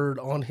word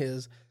on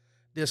his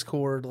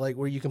Discord, like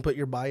where you can put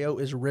your bio,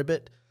 is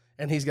ribbit,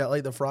 and he's got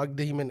like the Frog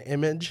Demon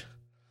image.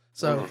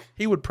 So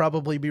he would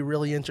probably be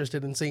really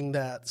interested in seeing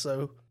that.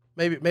 So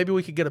maybe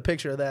we could get a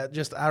picture of that.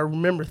 Just I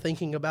remember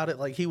thinking about it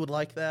like he would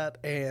like that,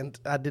 and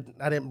I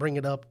didn't bring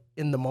it up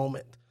in the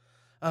moment.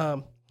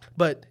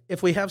 But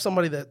if we have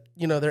somebody that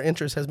their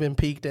interest has been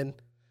piqued and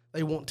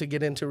they want to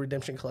get into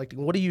redemption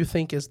collecting, what do you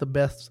think is the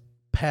best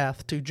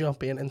path to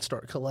jump in and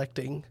start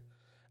collecting?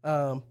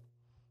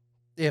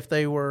 If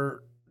they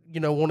were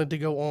wanted to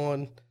go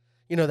on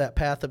that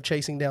path of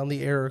chasing down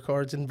the error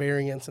cards and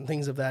variants and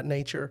things of that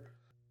nature.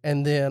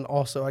 And then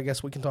also, I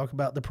guess we can talk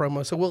about the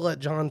promo. So we'll let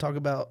John talk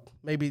about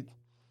maybe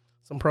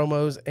some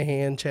promos,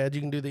 and Chad,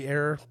 you can do the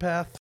error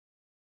path.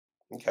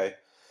 Okay.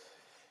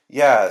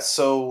 Yeah,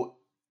 so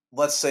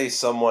let's say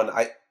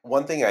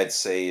one thing I'd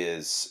say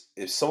is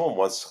if someone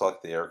wants to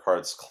collect the air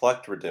cards,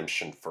 collect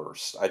redemption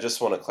first. I just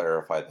want to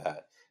clarify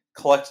that.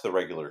 Collect the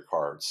regular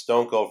cards.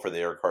 Don't go for the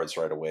air cards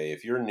right away.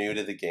 If you're new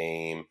to the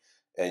game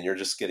and you're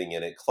just getting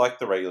in it, collect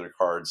the regular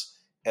cards.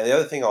 And the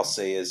other thing I'll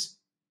say is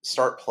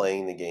start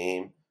playing the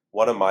game.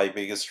 One of my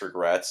biggest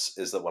regrets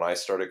is that when I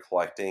started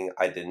collecting,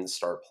 I didn't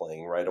start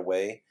playing right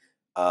away.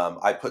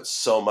 I put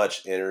so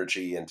much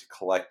energy into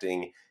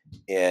collecting,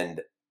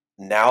 and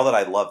now that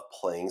I love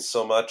playing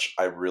so much,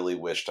 I really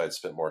wished I'd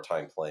spent more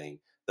time playing.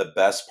 The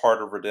best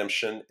part of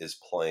Redemption is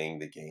playing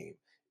the game.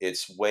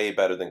 It's way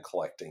better than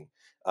collecting.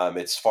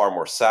 It's far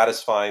more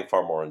satisfying,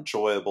 far more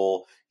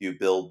enjoyable. You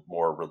build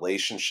more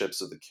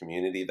relationships with the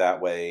community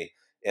that way,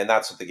 and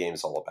that's what the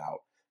game's all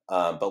about.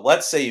 But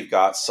let's say you've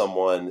got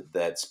someone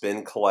that's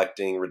been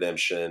collecting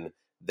Redemption,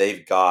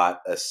 they've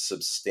got a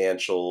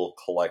substantial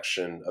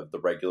collection of the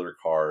regular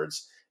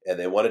cards, and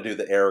they want to do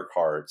the error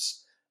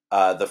cards.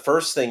 The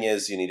first thing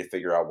is you need to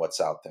figure out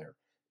what's out there.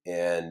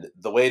 And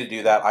the way to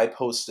do that, I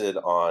posted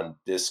on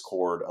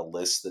Discord a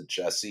list that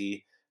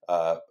Jesse,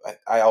 I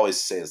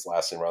always say his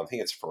last name wrong. I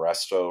think it's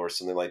Foresto or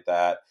something like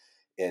that.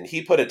 And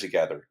he put it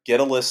together. Get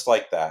a list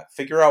like that.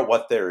 Figure out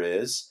what there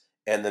is,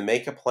 and then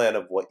make a plan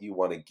of what you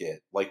want to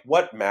get. Like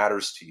what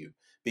matters to you.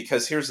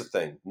 Because here's the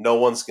thing. No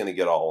one's going to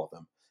get all of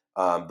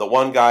them. The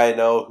one guy I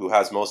know who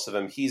has most of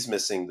them, he's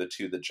missing the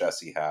two that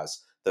Jesse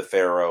has, the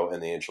Pharaoh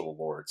and the Angel of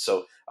the Lord.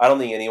 So I don't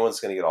think anyone's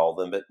going to get all of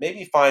them, but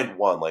maybe find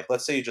one. Like,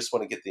 let's say you just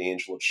want to get the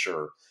Angel of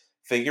Shur.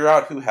 Figure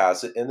out who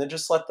has it, and then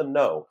just let them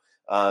know.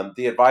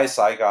 The advice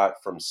I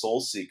got from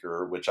Soul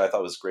Seeker, which I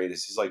thought was great,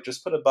 is he's like,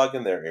 just put a bug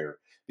in their ear,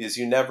 because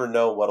you never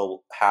know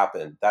what'll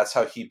happen. That's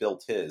how he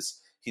built his.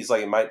 He's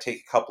like, it might take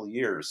a couple of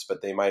years,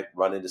 but they might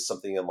run into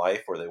something in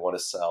life where they want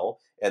to sell,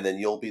 and then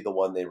you'll be the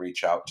one they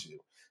reach out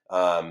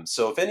to.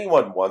 So if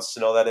anyone wants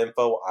to know that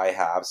info, I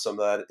have some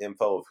of that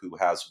info of who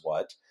has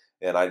what,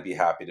 and I'd be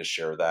happy to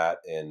share that.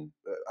 And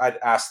I'd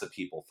ask the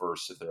people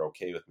first if they're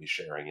okay with me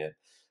sharing it.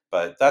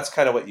 But that's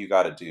kind of what you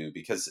got to do,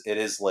 because it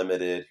is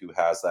limited who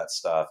has that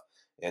stuff.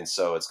 And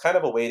so it's kind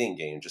of a waiting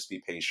game. Just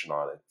be patient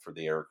on it for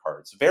the error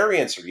cards.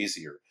 Variants are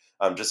easier.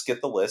 Just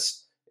get the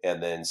list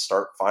and then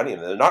start finding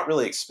them. They're not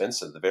really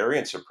expensive. The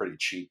variants are pretty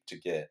cheap to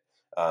get.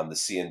 The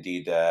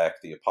C&D deck,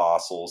 the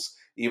Apostles,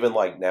 even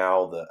like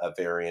now a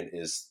variant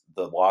is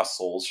the Lost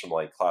Souls from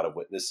like Cloud of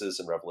Witnesses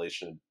and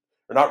Revelation,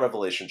 or not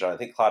Revelation, John. I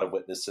think Cloud of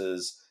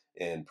Witnesses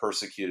and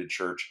Persecuted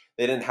Church,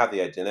 they didn't have the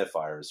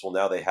identifiers. Well,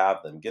 now they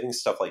have them. Getting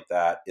stuff like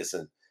that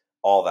isn't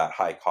all that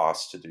high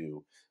cost to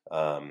do.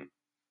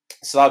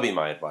 So that'll be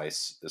my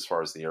advice as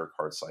far as the air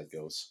card side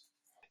goes.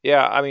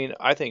 Yeah, I mean,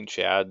 I think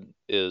Chad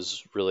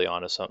is really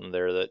onto something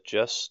there, that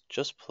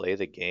just play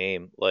the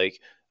game. Like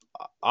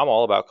I'm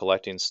all about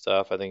collecting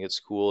stuff. I think it's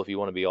cool if you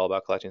want to be all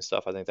about collecting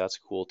stuff. I think that's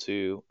cool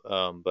too.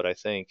 But I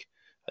think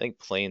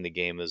playing the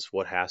game is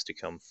what has to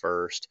come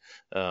first.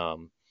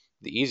 The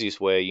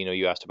easiest way,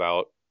 you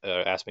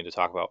asked me to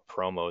talk about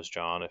promos,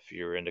 John, if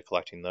you're into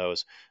collecting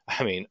those.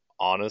 I mean,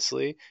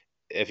 honestly,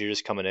 if you're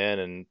just coming in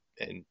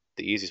and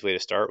the easiest way to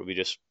start would be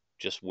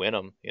just win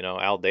them,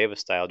 Al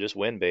Davis style, just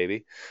win,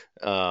 baby.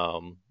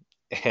 Um,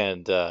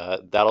 and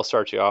that'll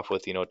start you off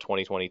with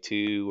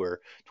 2022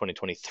 or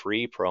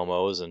 2023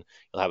 promos, and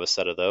you'll have a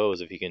set of those.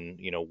 If you can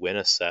win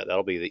a set,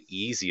 that'll be the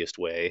easiest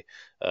way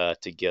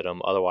to get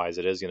them. Otherwise,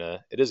 it is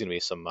gonna be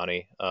some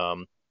money.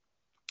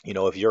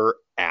 If you're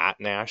at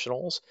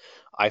nationals,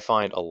 I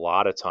find a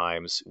lot of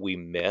times we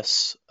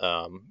miss,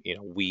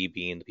 we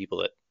being the people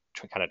that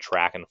kind of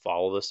track and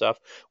follow this stuff,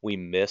 we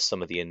miss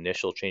some of the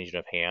initial changing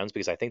of hands,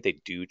 because I think they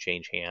do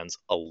change hands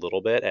a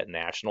little bit at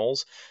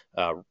nationals.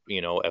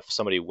 If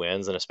somebody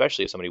wins, and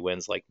especially if somebody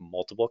wins like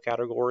multiple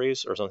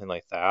categories or something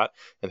like that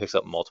and picks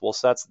up multiple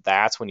sets,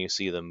 that's when you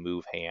see them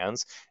move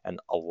hands. And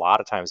a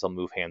lot of times they'll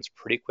move hands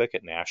pretty quick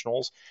at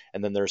nationals.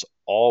 And then there's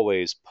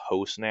always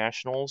post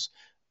nationals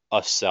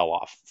a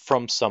sell-off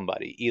from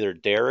somebody. Either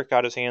Derek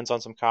got his hands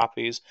on some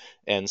copies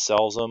and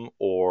sells them,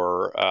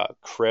 or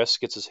Chris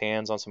gets his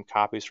hands on some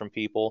copies from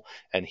people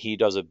and he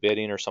does a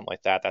bidding or something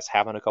like that. That's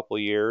happened a couple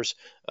of years.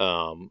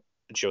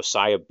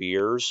 Josiah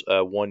Beers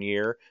 1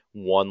 year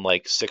won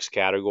like 6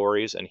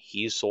 categories, and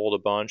he sold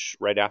a bunch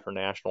right after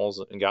nationals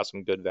and got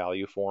some good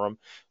value for him.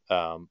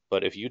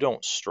 But if you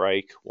don't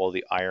strike while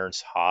the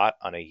iron's hot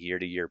on a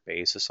year-to-year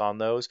basis on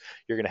those,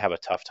 you're going to have a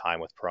tough time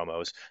with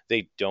promos.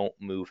 They don't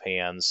move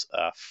hands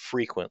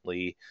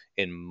frequently,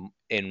 in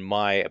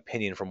my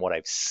opinion, from what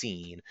I've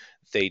seen.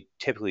 They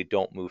typically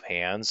don't move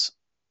hands,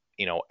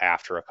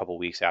 after a couple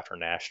weeks after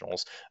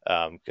nationals,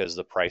 because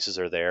the prices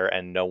are there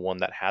and no one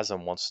that has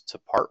them wants to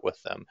part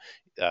with them.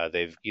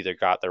 They've either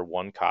got their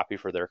one copy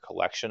for their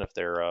collection if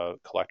they're a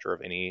collector of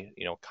any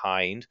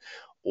kind,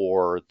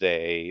 or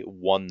they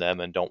won them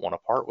and don't want to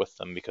part with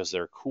them because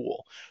they're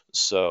cool.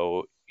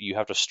 So you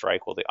have to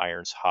strike while the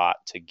iron's hot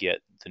to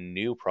get the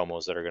new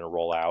promos that are going to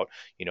roll out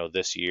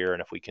this year.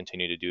 And if we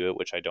continue to do it,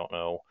 which I don't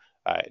know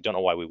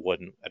why we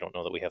wouldn't. I don't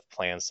know that we have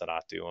plans to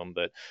not do them,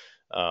 but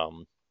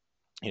on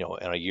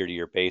a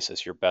year-to-year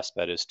basis, your best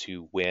bet is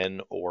to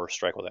win or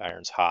strike while the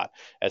iron's hot.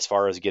 As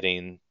far as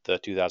getting the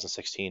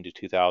 2016 to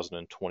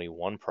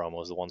 2021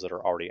 promos, the ones that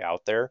are already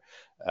out there,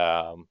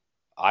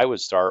 I would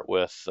start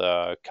with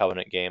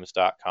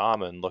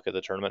covenantgames.com and look at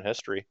the tournament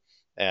history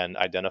and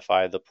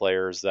identify the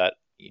players that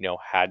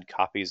had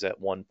copies at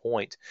one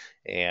point,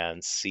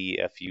 and see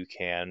if you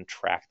can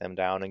track them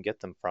down and get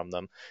them from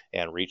them,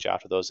 and reach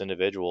out to those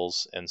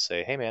individuals and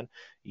say, hey man,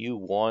 you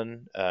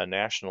won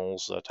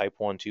nationals type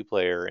 1-2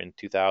 player in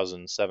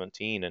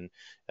 2017, and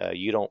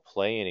you don't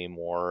play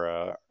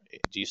anymore.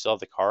 Do you still have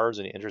the cards?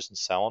 Any interest in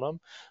selling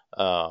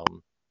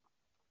them?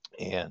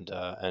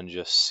 And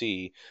just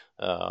see.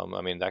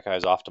 That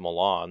guy's off to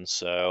Milan,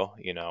 so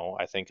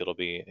I think it'll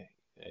be,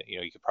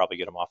 you could probably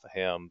get him off of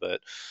him,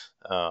 but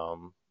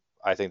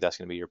I think that's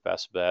going to be your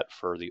best bet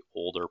for the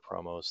older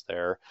promos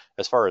there.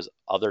 As far as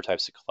other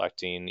types of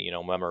collecting,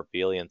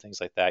 memorabilia and things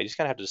like that, you just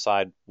kind of have to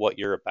decide what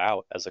you're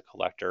about as a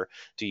collector.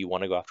 Do you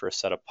want to go after a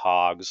set of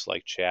Pogs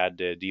like Chad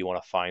did? Do you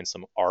want to find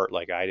some art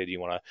like I did? Do you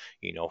want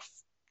to,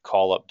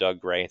 call up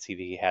Doug Gray and see if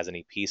he has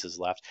any pieces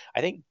left?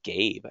 I think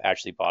Gabe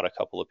actually bought a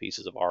couple of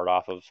pieces of art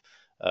off of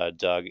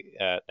Doug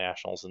at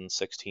Nationals in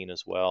 16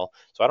 as well.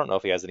 So I don't know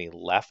if he has any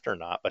left or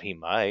not, but he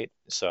might.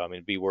 So,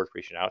 it'd be worth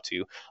reaching out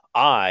to.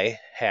 I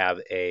have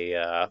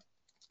a,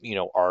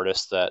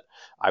 artist that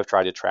I've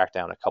tried to track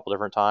down a couple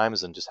different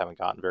times and just haven't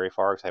gotten very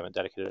far because I haven't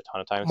dedicated a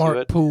ton of time to it.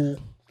 Mark Poole.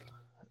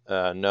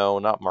 No,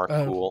 not Mark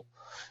Poole.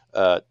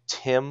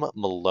 Tim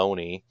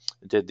Maloney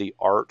did the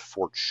art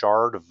for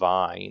Charred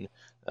Vine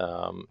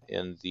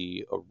in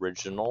the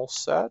original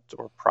set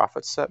or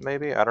profit set,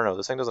 maybe. I don't know.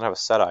 This thing doesn't have a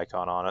set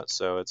icon on it,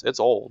 so it's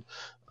old.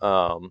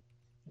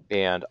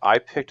 And I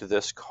picked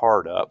this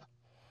card up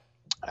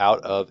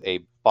out of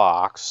a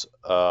box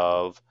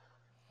of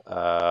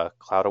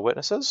Cloud of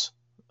Witnesses.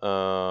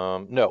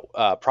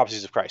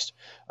 Prophecies of Christ.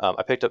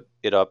 I picked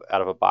it up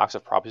out of a box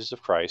of Prophecies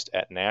of Christ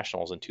at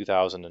Nationals in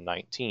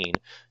 2019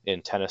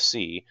 in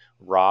Tennessee.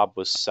 Rob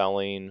was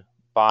selling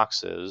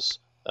boxes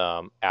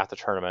at the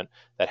tournament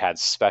that had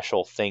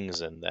special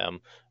things in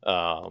them,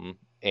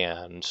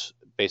 and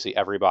basically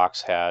every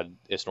box had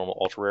its normal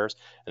ultra rares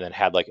and then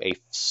had like a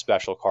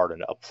special card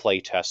and a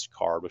playtest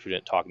card, which we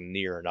didn't talk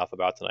near enough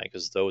about tonight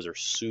because those are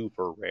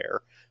super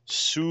rare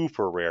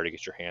to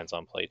get your hands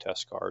on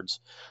playtest cards.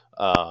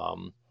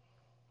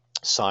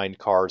 Signed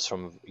cards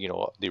from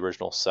the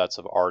original sets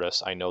of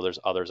artists. I know there's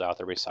others out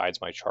there besides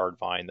my Charred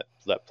Vine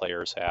that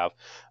players have,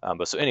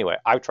 but so anyway,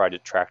 I've tried to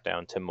track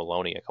down Tim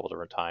Maloney a couple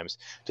different times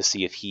to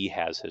see if he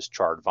has his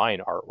Charred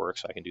Vine artwork,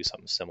 so I can do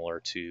something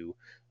similar to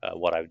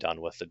what I've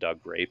done with the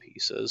Doug Gray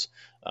pieces.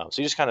 So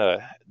you just kind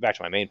of, back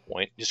to my main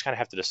point, you just kind of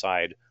have to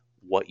decide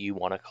what you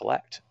want to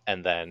collect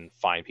and then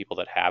find people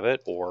that have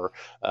it, or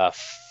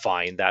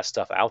find that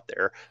stuff out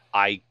there.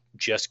 I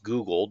just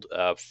Googled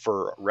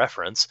for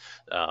reference.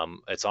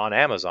 It's on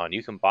Amazon.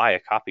 You can buy a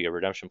copy of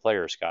Redemption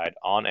Player's Guide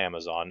on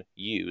Amazon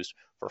used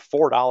for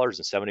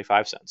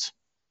 $4.75.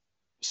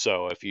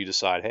 So if you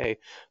decide, hey,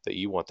 that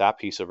you want that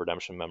piece of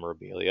Redemption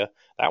memorabilia,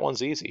 that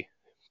one's easy.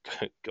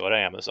 Go to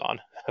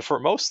Amazon. For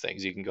most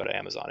things, you can go to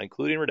Amazon,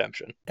 including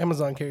Redemption.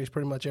 Amazon carries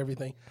pretty much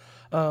everything.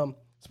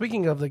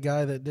 Speaking of the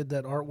guy that did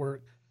that artwork,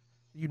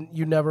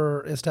 you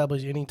never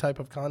established any type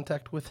of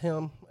contact with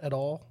him at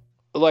all?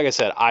 Like I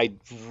said, I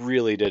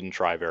really didn't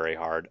try very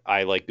hard.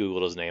 I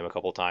Googled his name a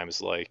couple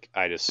times. I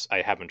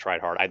haven't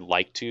tried hard. I'd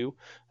like to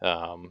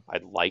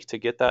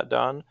get that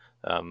done.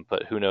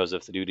 But who knows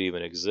if the dude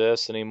even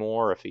exists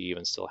anymore, if he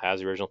even still has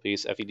the original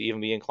piece, if he'd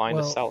even be inclined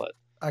to sell it.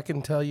 I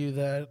can tell you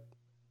that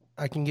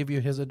I can give you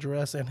his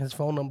address and his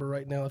phone number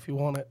right now if you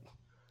want it.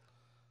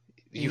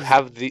 You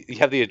have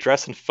the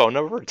address and phone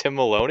number for Tim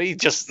Maloney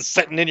just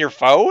sitting in your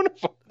phone?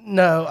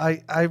 No,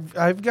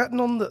 I've gotten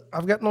on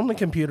the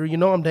computer.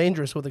 I'm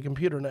dangerous with a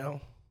computer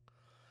now.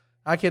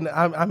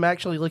 I'm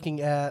actually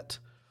looking at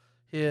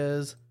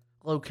his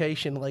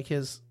location, like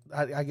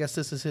I guess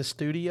this is his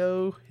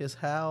studio, his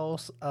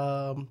house,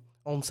 on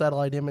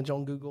satellite image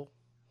on Google.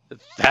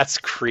 That's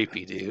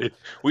creepy, dude.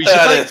 We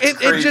That should, is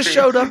It just creepy.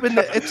 showed up in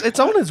the. It's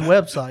on his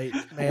website,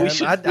 man.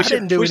 I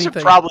didn't do we anything.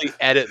 should probably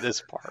edit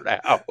this part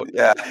out.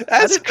 Yeah.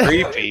 That's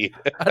creepy.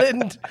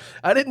 I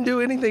didn't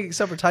do anything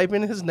except for type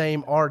in his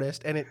name,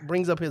 artist, and it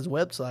brings up his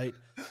website.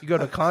 You go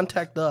to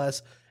contact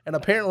us, and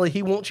apparently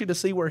he wants you to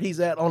see where he's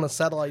at on a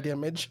satellite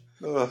image.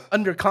 Ugh.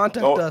 Under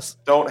contact Don't, us.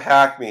 don't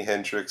hack me,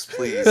 Hendrix,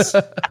 please.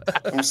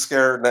 I'm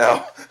scared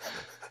now.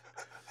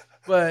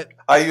 But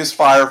I use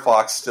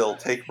Firefox still.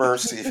 Take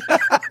mercy.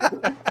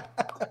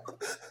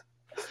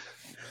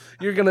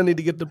 you're gonna need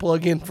to get the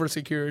plug-in for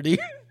security.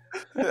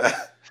 Yeah.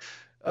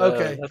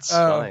 Okay, That's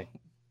funny.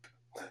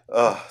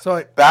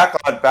 So Back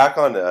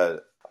on.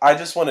 I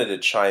just wanted to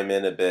chime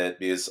in a bit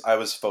because I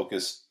was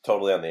focused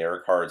totally on the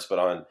air cards,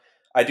 but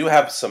I do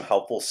have some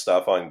helpful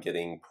stuff on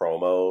getting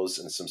promos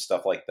and some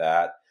stuff like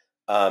that.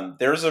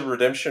 There's a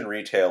redemption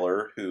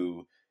retailer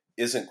who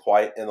isn't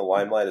quite in the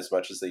limelight as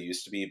much as they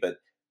used to be, but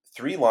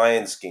Three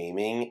Lions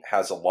Gaming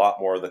has a lot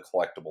more of the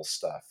collectible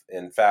stuff.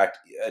 In fact,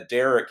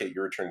 Derek at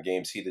Your Turn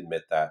Games, he'd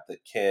admit that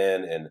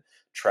Ken and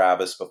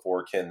Travis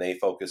before Ken, they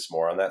focus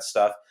more on that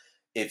stuff.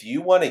 If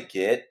you want to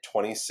get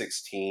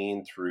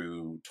 2016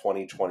 through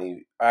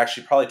 2020,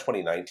 actually probably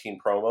 2019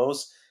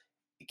 promos,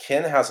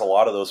 Ken has a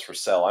lot of those for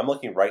sale. I'm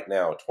looking right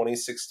now,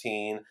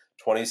 2016,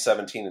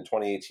 2017, and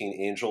 2018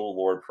 Angel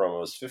Lord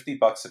promos,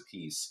 $50 a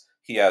piece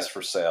he has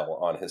for sale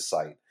on his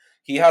site.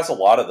 He has a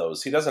lot of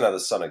those. He doesn't have the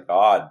Son of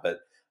God, but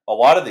a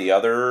lot of the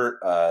other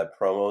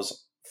promos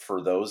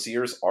for those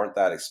years aren't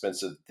that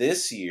expensive.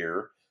 This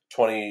year,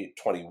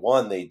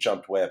 2021, they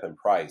jumped way up in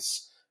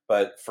price.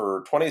 But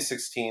for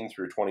 2016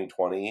 through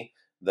 2020,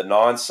 the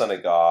non-Son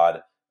of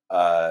God,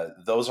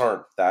 those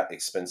aren't that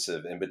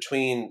expensive. And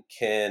between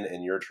Ken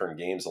and Your Turn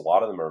Games, a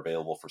lot of them are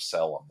available for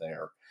sale on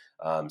there.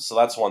 So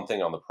that's one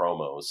thing on the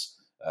promos,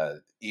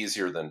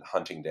 easier than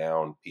hunting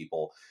down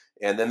people.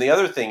 And then the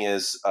other thing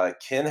is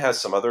Ken has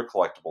some other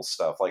collectible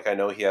stuff. Like I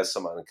know he has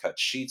some uncut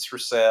sheets for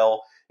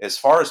sale. As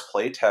far as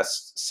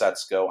playtest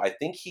sets go, I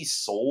think he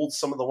sold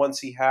some of the ones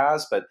he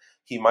has, but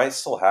he might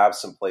still have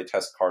some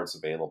playtest cards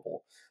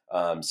available.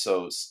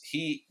 So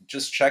he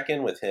just check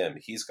in with him.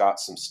 He's got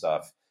some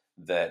stuff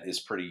that is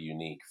pretty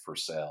unique for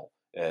sale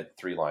at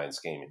Three Lions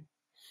Gaming.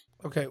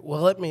 okay,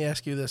 well, let me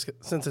ask you this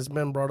since it's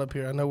been brought up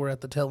here. I know we're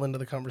at the tail end of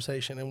the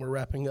conversation and we're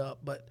wrapping up,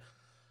 but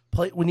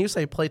when you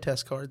say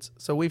playtest cards,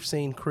 so we've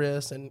seen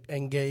Chris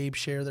and Gabe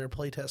share their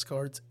playtest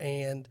cards,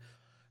 and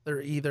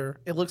they're either,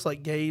 it looks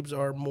like Gabe's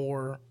are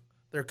more,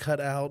 they're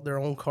cut out, their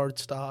own card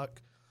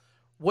stock.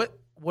 What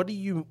do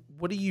you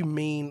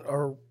mean,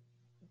 or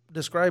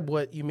describe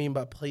what you mean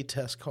by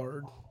playtest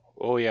card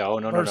Oh yeah. Oh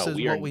no. versus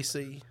We are. what we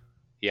see?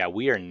 Yeah,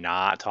 we are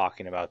not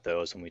talking about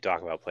those when we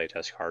talk about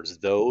playtest cards.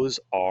 Those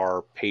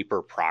are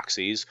paper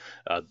proxies.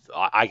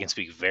 I can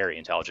speak very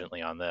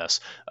intelligently on this.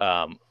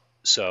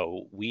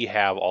 So we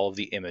have all of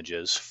the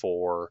images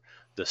for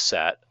the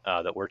set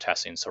that we're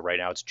testing. So right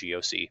now it's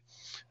GOC.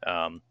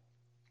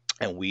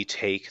 And we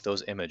take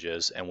those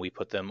images and we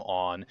put them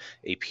on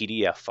a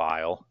PDF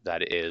file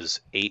that is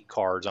 8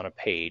 cards on a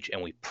page,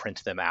 and we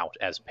print them out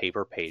as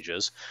paper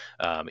pages,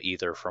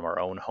 either from our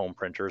own home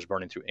printers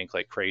burning through ink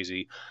like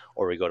crazy,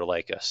 or we go to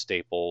like a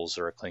Staples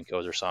or a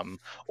Klinkos or something.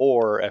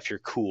 Or if you're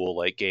cool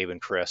like Gabe and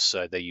Chris,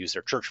 they use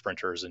their church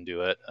printers and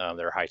do it.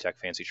 Their high-tech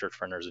fancy church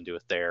printers and do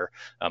it there.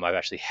 I've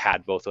actually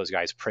had both those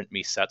guys print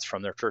me sets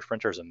from their church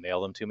printers and mail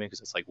them to me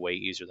because it's like way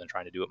easier than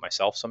trying to do it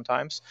myself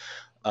sometimes.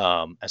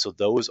 And so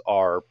those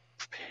are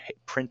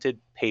printed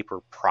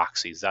paper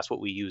proxies. That's what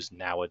we use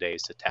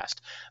nowadays to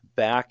test.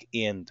 Back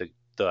in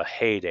the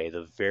heyday,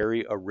 the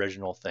very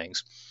original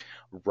things,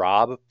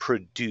 Rob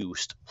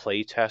produced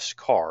playtest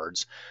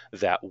cards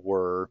that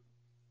were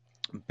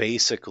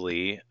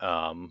basically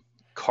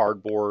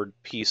cardboard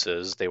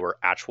pieces. They were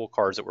actual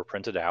cards that were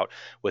printed out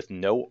with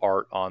no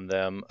art on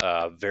them,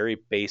 very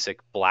basic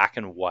black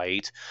and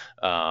white,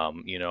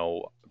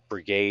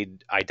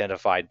 brigade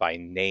identified by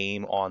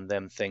name on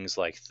them, things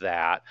like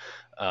that.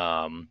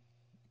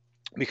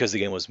 Because the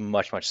game was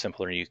much, much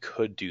simpler and you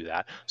could do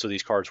that. So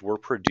these cards were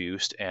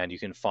produced, and you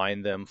can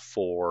find them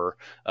for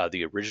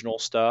the original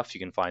stuff. You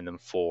can find them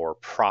for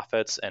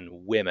prophets and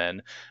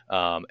women.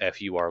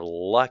 If you are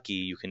lucky,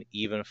 you can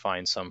even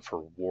find some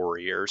for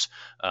warriors.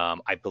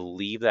 I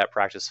believe that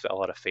practice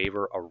fell out of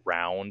favor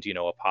around,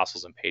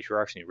 apostles and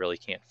patriarchs, and you really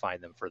can't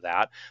find them for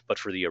that. But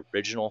for the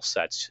original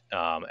sets,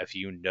 if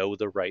you know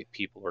the right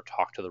people or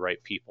talk to the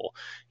right people,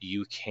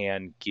 you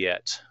can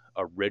get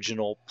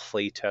original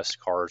playtest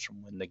cards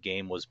from when the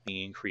game was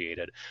being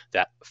created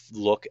that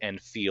look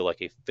and feel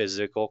like a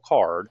physical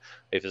card,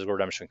 a physical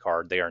redemption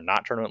card. They are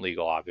not tournament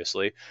legal,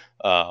 obviously,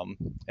 and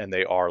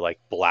they are like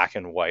black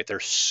and white. They're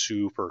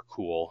super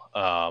cool.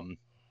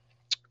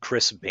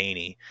 Chris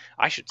Bainey,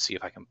 I should see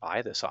if I can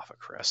buy this off of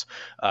Chris.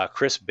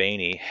 Chris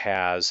Bainey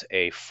has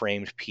a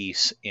framed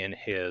piece in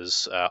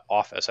his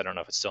office. I don't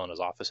know if it's still in his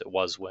office. It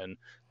was when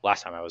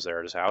last time I was there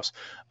at his house.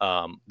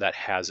 That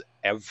has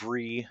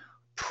every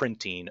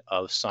printing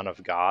of Son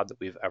of God that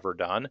we've ever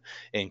done,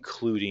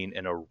 including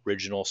an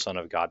original Son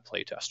of God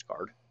playtest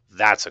card.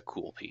 That's a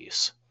cool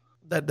piece.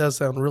 That does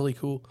sound really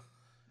cool.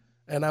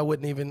 And I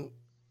wouldn't even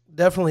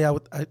definitely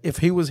if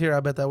he was here, I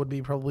bet that would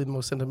be probably the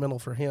most sentimental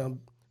for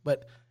him.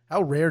 But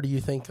how rare do you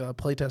think a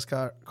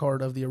playtest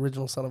card of the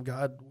original Son of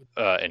God?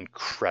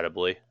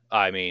 Incredibly.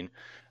 I mean,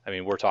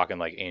 we're talking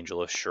like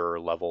Angel Assure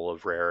level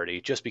of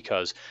rarity, just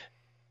because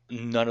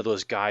none of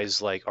those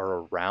guys like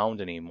are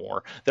around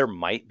anymore. There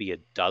might be a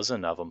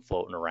dozen of them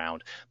floating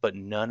around, but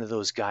none of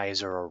those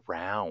guys are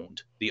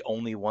around. The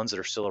only ones that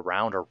are still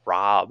around are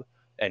Rob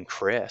and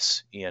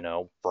Chris.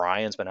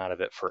 Brian's been out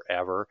of it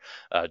forever.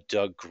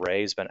 Doug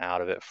Gray's been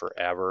out of it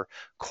forever.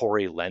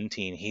 Corey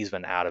Lentine, he's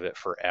been out of it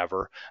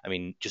forever. I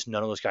mean, just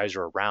none of those guys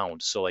are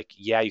around. So, like,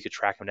 yeah, you could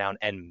track them down,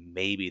 and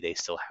maybe they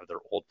still have their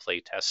old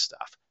playtest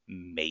stuff.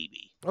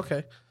 Maybe.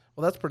 Okay,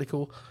 well that's pretty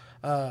cool.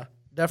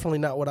 Definitely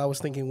not what I was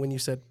thinking when you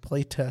said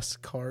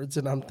playtest cards,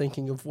 and I'm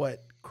thinking of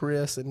what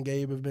Chris and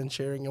Gabe have been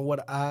sharing and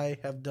what I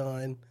have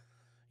done.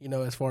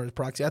 As far as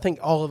proxy, I think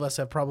all of us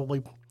have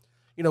probably,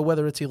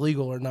 whether it's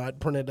illegal or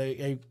not, printed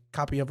a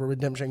copy of a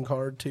redemption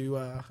card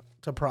to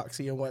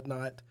proxy and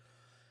whatnot.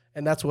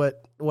 And that's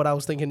what I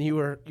was thinking. You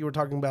were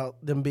talking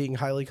about them being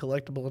highly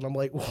collectible, and I'm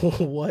like,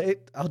 what?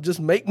 I'll just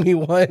make me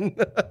one.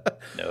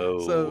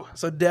 No.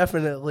 So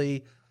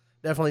definitely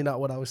not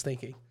what I was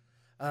thinking.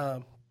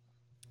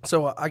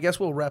 So I guess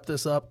we'll wrap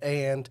this up,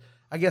 and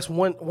I guess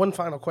one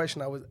final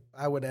question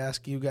I would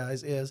ask you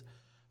guys is,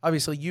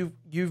 obviously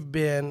you've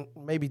been,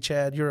 maybe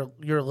Chad, you're a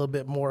little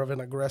bit more of an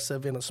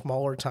aggressive in a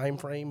smaller time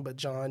frame, but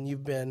John,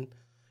 you've been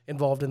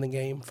involved in the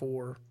game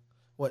for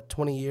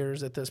 20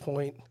 years at this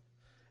point,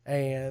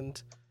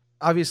 and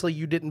obviously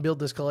you didn't build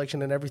this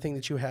collection and everything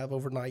that you have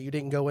overnight. You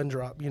didn't go and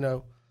drop,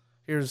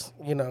 here's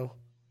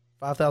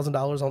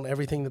 $5,000 on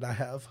everything that I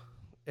have.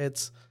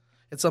 It's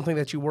something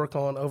that you work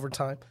on over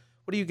time.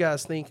 What do you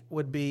guys think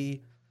would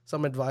be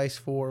some advice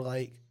for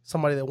like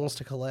somebody that wants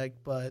to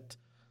collect, but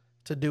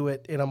to do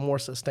it in a more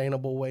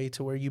sustainable way,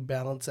 to where you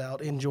balance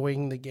out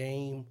enjoying the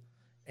game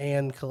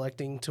and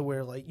collecting, to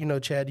where, like,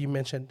 Chad, you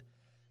mentioned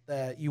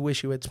that you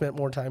wish you had spent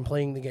more time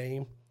playing the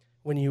game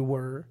when you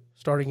were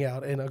starting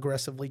out and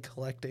aggressively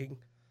collecting.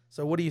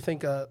 So what do you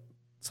think,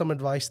 some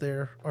advice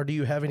there, or do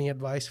you have any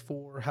advice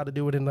for how to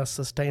do it in a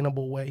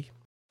sustainable way?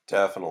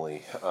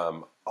 Definitely.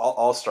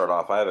 I'll start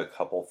off. I have a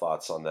couple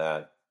thoughts on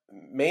that,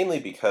 mainly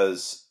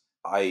because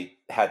I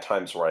had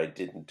times where I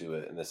didn't do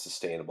it in a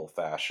sustainable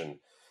fashion.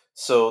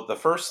 So the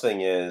first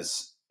thing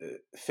is,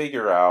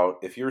 figure out,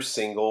 if you're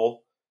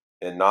single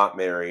and not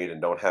married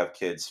and don't have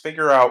kids,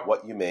 figure out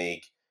what you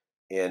make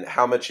and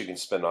how much you can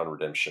spend on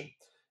redemption.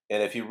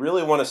 And if you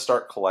really want to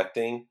start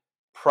collecting,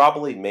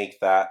 probably make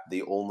that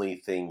the only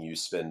thing you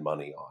spend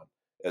money on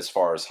as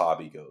far as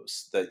hobby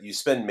goes, that you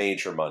spend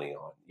major money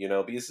on,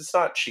 because it's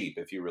not cheap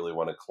if you really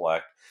want to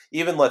collect.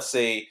 Even, let's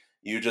say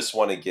you just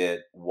want to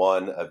get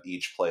one of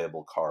each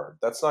playable card.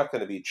 That's not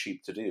going to be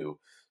cheap to do.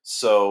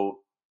 So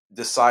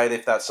decide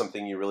if that's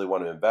something you really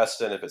want to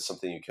invest in, if it's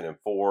something you can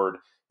afford,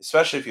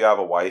 especially if you have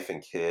a wife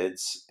and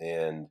kids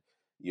and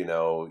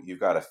you've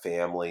got a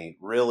family.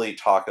 Really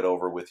talk it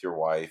over with your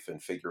wife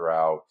and figure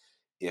out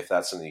if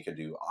that's something you can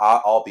do.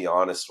 I'll be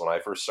honest, when I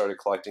first started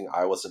collecting,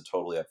 I wasn't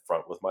totally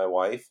upfront with my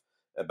wife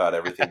about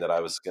everything that I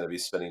was going to be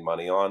spending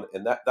money on,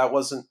 and that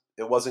wasn't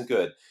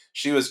good.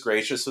 She was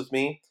gracious with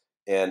me,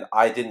 and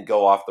I didn't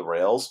go off the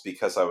rails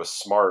because I was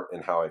smart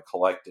in how I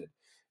collected.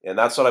 And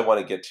that's what I want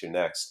to get to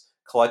next.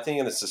 Collecting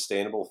in a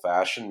sustainable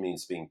fashion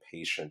means being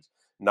patient,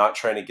 not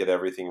trying to get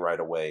everything right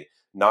away,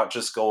 not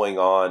just going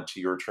on to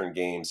Your Turn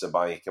Games and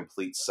buying a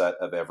complete set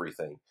of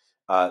everything.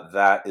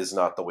 That is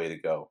not the way to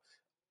go.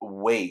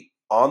 Wait.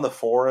 On the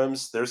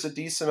forums, there's a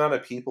decent amount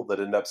of people that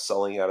end up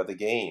selling out of the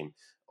game,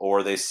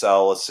 or they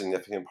sell a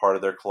significant part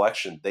of their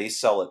collection. They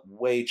sell it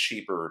way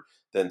cheaper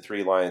than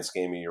Three Lions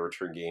Gaming or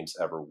Return Games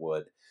ever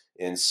would.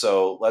 And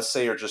so let's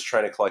say you're just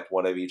trying to collect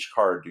one of each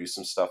card, do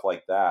some stuff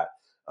like that.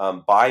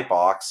 Buy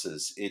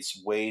boxes. It's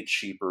way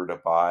cheaper to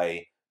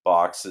buy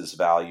boxes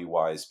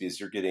value-wise, because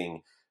you're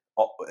getting,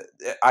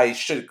 I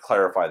should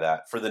clarify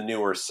that, for the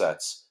newer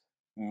sets,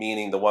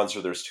 meaning the ones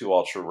where there's 2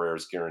 ultra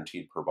rares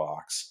guaranteed per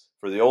box.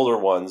 For the older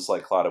ones,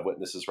 like Cloud of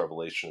Witnesses,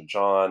 Revelation of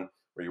John,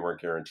 where you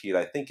weren't guaranteed,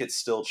 I think it's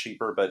still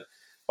cheaper, but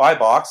buy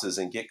boxes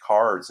and get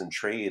cards and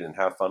trade and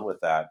have fun with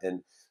that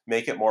and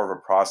make it more of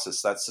a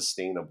process that's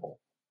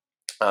sustainable.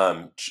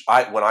 When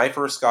I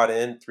first got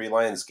in, Three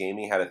Lions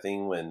Gaming had a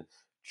thing when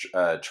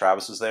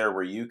Travis was there,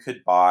 where you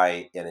could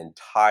buy an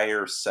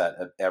entire set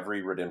of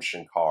every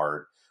redemption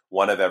card,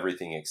 one of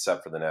everything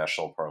except for the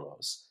national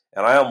promos.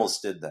 And I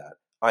almost did that.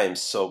 I am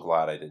so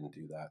glad I didn't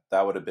do that.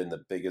 That would have been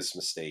the biggest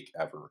mistake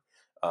ever,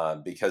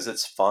 because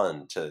it's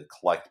fun to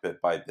collect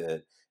bit by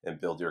bit and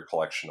build your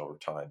collection over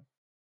time.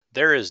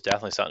 there is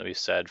definitely something to be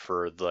said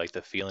for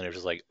the feeling of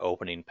just like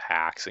opening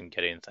packs and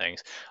getting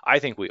things. I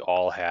think we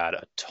all had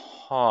a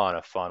ton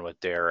of fun with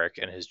Derek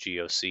and his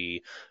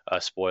GOC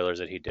spoilers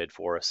that he did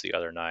for us the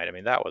other night. I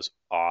mean, that was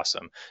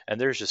awesome. And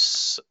there's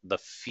just the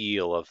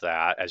feel of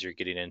that as you're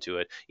getting into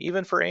it.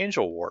 Even for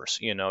Angel Wars,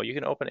 you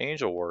can open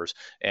Angel Wars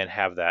and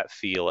have that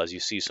feel as you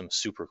see some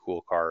super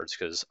cool cards.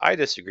 Because I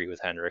disagree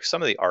with Hendrix.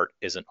 Some of the art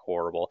isn't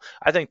horrible.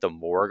 I think the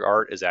Morg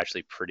art is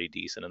actually pretty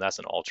decent, and that's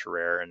an ultra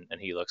rare, and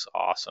he looks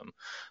awesome.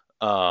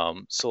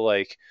 So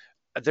like,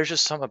 there's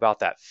just something about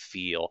that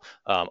feel.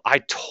 I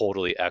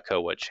totally echo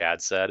what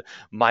Chad said.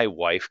 My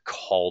wife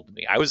called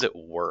me. I was at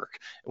work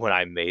when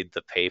I made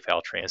the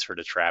PayPal transfer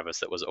to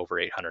Travis that was over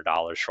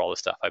 $800 for all the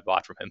stuff I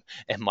bought from him.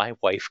 And my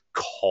wife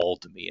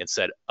called me and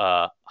said,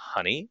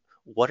 honey,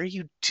 what are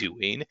you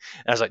doing? And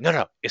I was like,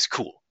 no, it's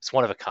cool. It's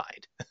one of a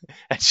kind.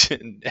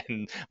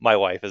 and my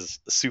wife is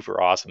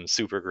super awesome,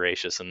 super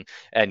gracious,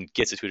 and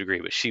gets it to a degree,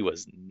 but she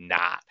was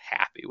not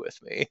happy with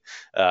me.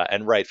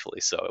 And rightfully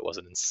so. It was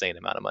an insane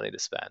amount of money to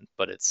spend,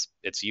 but it's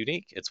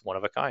unique. It's one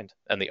of a kind.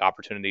 And the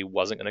opportunity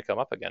wasn't going to come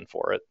up again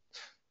for it.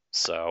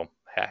 So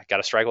got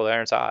to strike while the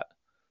iron's hot.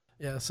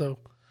 Yeah, so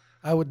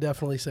I would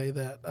definitely say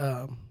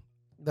that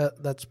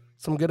that's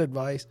some good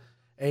advice.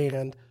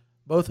 And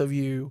both of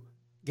you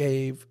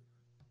gave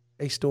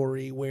a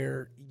story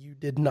where you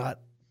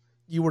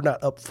were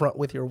not upfront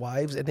with your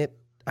wives, and it,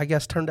 I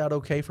guess, turned out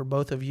okay for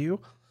both of you.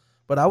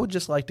 But I would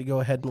just like to go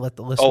ahead and let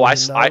the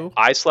listeners know.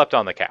 I slept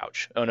on the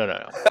couch. Oh, no.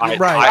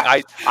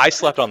 Right. I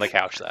slept on the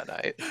couch that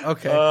night.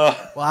 Okay.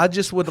 Well, I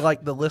just would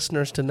like the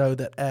listeners to know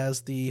that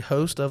as the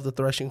host of the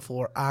Threshing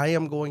Floor, I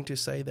am going to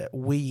say that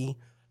we,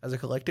 as a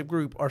collective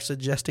group, are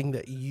suggesting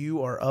that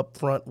you are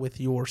upfront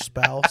with your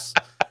spouse,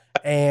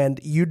 and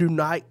you do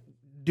not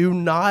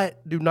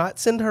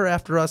send her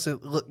after us.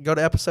 Go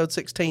to episode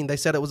 16. They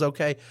said it was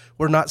okay.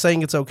 We're not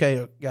saying it's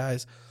okay,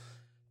 guys.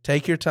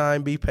 Take your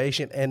time, be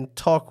patient, and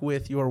talk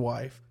with your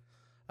wife,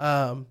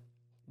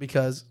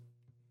 because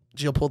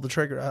she'll pull the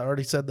trigger. I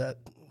already said that.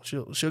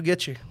 She'll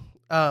get you.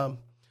 So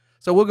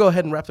we'll go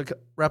ahead and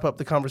wrap up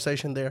the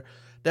conversation there.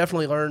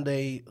 Definitely learned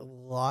a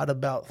lot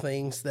about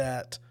things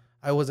that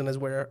I wasn't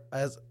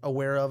as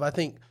aware of. I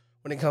think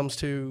when it comes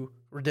to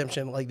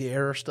redemption, like the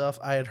error stuff,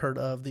 I had heard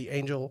of the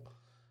Angel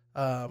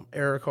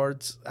error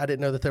cards. I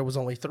didn't know that there was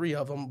only 3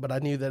 of them, but I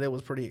knew that it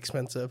was pretty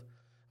expensive.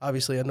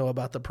 Obviously, I know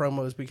about the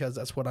promos because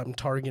that's what I'm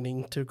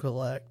targeting to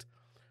collect.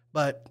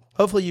 But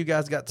hopefully you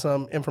guys got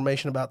some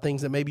information about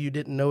things that maybe you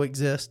didn't know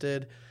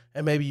existed,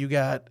 and maybe you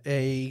got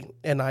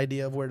an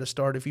idea of where to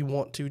start if you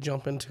want to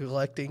jump into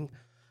collecting.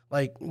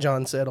 Like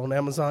John said, on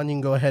Amazon, you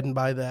can go ahead and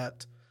buy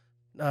that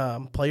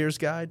player's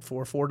guide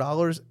for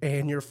 $4,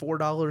 and your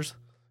 $4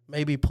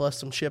 maybe plus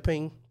some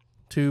shipping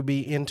to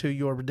be into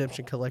your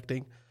redemption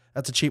collecting.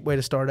 That's a cheap way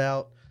to start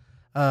out.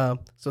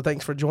 So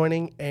thanks for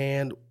joining,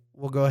 and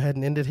we'll go ahead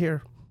and end it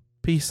here.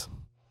 Peace.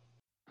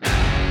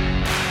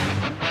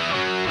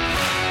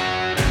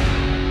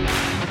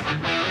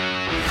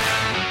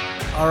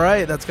 All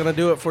right, that's going to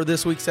do it for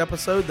this week's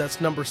episode.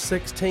 That's number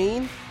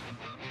 16.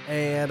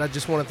 And I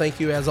just want to thank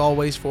you, as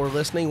always, for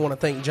listening. I want to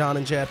thank John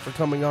and Chad for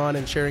coming on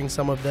and sharing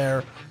some of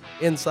their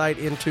insight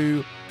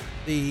into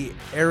the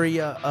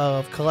area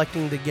of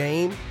collecting the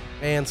game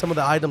and some of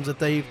the items that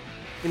they've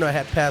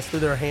had passed through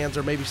their hands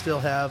or maybe still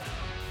have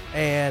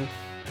and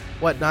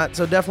whatnot.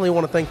 So definitely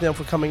want to thank them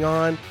for coming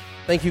on.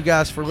 Thank you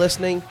guys for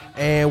listening,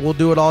 and we'll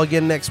do it all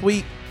again next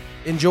week.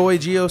 Enjoy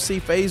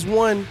GOC Phase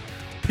 1.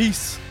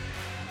 Peace.